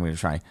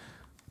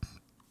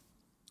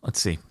 Let's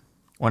see.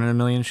 1 in a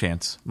million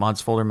chance. Mods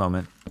folder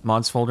moment.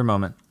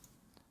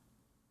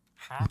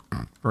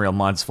 Real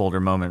mods folder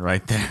moment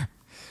right there.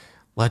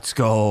 Let's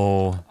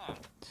go.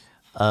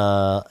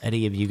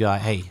 Eddie, have you got...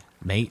 Hey,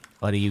 mate,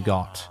 what do you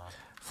got?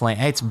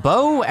 Hey, it's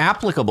bow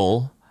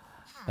applicable,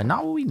 but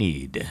not what we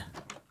need.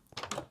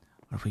 What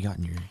have we got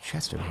in your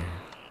chest over here?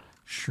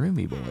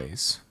 Shroomy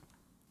boys.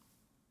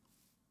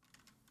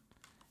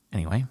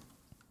 Anyway.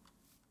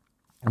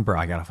 Bro,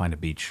 I gotta find a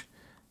beach.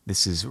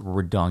 This is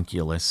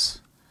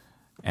redonkulous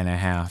and a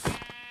half.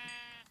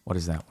 What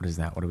is that?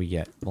 What do we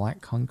get?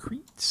 Black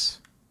concretes?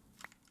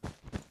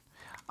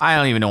 I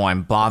don't even know why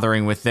I'm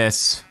bothering with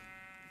this.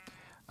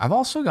 I've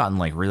also gotten,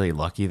 like, really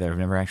lucky that I've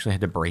never actually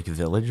had to break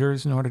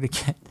villagers in order to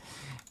get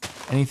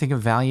anything of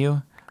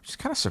value, which is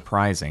kind of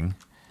surprising.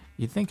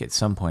 You'd think at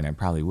some point I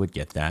probably would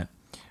get that.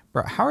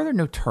 Bro, how are there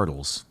no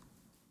turtles?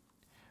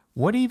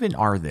 What even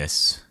are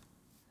this?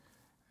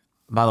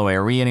 By the way,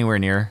 are we anywhere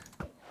near?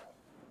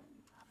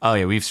 Oh,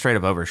 yeah, we've straight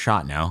up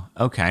overshot now.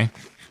 Okay.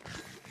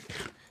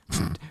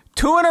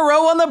 2 in a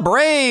row on the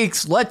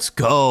brakes. Let's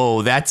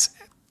go. That's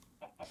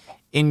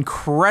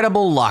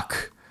incredible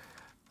luck.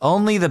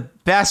 Only the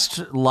best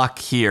luck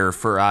here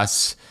for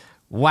us.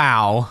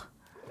 Wow.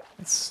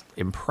 That's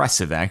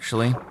impressive,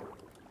 actually.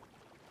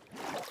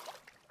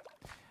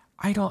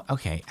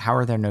 Okay, how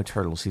are there no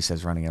turtles, he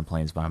says, running in a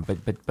plains biome.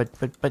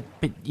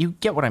 But you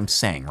get what I'm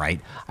saying,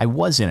 right? I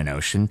was in an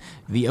ocean.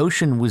 The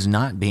ocean was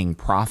not being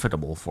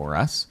profitable for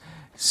us,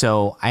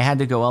 so I had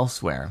to go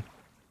elsewhere.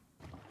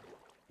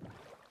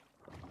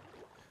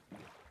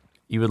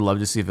 You would love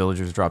to see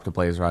villagers drop to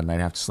Blaze Rod and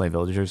I'd have to slay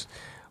villagers.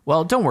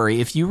 Well, don't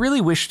worry. If you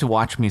really wish to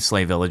watch me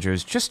slay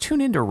villagers, just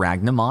tune into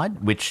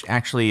Ragnamod, which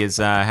actually is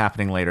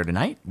happening later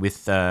tonight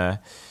with the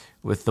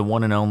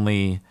one and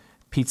only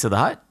Pizza the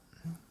Hut.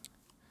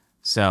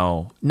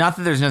 So, not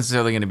that there's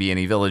necessarily going to be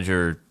any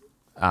villager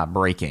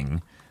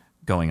breaking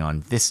going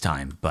on this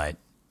time, but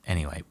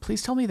anyway,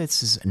 please tell me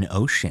this is an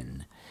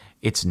ocean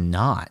It's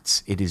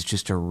not. It is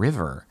just a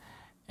river,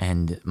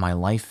 and my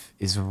life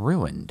is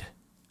ruined.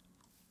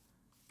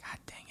 God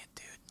dang it,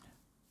 dude.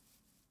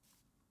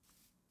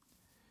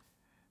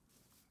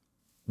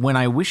 When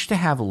I wish to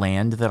have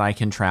land that I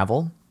can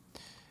travel,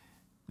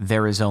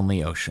 there is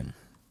only ocean.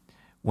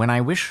 When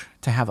I wish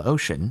to have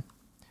ocean,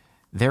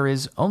 there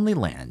is only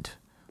land,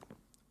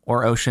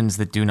 or oceans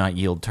that do not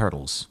yield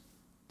turtles.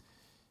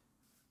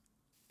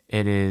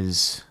 It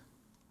is...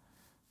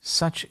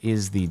 Such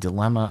is the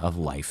dilemma of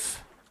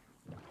life.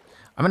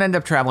 I'm going to end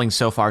up traveling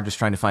so far just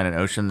trying to find an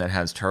ocean that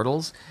has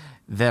turtles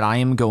that I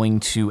am going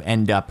to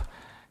end up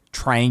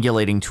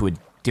triangulating to a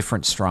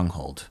different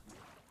stronghold.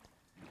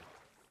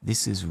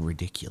 This is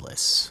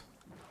ridiculous.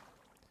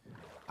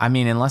 I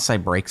mean, unless I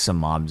break some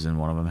mobs and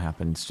one of them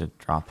happens to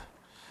drop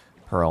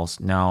pearls.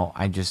 No,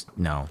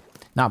 no.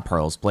 Not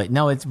pearls.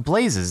 No, it's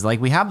blazes.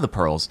 Like, we have the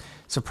pearls.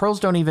 So pearls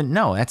don't even...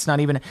 No, that's not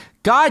even...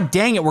 God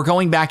dang it, we're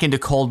going back into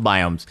cold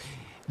biomes.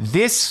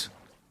 This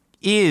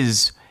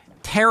is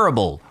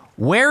terrible.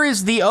 Where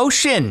is the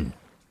ocean?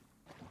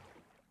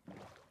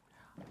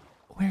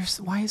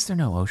 Why is there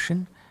no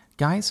ocean?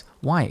 Guys,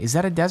 why? Is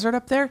that a desert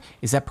up there?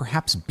 Is that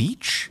perhaps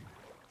beach?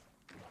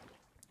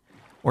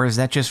 Or is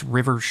that just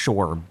river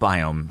shore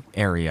biome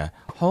area?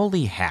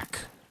 Holy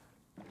heck.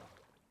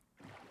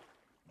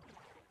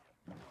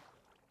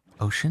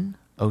 Ocean?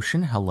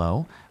 Ocean,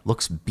 hello.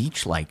 Looks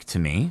beach-like to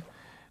me.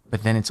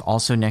 But then it's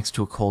also next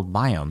to a cold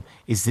biome.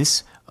 Is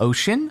this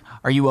ocean?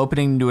 Are you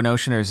opening into an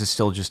ocean, or is this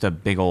still just a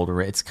big old...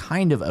 It's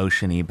kind of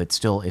oceany, but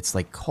still it's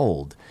like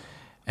cold.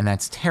 And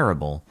that's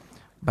terrible.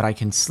 But I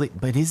can sleep...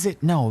 But is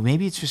it? No,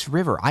 maybe it's just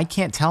river. I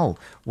can't tell.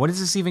 What does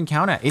this even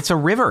count at? It's a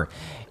river.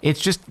 It's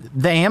just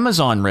the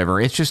Amazon River.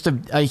 It's just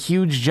a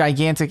huge,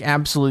 gigantic,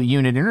 absolute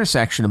unit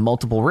intersection of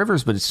multiple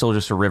rivers, but it's still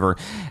just a river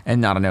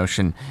and not an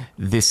ocean.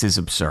 This is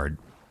absurd.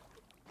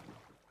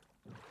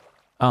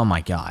 Oh my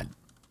God.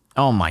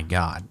 Oh my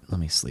God.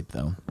 Let me sleep,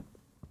 though.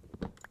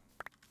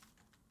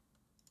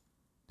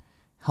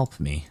 Help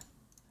me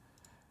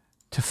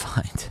to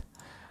find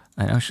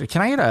an ocean.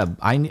 Can I get a...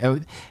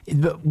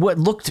 what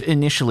looked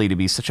initially to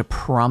be such a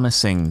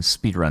promising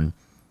speedrun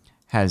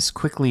has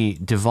quickly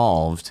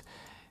devolved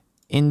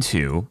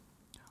into,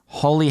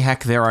 holy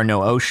heck, there are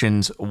no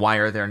oceans. Why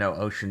are there no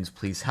oceans?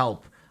 Please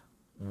help.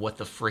 What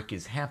the frick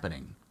is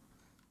happening?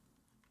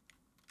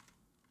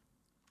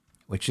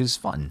 Which is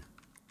fun.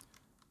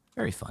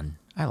 Very fun.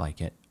 I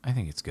like it. I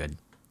think it's good.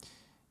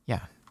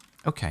 Yeah.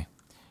 Okay.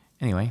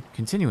 Anyway,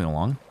 continuing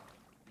along.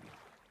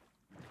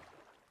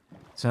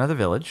 It's another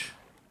village.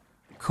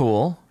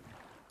 Cool.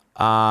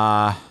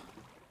 What?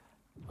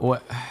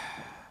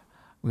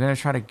 We're gonna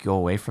try to go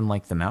away from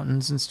like the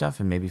mountains and stuff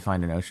and maybe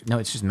find an ocean. No,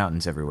 it's just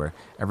mountains everywhere.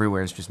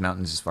 Everywhere is just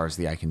mountains as far as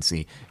the eye can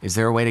see. Is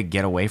there a way to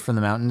get away from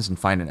the mountains and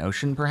find an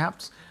ocean,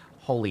 perhaps?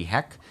 Holy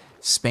heck.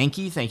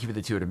 Spanky, thank you for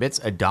the 200 bits.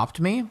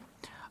 Adopt me.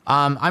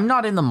 I'm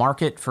not in the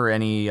market for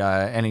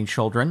any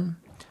children,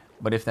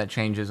 but if that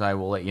changes, I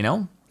will let you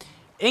know.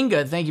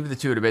 Inga, thank you for the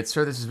 200 bits.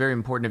 Sir, this is very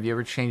important. Have you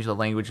ever changed the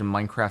language in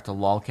Minecraft to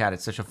lolcat?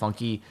 It's such a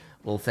funky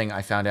little thing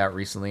I found out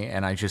recently,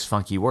 and I just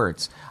funky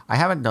words. I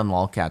haven't done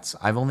lolcats.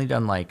 I've only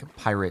done, like,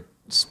 pirate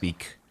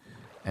speak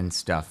and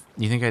stuff.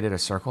 You think I did a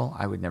circle?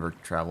 I would never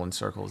travel in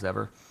circles,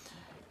 ever.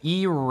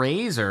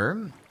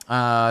 Eraser,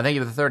 thank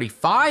you for the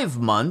 35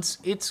 months.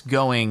 It's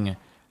going...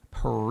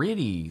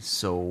 pretty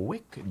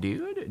swick,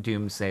 dude.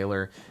 Doom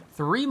Sailor,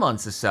 3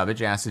 months of subbage.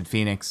 Acid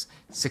Phoenix,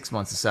 6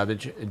 months of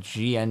subbage.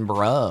 GN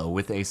Bro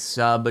with a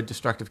sub.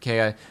 Destructive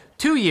Ki,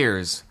 2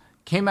 years.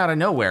 Came out of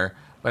nowhere,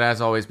 but has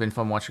always been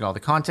fun watching all the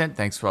content.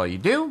 Thanks for all you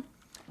do.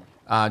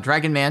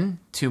 Dragon Man,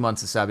 2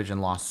 months of subbage.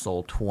 And Lost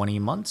Soul, 20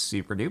 months.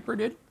 Super duper,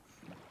 dude.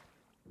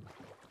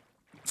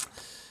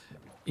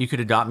 You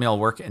could adopt me, I'll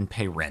work and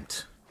pay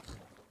rent.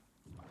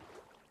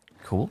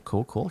 Cool,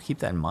 cool, cool. Keep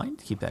that in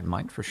mind. Keep that in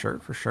mind for sure,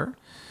 for sure.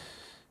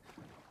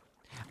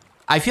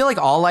 I feel like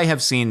all I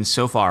have seen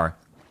so far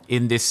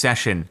in this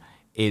session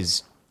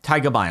is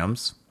taiga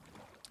biomes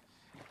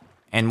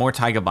and more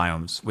taiga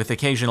biomes with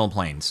occasional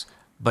plains,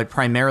 but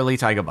primarily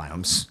taiga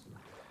biomes.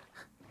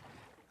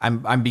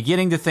 I'm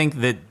beginning to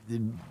think that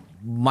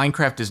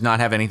Minecraft does not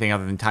have anything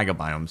other than taiga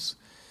biomes.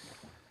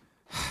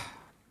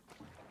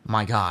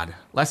 My God.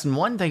 Lesson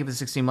 1, thank you for the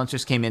 16 months,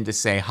 just came in to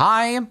say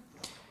hi.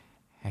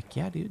 Heck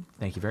yeah, dude.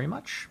 Thank you very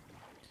much.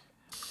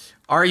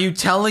 Are you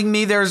telling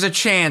me there's a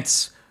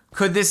chance?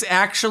 Could this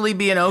actually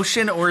be an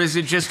ocean, or is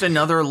it just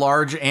another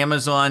large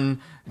Amazon.com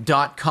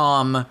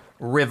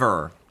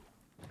river?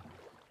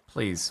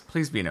 Please,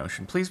 please be an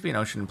ocean. Please be an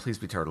ocean, and please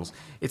be turtles.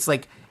 It's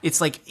like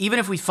even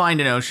if we find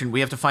an ocean,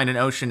 we have to find an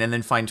ocean and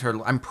then find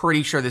turtle. I'm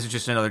pretty sure this is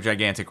just another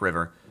gigantic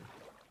river.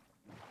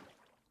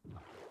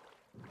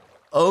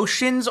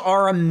 Oceans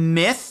are a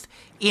myth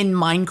in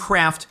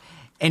Minecraft,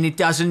 and it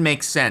doesn't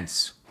make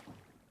sense.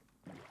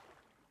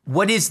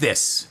 What is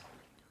this?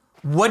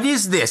 What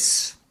is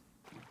this?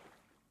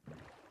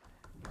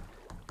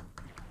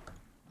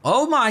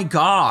 Oh my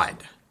God.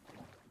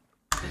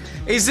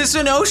 Is this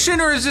an ocean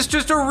or is this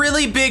just a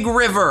really big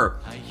river?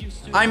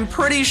 I'm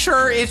pretty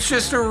sure it's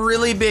just a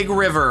really big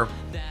river.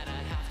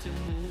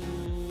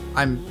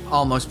 I'm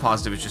almost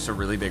positive it's just a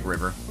really big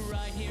river.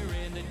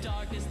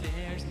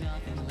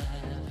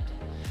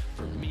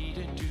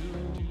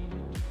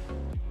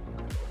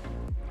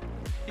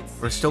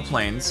 We're still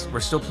plains. We're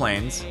still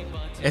plains.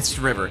 It's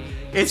a river.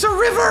 It's a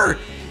river!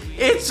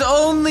 It's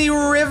only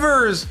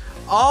rivers!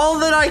 All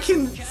that I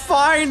can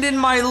find in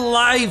my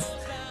life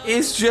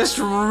is just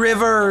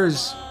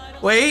rivers.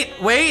 Wait,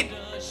 wait.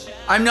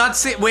 I'm not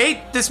seeing.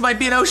 Wait, this might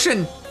be an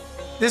ocean.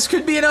 This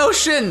could be an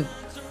ocean.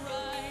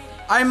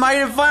 I might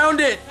have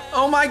found it.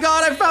 Oh my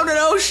god, I found an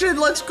ocean.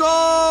 Let's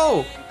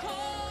go.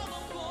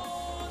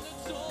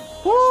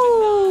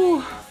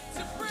 Woo.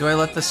 Do I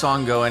let the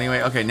song go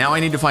anyway? Okay, now I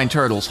need to find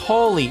turtles.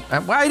 Holy,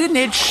 I didn't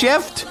hit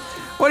shift.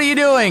 What are you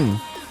doing?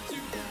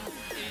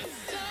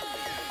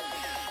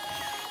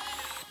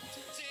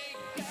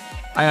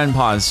 I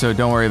unpaused, so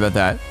don't worry about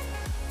that.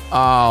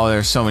 Oh,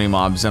 there's so many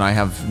mobs and I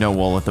have no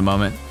wool at the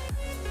moment.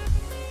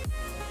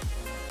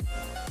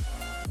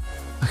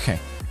 Okay,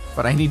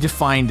 but I need to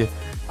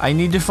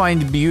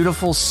find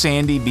beautiful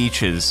sandy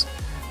beaches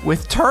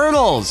with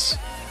turtles.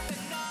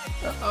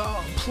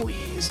 Oh,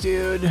 please,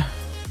 dude.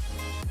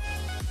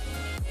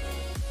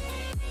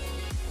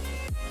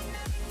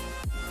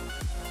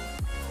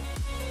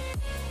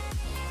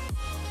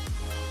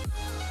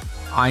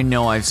 I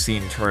know I've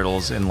seen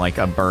turtles in like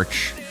a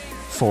birch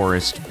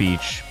forest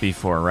beach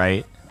before,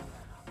 right?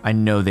 I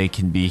know they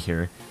can be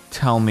here.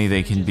 Tell me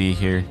they can be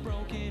here.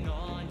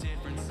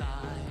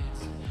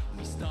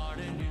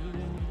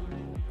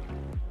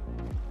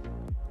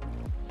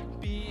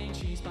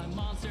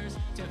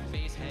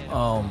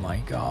 Oh my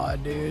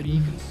god, dude.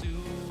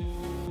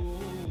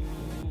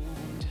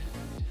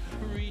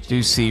 Do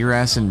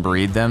seagrass and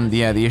breed them?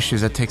 Yeah, the issue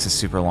is that takes a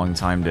super long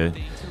time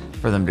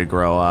for them to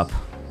grow up.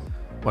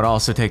 What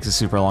also takes a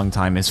super long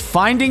time is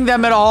finding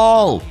them at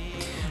all!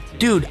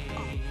 Dude,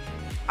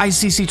 I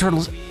see sea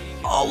turtles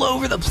all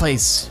over the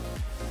place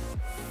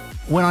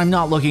when I'm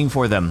not looking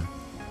for them.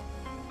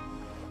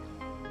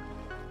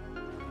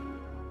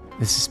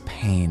 This is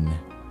pain.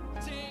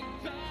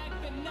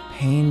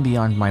 Pain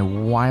beyond my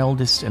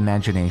wildest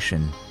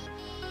imagination.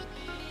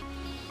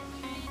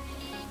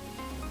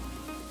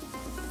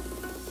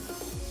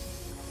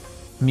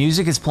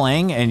 Music is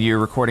playing and you're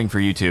recording for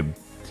YouTube.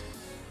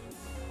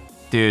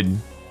 Dude,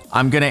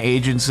 I'm gonna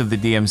Agents of the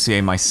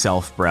DMCA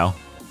myself, bro.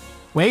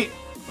 Wait,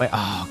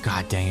 oh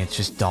god dang it, it's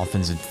just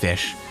dolphins and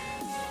fish.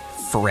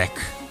 Frick.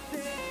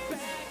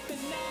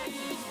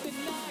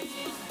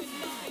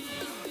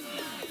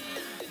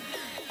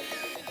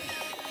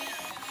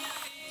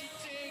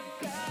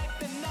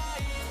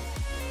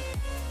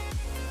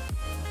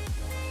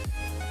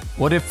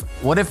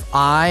 What if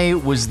I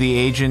was the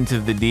agent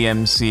of the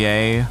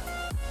DMCA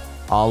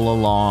all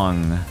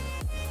along?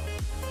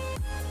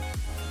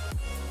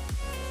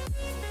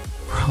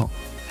 Bro.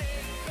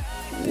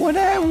 What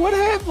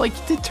happened?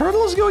 Like, did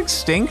turtles go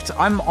extinct?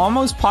 I'm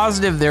almost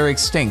positive they're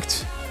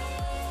extinct.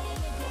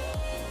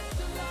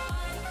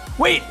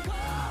 Wait!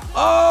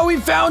 Oh, we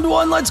found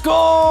one, let's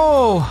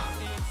go!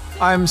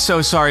 I'm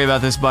so sorry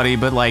about this, buddy,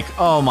 but like,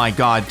 oh my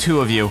god,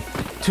 two of you.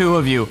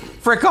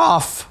 Frick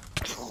off!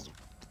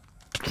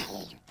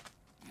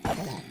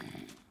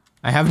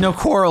 I have no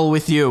quarrel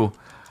with you.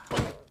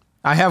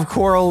 I have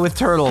quarrel with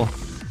turtle.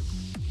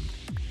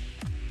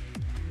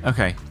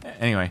 Okay,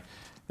 anyway,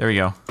 there we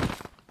go.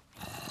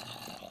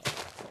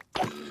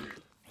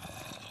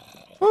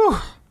 Whew.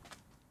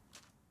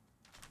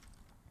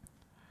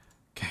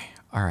 Okay,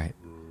 alright.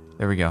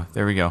 There we go,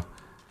 there we go.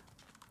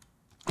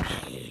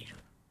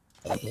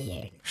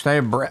 Should I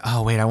have bread?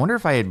 Oh wait, I wonder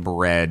if I had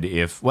bread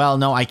if... Well,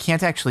 no, I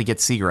can't actually get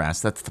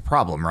seagrass. That's the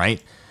problem,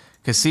 right?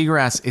 Because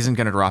seagrass isn't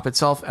going to drop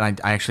itself,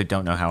 and I actually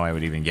don't know how I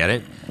would even get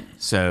it.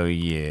 So,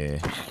 yeah.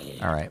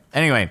 Alright.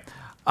 Anyway,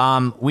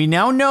 we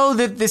now know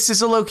that this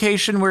is a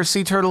location where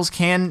sea turtles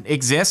can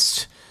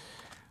exist.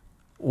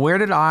 Where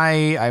did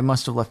I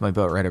must have left my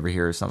boat right over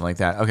here or something like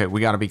that. Okay,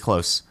 we got to be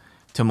close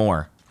to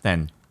more,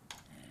 then.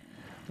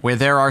 Where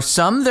there are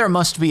some, there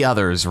must be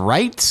others,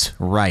 right?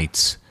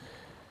 Right.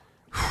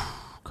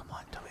 Come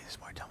on, tell me there's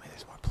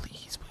more,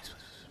 please, please,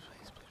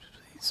 please,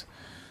 please,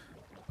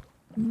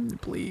 please.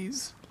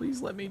 Please. Please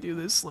let me do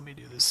this. Let me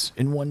do this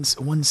in one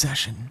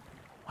session.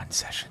 One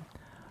session.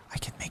 I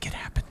can make it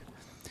happen.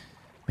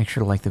 Make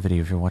sure to like the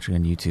video if you're watching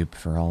on YouTube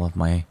for all of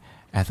my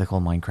ethical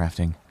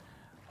Minecrafting.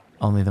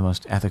 Only the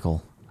most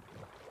ethical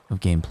of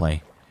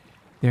gameplay.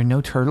 There are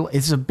no turtles.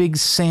 It's a big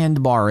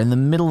sandbar in the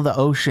middle of the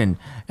ocean,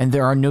 and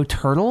there are no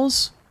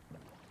turtles?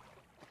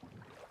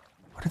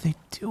 What are they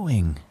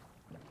doing?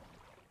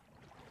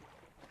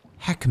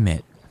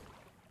 Heckmit.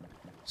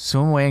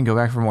 Swim away and go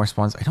back for more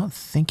spawns. I don't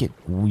think it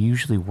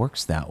usually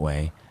works that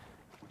way.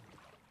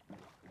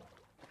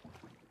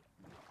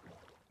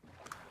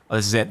 Oh,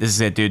 this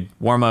is it, dude.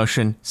 Warm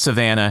ocean,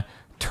 Savannah,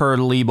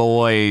 turtley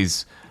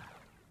boys.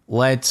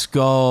 Let's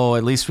go.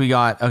 At least we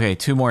got... Okay,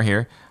 two more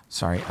here.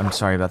 Sorry, I'm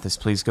sorry about this.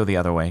 Please go the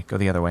other way. Go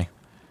the other way.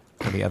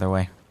 Go the other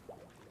way.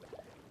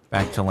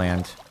 Back to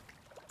land.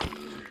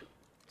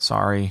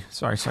 Sorry.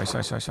 Sorry.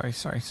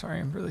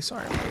 I'm really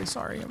sorry.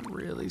 I'm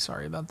really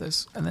sorry about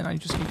this. And then I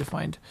just need to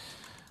find...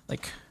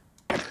 Like,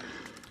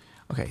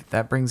 okay,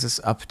 that brings us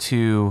up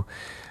to,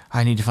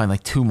 I need to find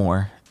like 2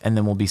 more and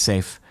then we'll be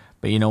safe.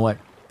 But you know what?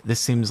 This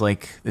seems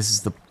like this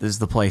is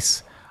the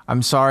place.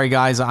 I'm sorry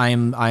guys,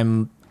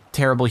 I'm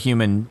terrible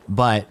human,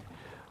 but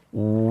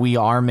we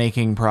are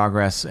making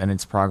progress, and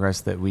it's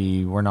progress that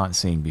we were not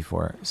seeing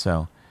before.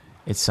 So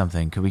it's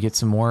something. Could we get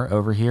some more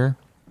over here?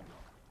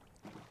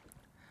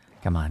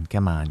 Come on,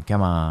 come on,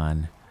 come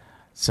on.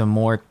 Some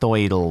more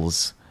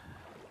Thoidals.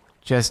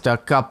 Just a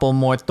couple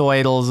more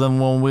Thoidals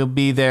and we'll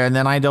be there, and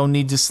then I don't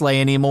need to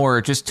slay any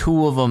more. Just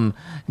 2 of them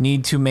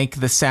need to make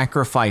the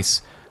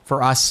sacrifice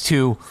for us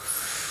to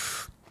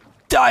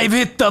dive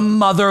hit the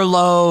mother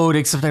load.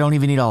 Except I don't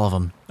even need all of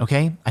them,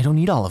 okay? I don't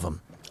need all of them.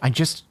 I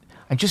just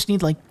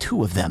need like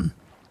 2 of them.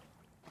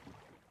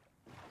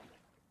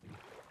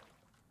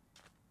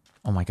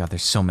 Oh my god,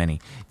 there's so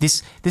many.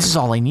 This is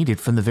all I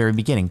needed from the very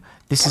beginning.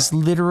 This is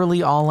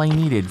literally all I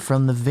needed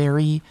from the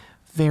very,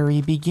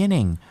 very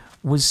beginning.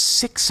 Was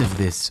 6 of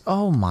this.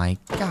 Oh my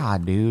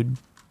god, dude.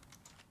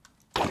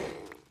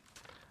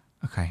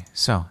 Okay,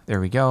 so there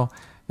we go.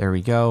 There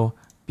we go.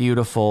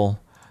 Beautiful.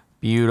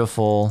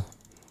 Beautiful.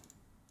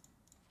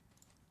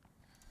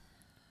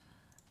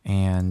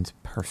 And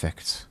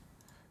perfect.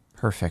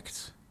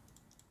 Perfect.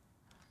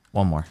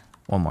 One more,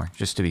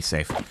 just to be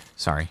safe.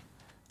 Sorry.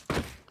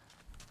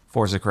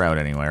 4's a crowd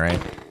anyway, right?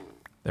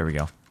 There we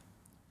go.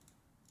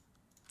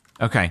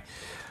 Okay.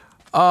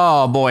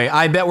 Oh boy,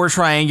 I bet we're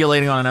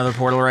triangulating on another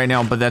portal right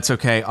now, but that's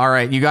okay. All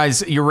right, you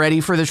guys, you ready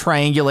for the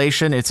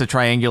triangulation? It's a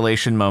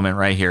triangulation moment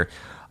right here.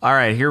 All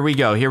right, here we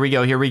go, here we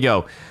go, here we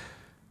go.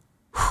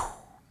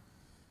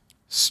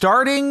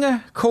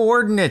 Starting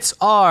coordinates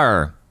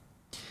are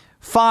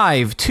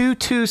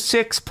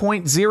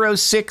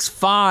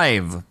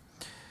 5226.065.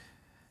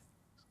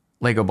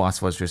 Lego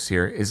Boss was just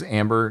here. Is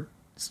Amber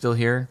still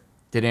here?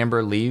 Did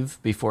Amber leave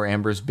before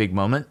Amber's big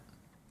moment?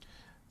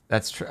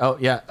 That's true. Oh,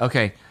 yeah.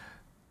 Okay.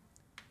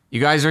 You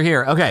guys are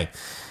here. Okay.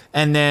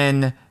 And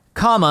then,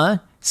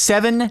 comma,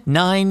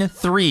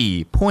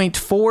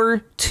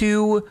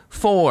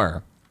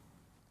 793.424.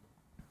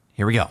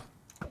 Here we go.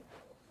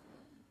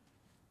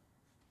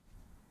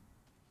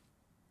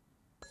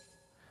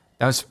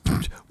 That was...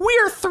 We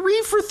are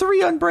 3 for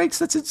 3 on breaks.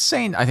 That's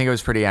insane. I think it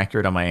was pretty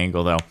accurate on my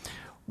angle, though.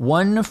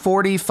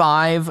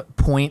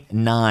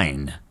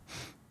 145.9.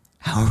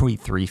 How are we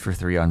 3 for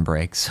 3 on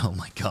breaks? Oh,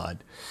 my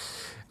God.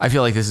 I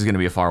feel like this is going to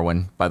be a far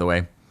one, by the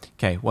way.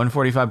 Okay,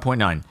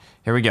 145.9.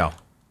 Here we go.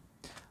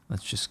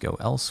 Let's just go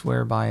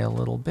elsewhere by a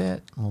little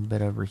bit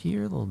over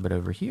here, a little bit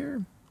over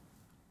here.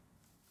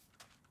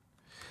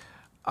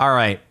 All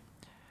right.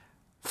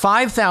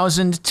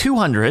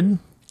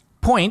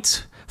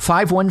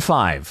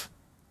 5,200.515,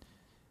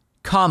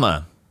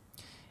 comma,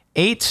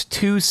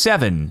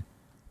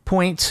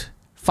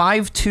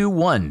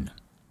 827.521.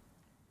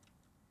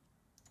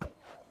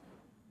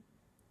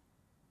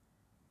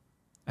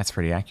 That's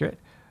pretty accurate.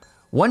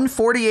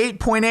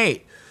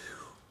 148.8.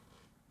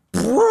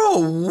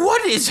 Bro,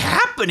 what is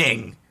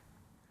happening?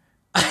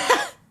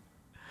 I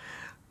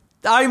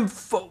am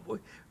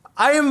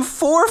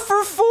 4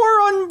 for 4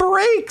 on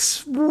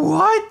breaks.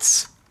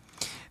 What?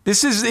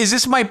 Is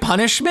this my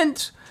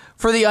punishment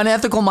for the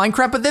unethical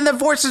Minecraft? But then that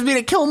forces me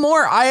to kill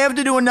more. I have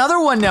to do another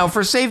one now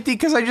for safety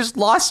because I just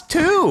lost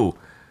 2.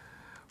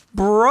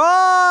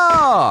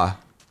 Bruh.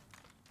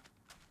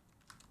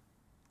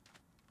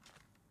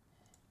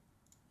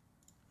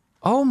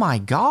 Oh my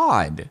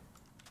God.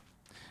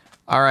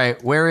 All right,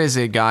 where is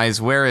it,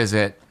 guys? Where is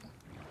it?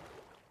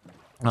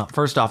 Well,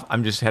 first off,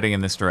 I'm just heading in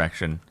this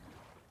direction.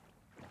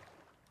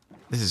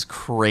 This is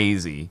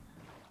crazy.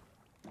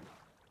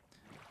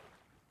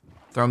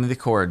 Throw me the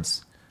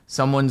cords.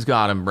 Someone's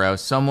got him, bro.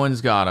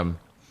 Someone's got him.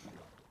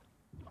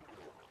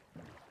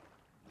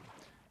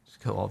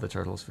 Just kill all the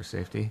turtles for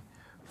safety.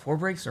 4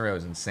 breaks in a row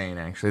is insane,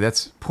 actually.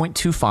 That's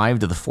 0.25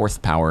 to the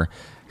 4th power,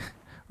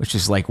 which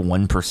is like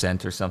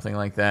 1% or something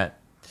like that.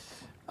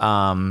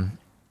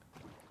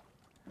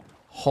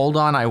 Hold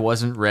on, I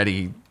wasn't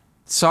ready.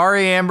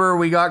 Sorry, Amber,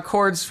 we got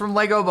cords from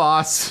Lego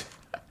Boss.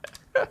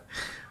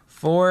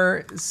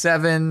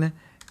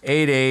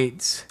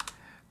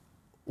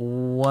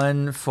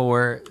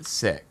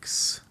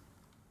 4788146.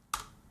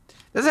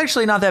 That's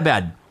actually not that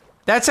bad.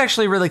 That's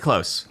actually really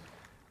close.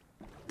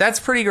 That's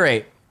pretty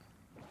great.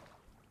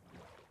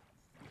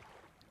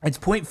 It's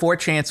 0.4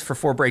 chance for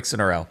 4 breaks in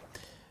a row.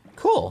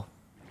 Cool.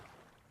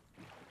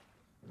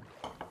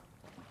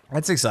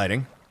 That's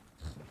exciting.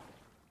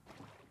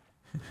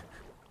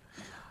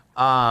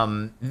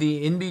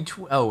 The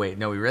in-between... Oh, wait.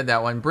 No, we read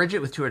that one. Bridget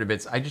with 200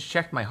 bits. I just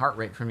checked my heart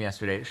rate from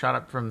yesterday. It shot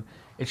up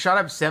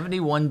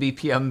 71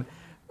 BPM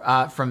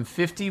from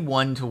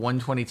 51 to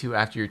 122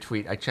 after your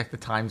tweet. I checked the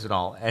times and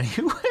all.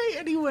 Anyway,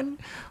 anyone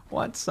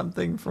wants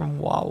something from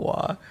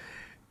Wawa?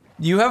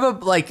 You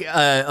have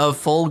a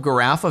full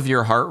graph of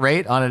your heart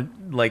rate on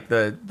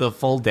the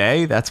full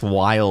day? That's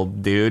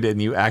wild, dude. And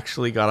you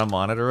actually got a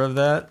monitor of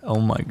that? Oh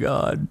my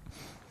God.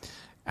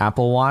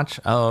 Apple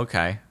Watch? Oh,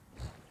 okay.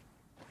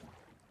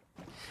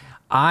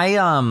 I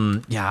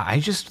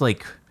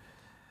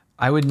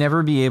would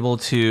never be able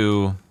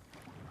to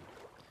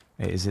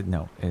Is it?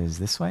 No, it is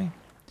this way.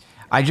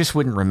 I just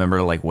wouldn't remember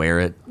to like wear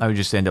it. I would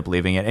just end up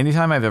leaving it.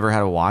 Anytime I've ever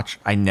had a watch,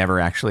 I never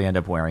actually end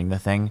up wearing the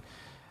thing.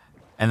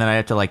 And then I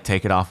have to like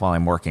take it off while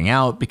I'm working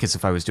out because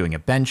if I was doing a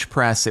bench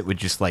press, it would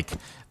just like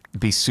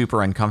be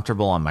super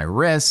uncomfortable on my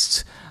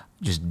wrist,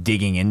 just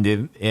digging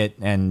into it.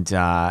 And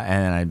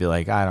then I'd be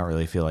like, I don't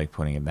really feel like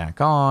putting it back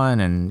on.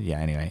 And yeah,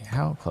 anyway,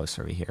 how close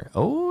are we here?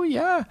 Oh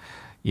yeah.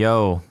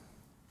 Yo,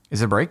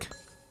 is it a break?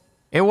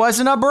 It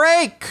wasn't a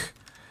break.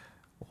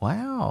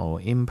 Wow,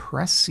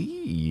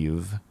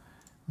 impressive.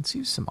 Let's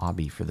use some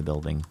obby for the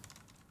building.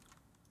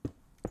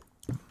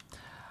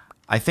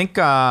 I think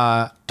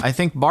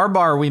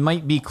Barbar, we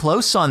might be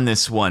close on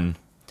this one.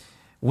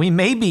 We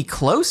may be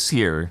close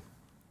here.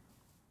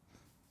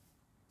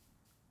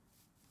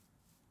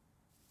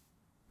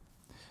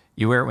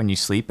 You wear it when you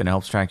sleep and it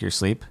helps track your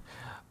sleep.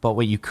 But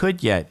what you could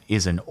get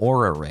is an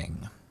Aura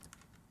ring.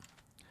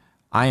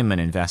 I am an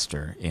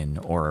investor in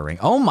Aura ring.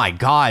 Oh my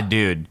god,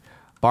 dude.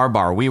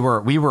 Barbar, we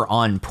were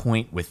on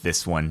point with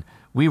this one.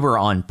 We were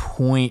on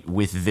point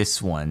with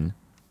this one.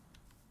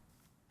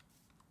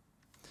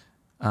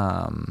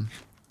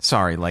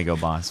 Sorry, Lego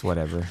boss,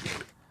 whatever.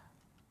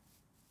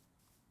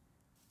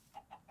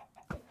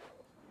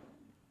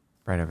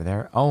 Right over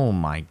there. Oh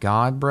my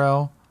god,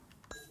 bro.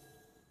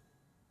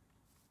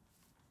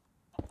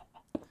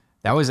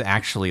 That was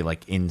actually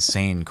like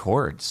insane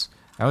chords.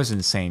 That was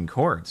insane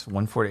chords.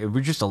 140.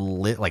 We're just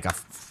like a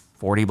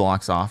 40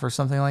 blocks off or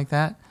something like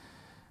that.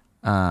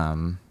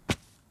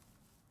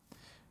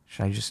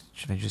 Should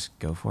I just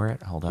go for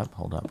it? Hold up.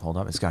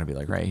 It's got to be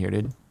like right here,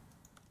 dude.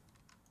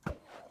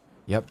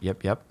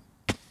 Yep.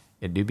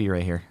 It do be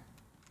right here.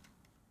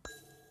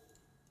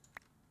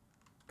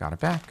 Got it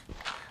back.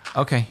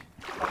 Okay.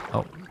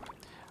 Oh.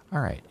 All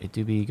right. It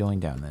do be going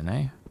down then,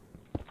 eh?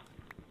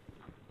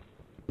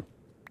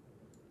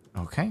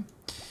 Okay.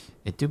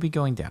 It do be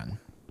going down.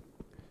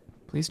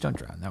 Please don't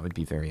drown. That would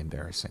be very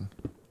embarrassing.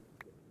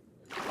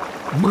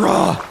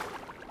 Bruh!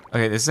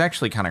 Okay, this is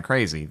actually kind of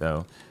crazy,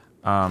 though.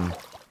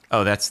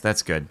 Oh,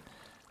 that's good.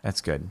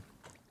 That's good.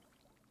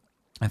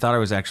 I thought I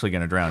was actually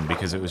going to drown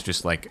because it was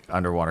just like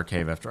underwater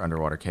cave after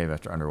underwater cave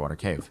after underwater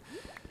cave.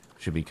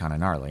 Should be kind of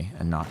gnarly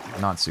and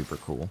not super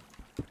cool.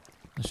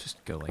 Let's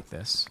just go like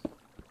this.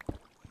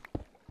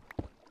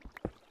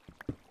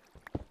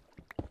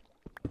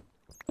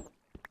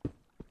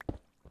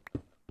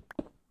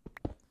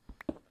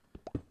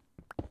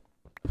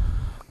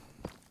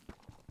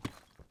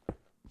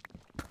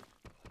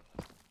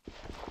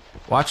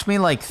 Watch me,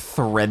 like,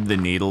 thread the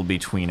needle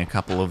between a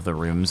couple of the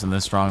rooms in the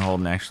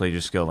stronghold and actually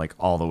just go, like,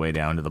 all the way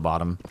down to the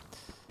bottom.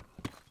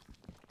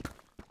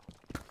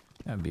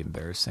 That would be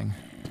embarrassing.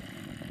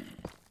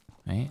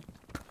 Wait.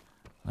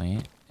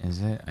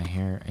 Is it? I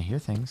hear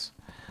things.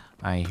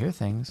 I hear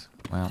things.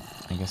 Well,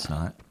 I guess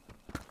not.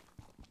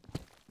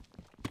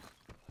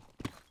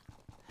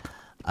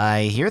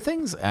 I hear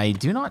things. I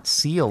do not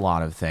see a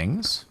lot of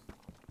things.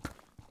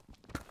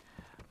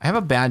 I have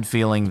a bad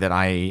feeling that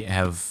I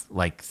have,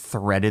 like,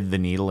 threaded the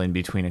needle in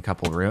between a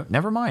couple of rooms.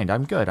 Never mind,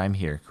 I'm good, I'm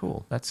here.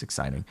 Cool, that's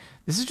exciting.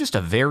 This is just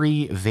a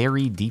very,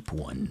 very deep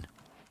one.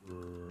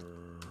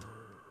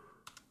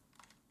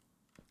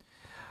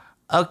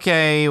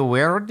 Okay,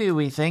 where do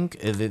we think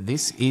that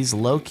this is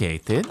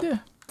located?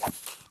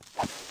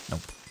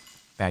 Nope.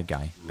 Bad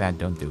guy. Bad,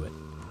 don't do it.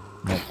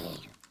 Nope.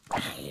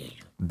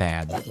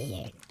 Bad.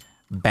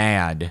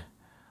 Bad.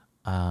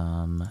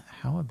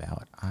 How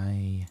about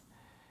I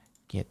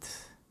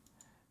get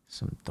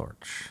some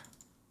torch.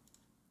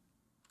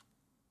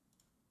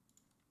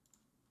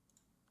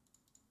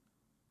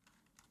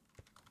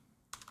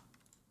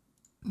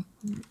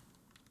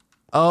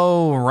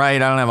 Oh, right. I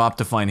don't have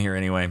Optifine here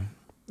anyway.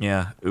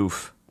 Yeah,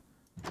 oof.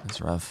 That's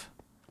rough.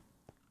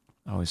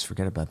 I always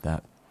forget about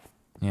that.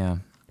 Yeah.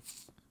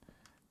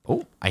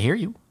 Oh, I hear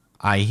you.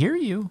 I hear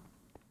you.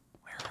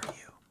 Where are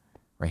you?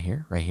 Right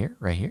here, right here,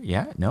 right here.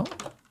 Yeah, no.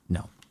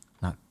 No,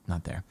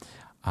 not there.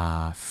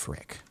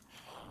 Frick.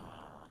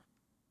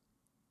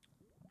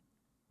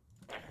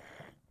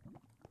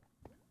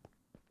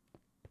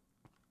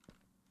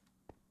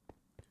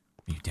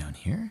 Are you down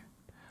here?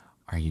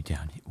 Are you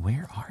down here?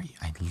 Where are you?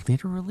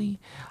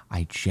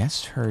 I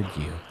just heard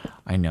you.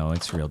 I know,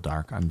 it's real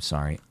dark. I'm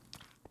sorry.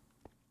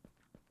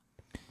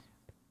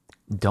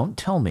 Don't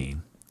tell me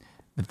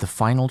that the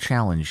final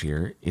challenge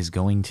here is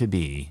going to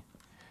be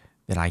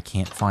that I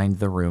can't find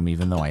the room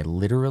even though I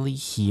literally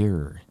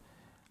hear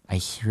the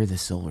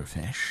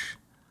silverfish.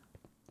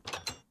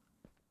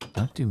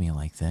 Don't do me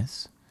like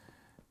this.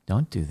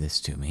 Don't do this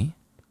to me.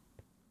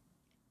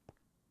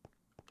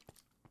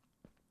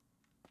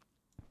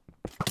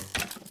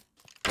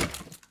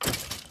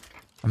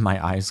 Are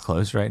my eyes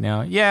closed right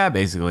now? Yeah,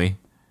 basically.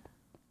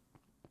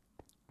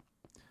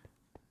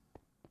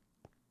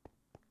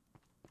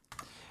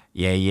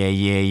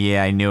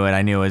 Yeah. I knew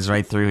it. It's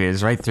right through here.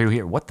 It's right through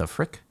here. What the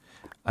frick?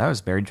 That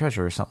was buried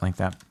treasure or something like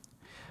that.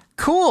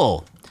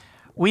 Cool.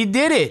 We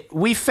did it.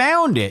 We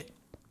found it.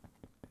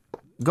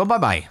 Go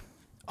bye-bye.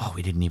 Oh,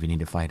 we didn't even need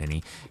to fight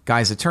any.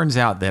 Guys, it turns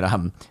out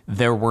that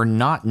there were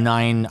not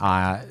 9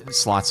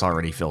 slots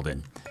already filled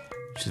in.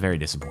 which is very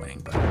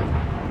disappointing. But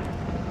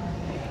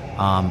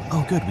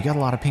oh, good, we got a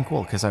lot of pink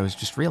wool, because I was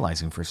just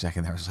realizing for a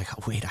second there, I was like,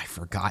 oh, wait, I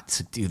forgot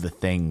to do the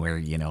thing where,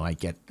 you know, I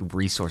get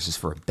resources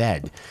for a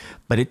bed.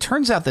 But it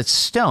turns out that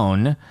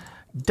stone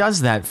does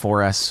that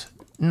for us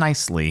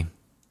nicely.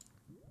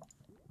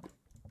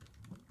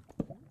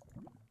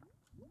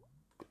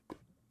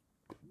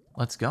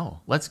 Let's go.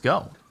 Let's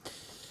go.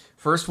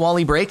 First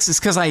Wally breaks is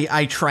because I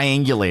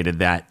triangulated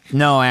that.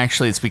 No,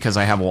 actually, it's because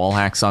I have wall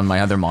hacks on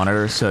my other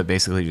monitor, so it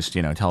basically just,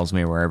 you know, tells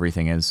me where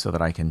everything is so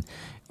that I can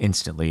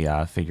instantly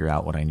figure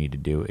out what I need to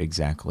do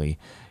exactly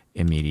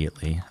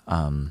immediately.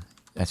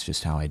 That's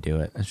just how I do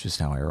it. That's just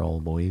how I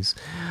roll, boys.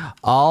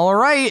 All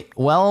right.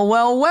 Well,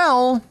 well,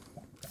 well.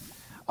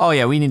 Oh,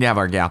 yeah, we need to have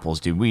our gapples,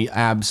 dude. We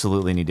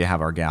absolutely need to have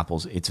our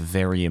gapples. It's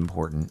very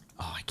important.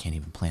 Oh, I can't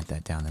even plant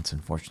that down. That's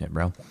unfortunate,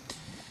 bro.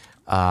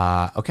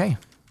 Okay.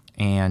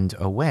 And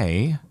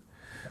away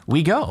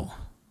we go.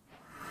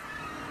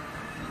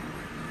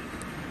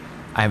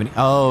 I have an...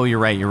 Oh, you're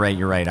right, you're right,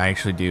 you're right. I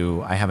actually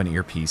do. I have an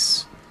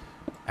earpiece.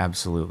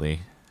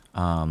 Absolutely.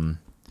 Okay,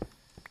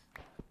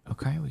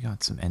 we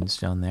got some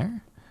endstone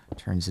there.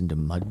 Turns into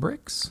mud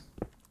bricks.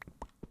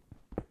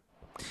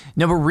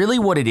 No, but really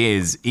what it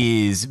is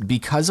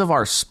because of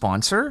our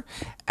sponsor,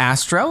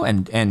 Astro,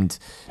 and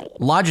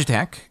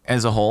Logitech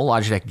as a whole,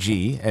 Logitech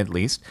G at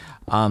least,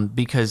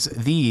 because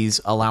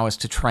these allow us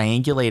to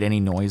triangulate any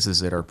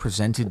noises that are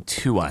presented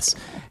to us,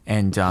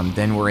 and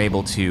then we're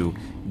able to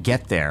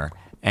get there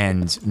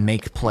and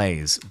make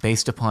plays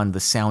based upon the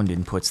sound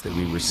inputs that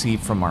we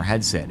receive from our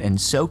headset. And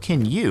so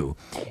can you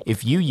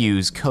if you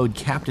use code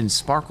Captain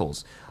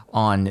Sparkles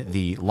on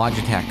the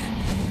Logitech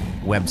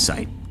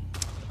website.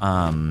 /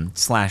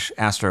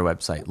 Astro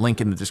website.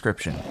 Link in the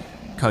description.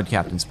 Code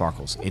Captain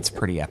Sparkles. It's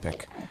pretty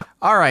epic.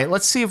 All right,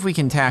 let's see if we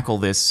can tackle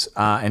this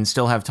and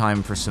still have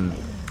time for some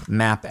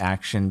map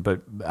action.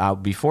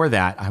 But before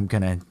that, I'm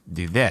going to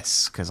do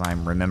this because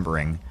I'm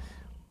remembering.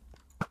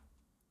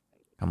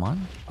 Come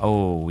on.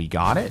 Oh, we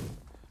got it.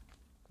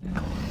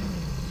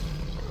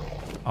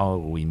 Oh,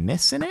 we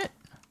missing it?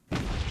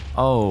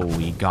 Oh,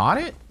 we got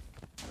it?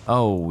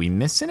 Oh, we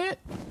missing it?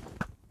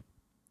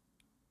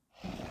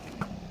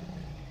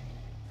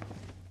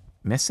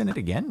 Missing it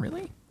again,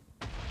 really?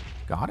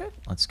 Got it?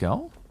 Let's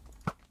go.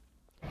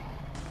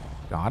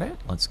 Got it?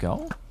 Let's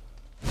go.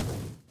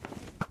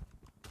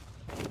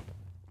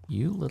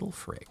 You little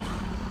frick.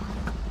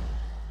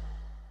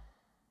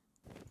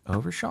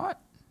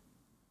 Overshot?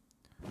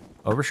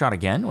 Overshot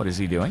again? What is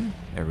he doing?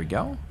 There we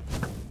go.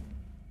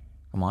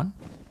 Come on.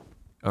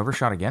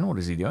 Overshot again? What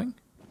is he doing?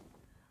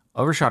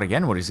 Overshot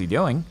again? What is he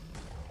doing?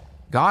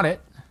 Got it.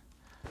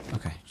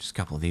 Okay, just a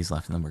couple of these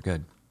left and then we're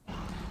good.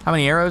 How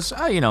many arrows?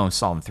 You know,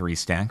 solid 3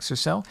 stacks or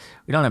so.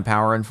 We don't have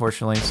power,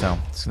 unfortunately, so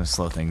it's going to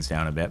slow things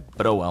down a bit,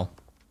 but oh well.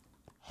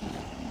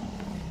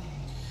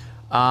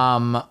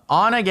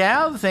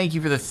 Onagav, thank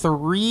you for the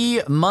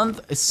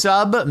 3-month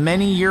sub,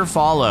 many-year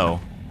follow.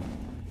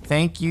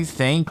 Thank you,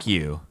 thank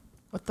you.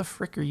 What the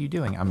frick are you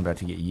doing? I'm about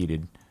to get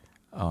yeeted.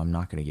 Oh, I'm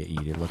not going to get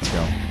yeeted. Let's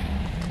go.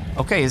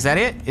 Okay, is that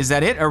it? Is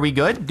that it? Are we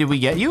good? Did we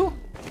get you?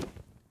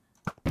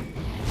 Are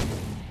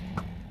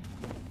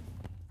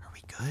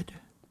we good?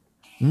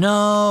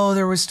 No,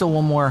 there was still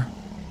one more.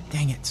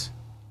 Dang it.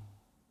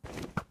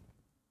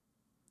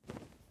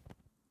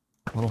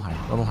 A little higher,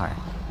 a little higher.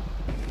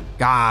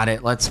 Got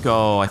it, let's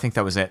go. I think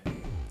that was it.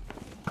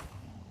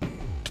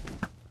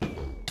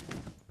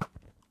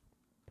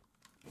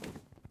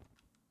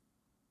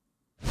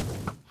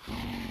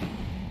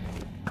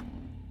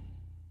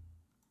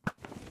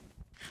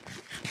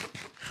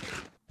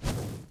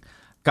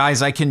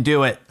 Guys, I can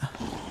do it.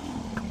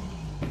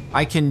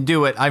 I can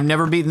do it. I've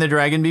never beaten the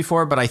dragon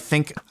before, but I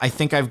think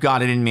I've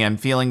got it in me. I'm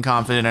feeling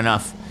confident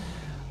enough.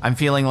 I'm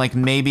feeling like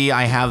maybe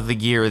I have the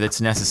gear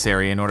that's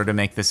necessary in order to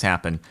make this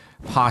happen.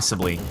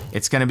 Possibly.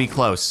 It's gonna be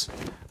close.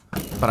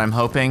 But I'm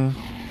hoping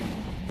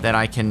that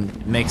I can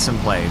make some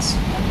plays.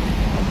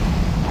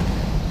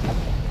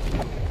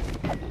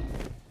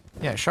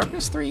 Yeah,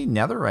 sharpness 3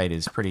 netherite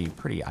is pretty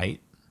aight.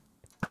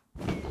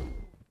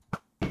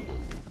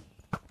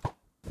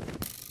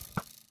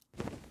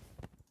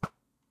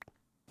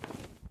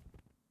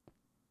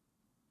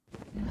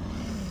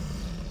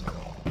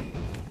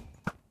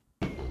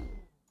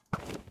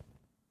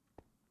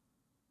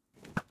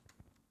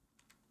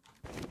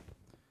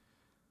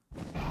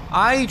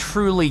 I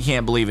truly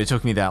can't believe it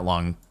took me that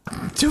long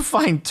to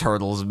find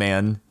turtles,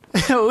 man.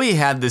 We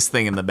had this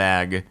thing in the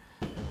bag.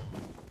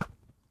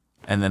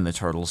 And then the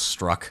turtles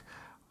struck.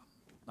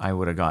 I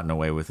would have gotten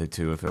away with it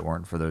too if it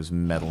weren't for those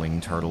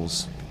meddling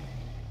turtles.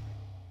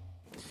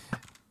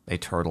 They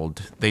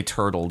turtled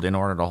in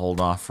order to hold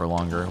off for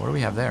longer. What do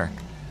we have there?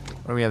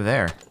 What do we have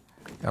there?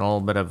 Got a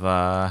little bit of,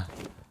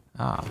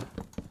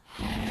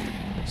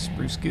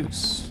 spruce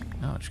goose.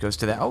 No, it goes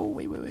to that. Oh,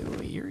 wait.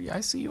 I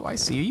see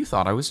you. You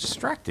thought I was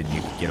distracted.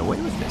 You could get away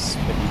with this,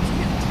 but you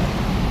can't.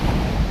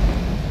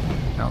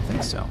 I don't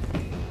think so.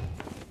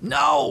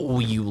 No,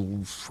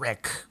 you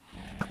frick.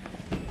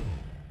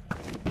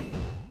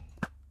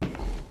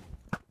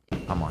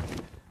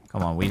 Come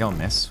Come on, we don't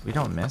miss. We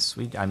don't miss.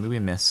 I mean, we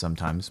miss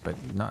sometimes, but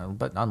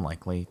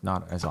unlikely.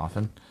 Not as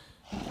often.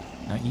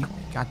 No, you.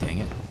 God dang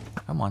it!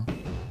 Come on,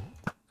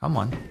 come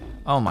on.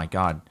 Oh my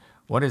God,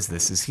 what is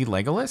this? Is he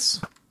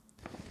Legolas?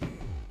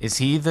 Is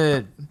he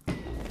the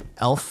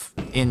elf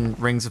in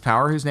Rings of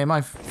Power whose name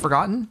I've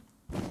forgotten?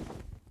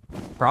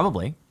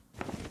 Probably.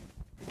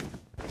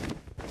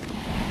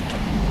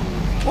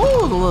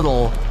 Oh, the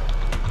little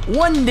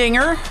one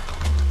dinger.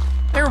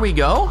 There we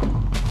go.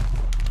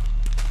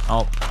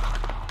 Oh.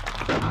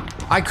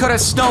 I could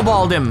have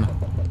snowballed him.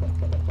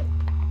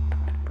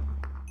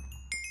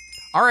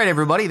 All right,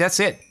 everybody, that's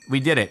it.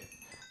 We did it.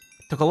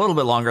 Took a little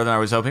bit longer than I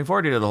was hoping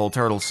for due to the whole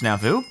turtle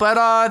snafu, but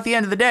at the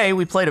end of the day,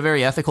 we played a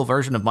very ethical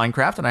version of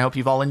Minecraft, and I hope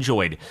you've all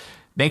enjoyed.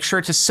 Make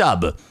sure to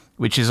sub,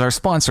 which is our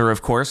sponsor,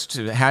 of course,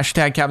 to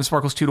hashtag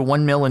CaptainSparklez2 to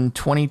 1 mil in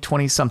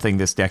 2020-something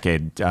this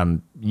decade.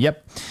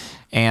 Yep.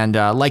 And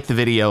like the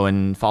video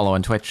and follow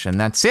on Twitch,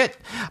 and that's it.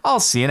 I'll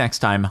see you next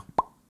time.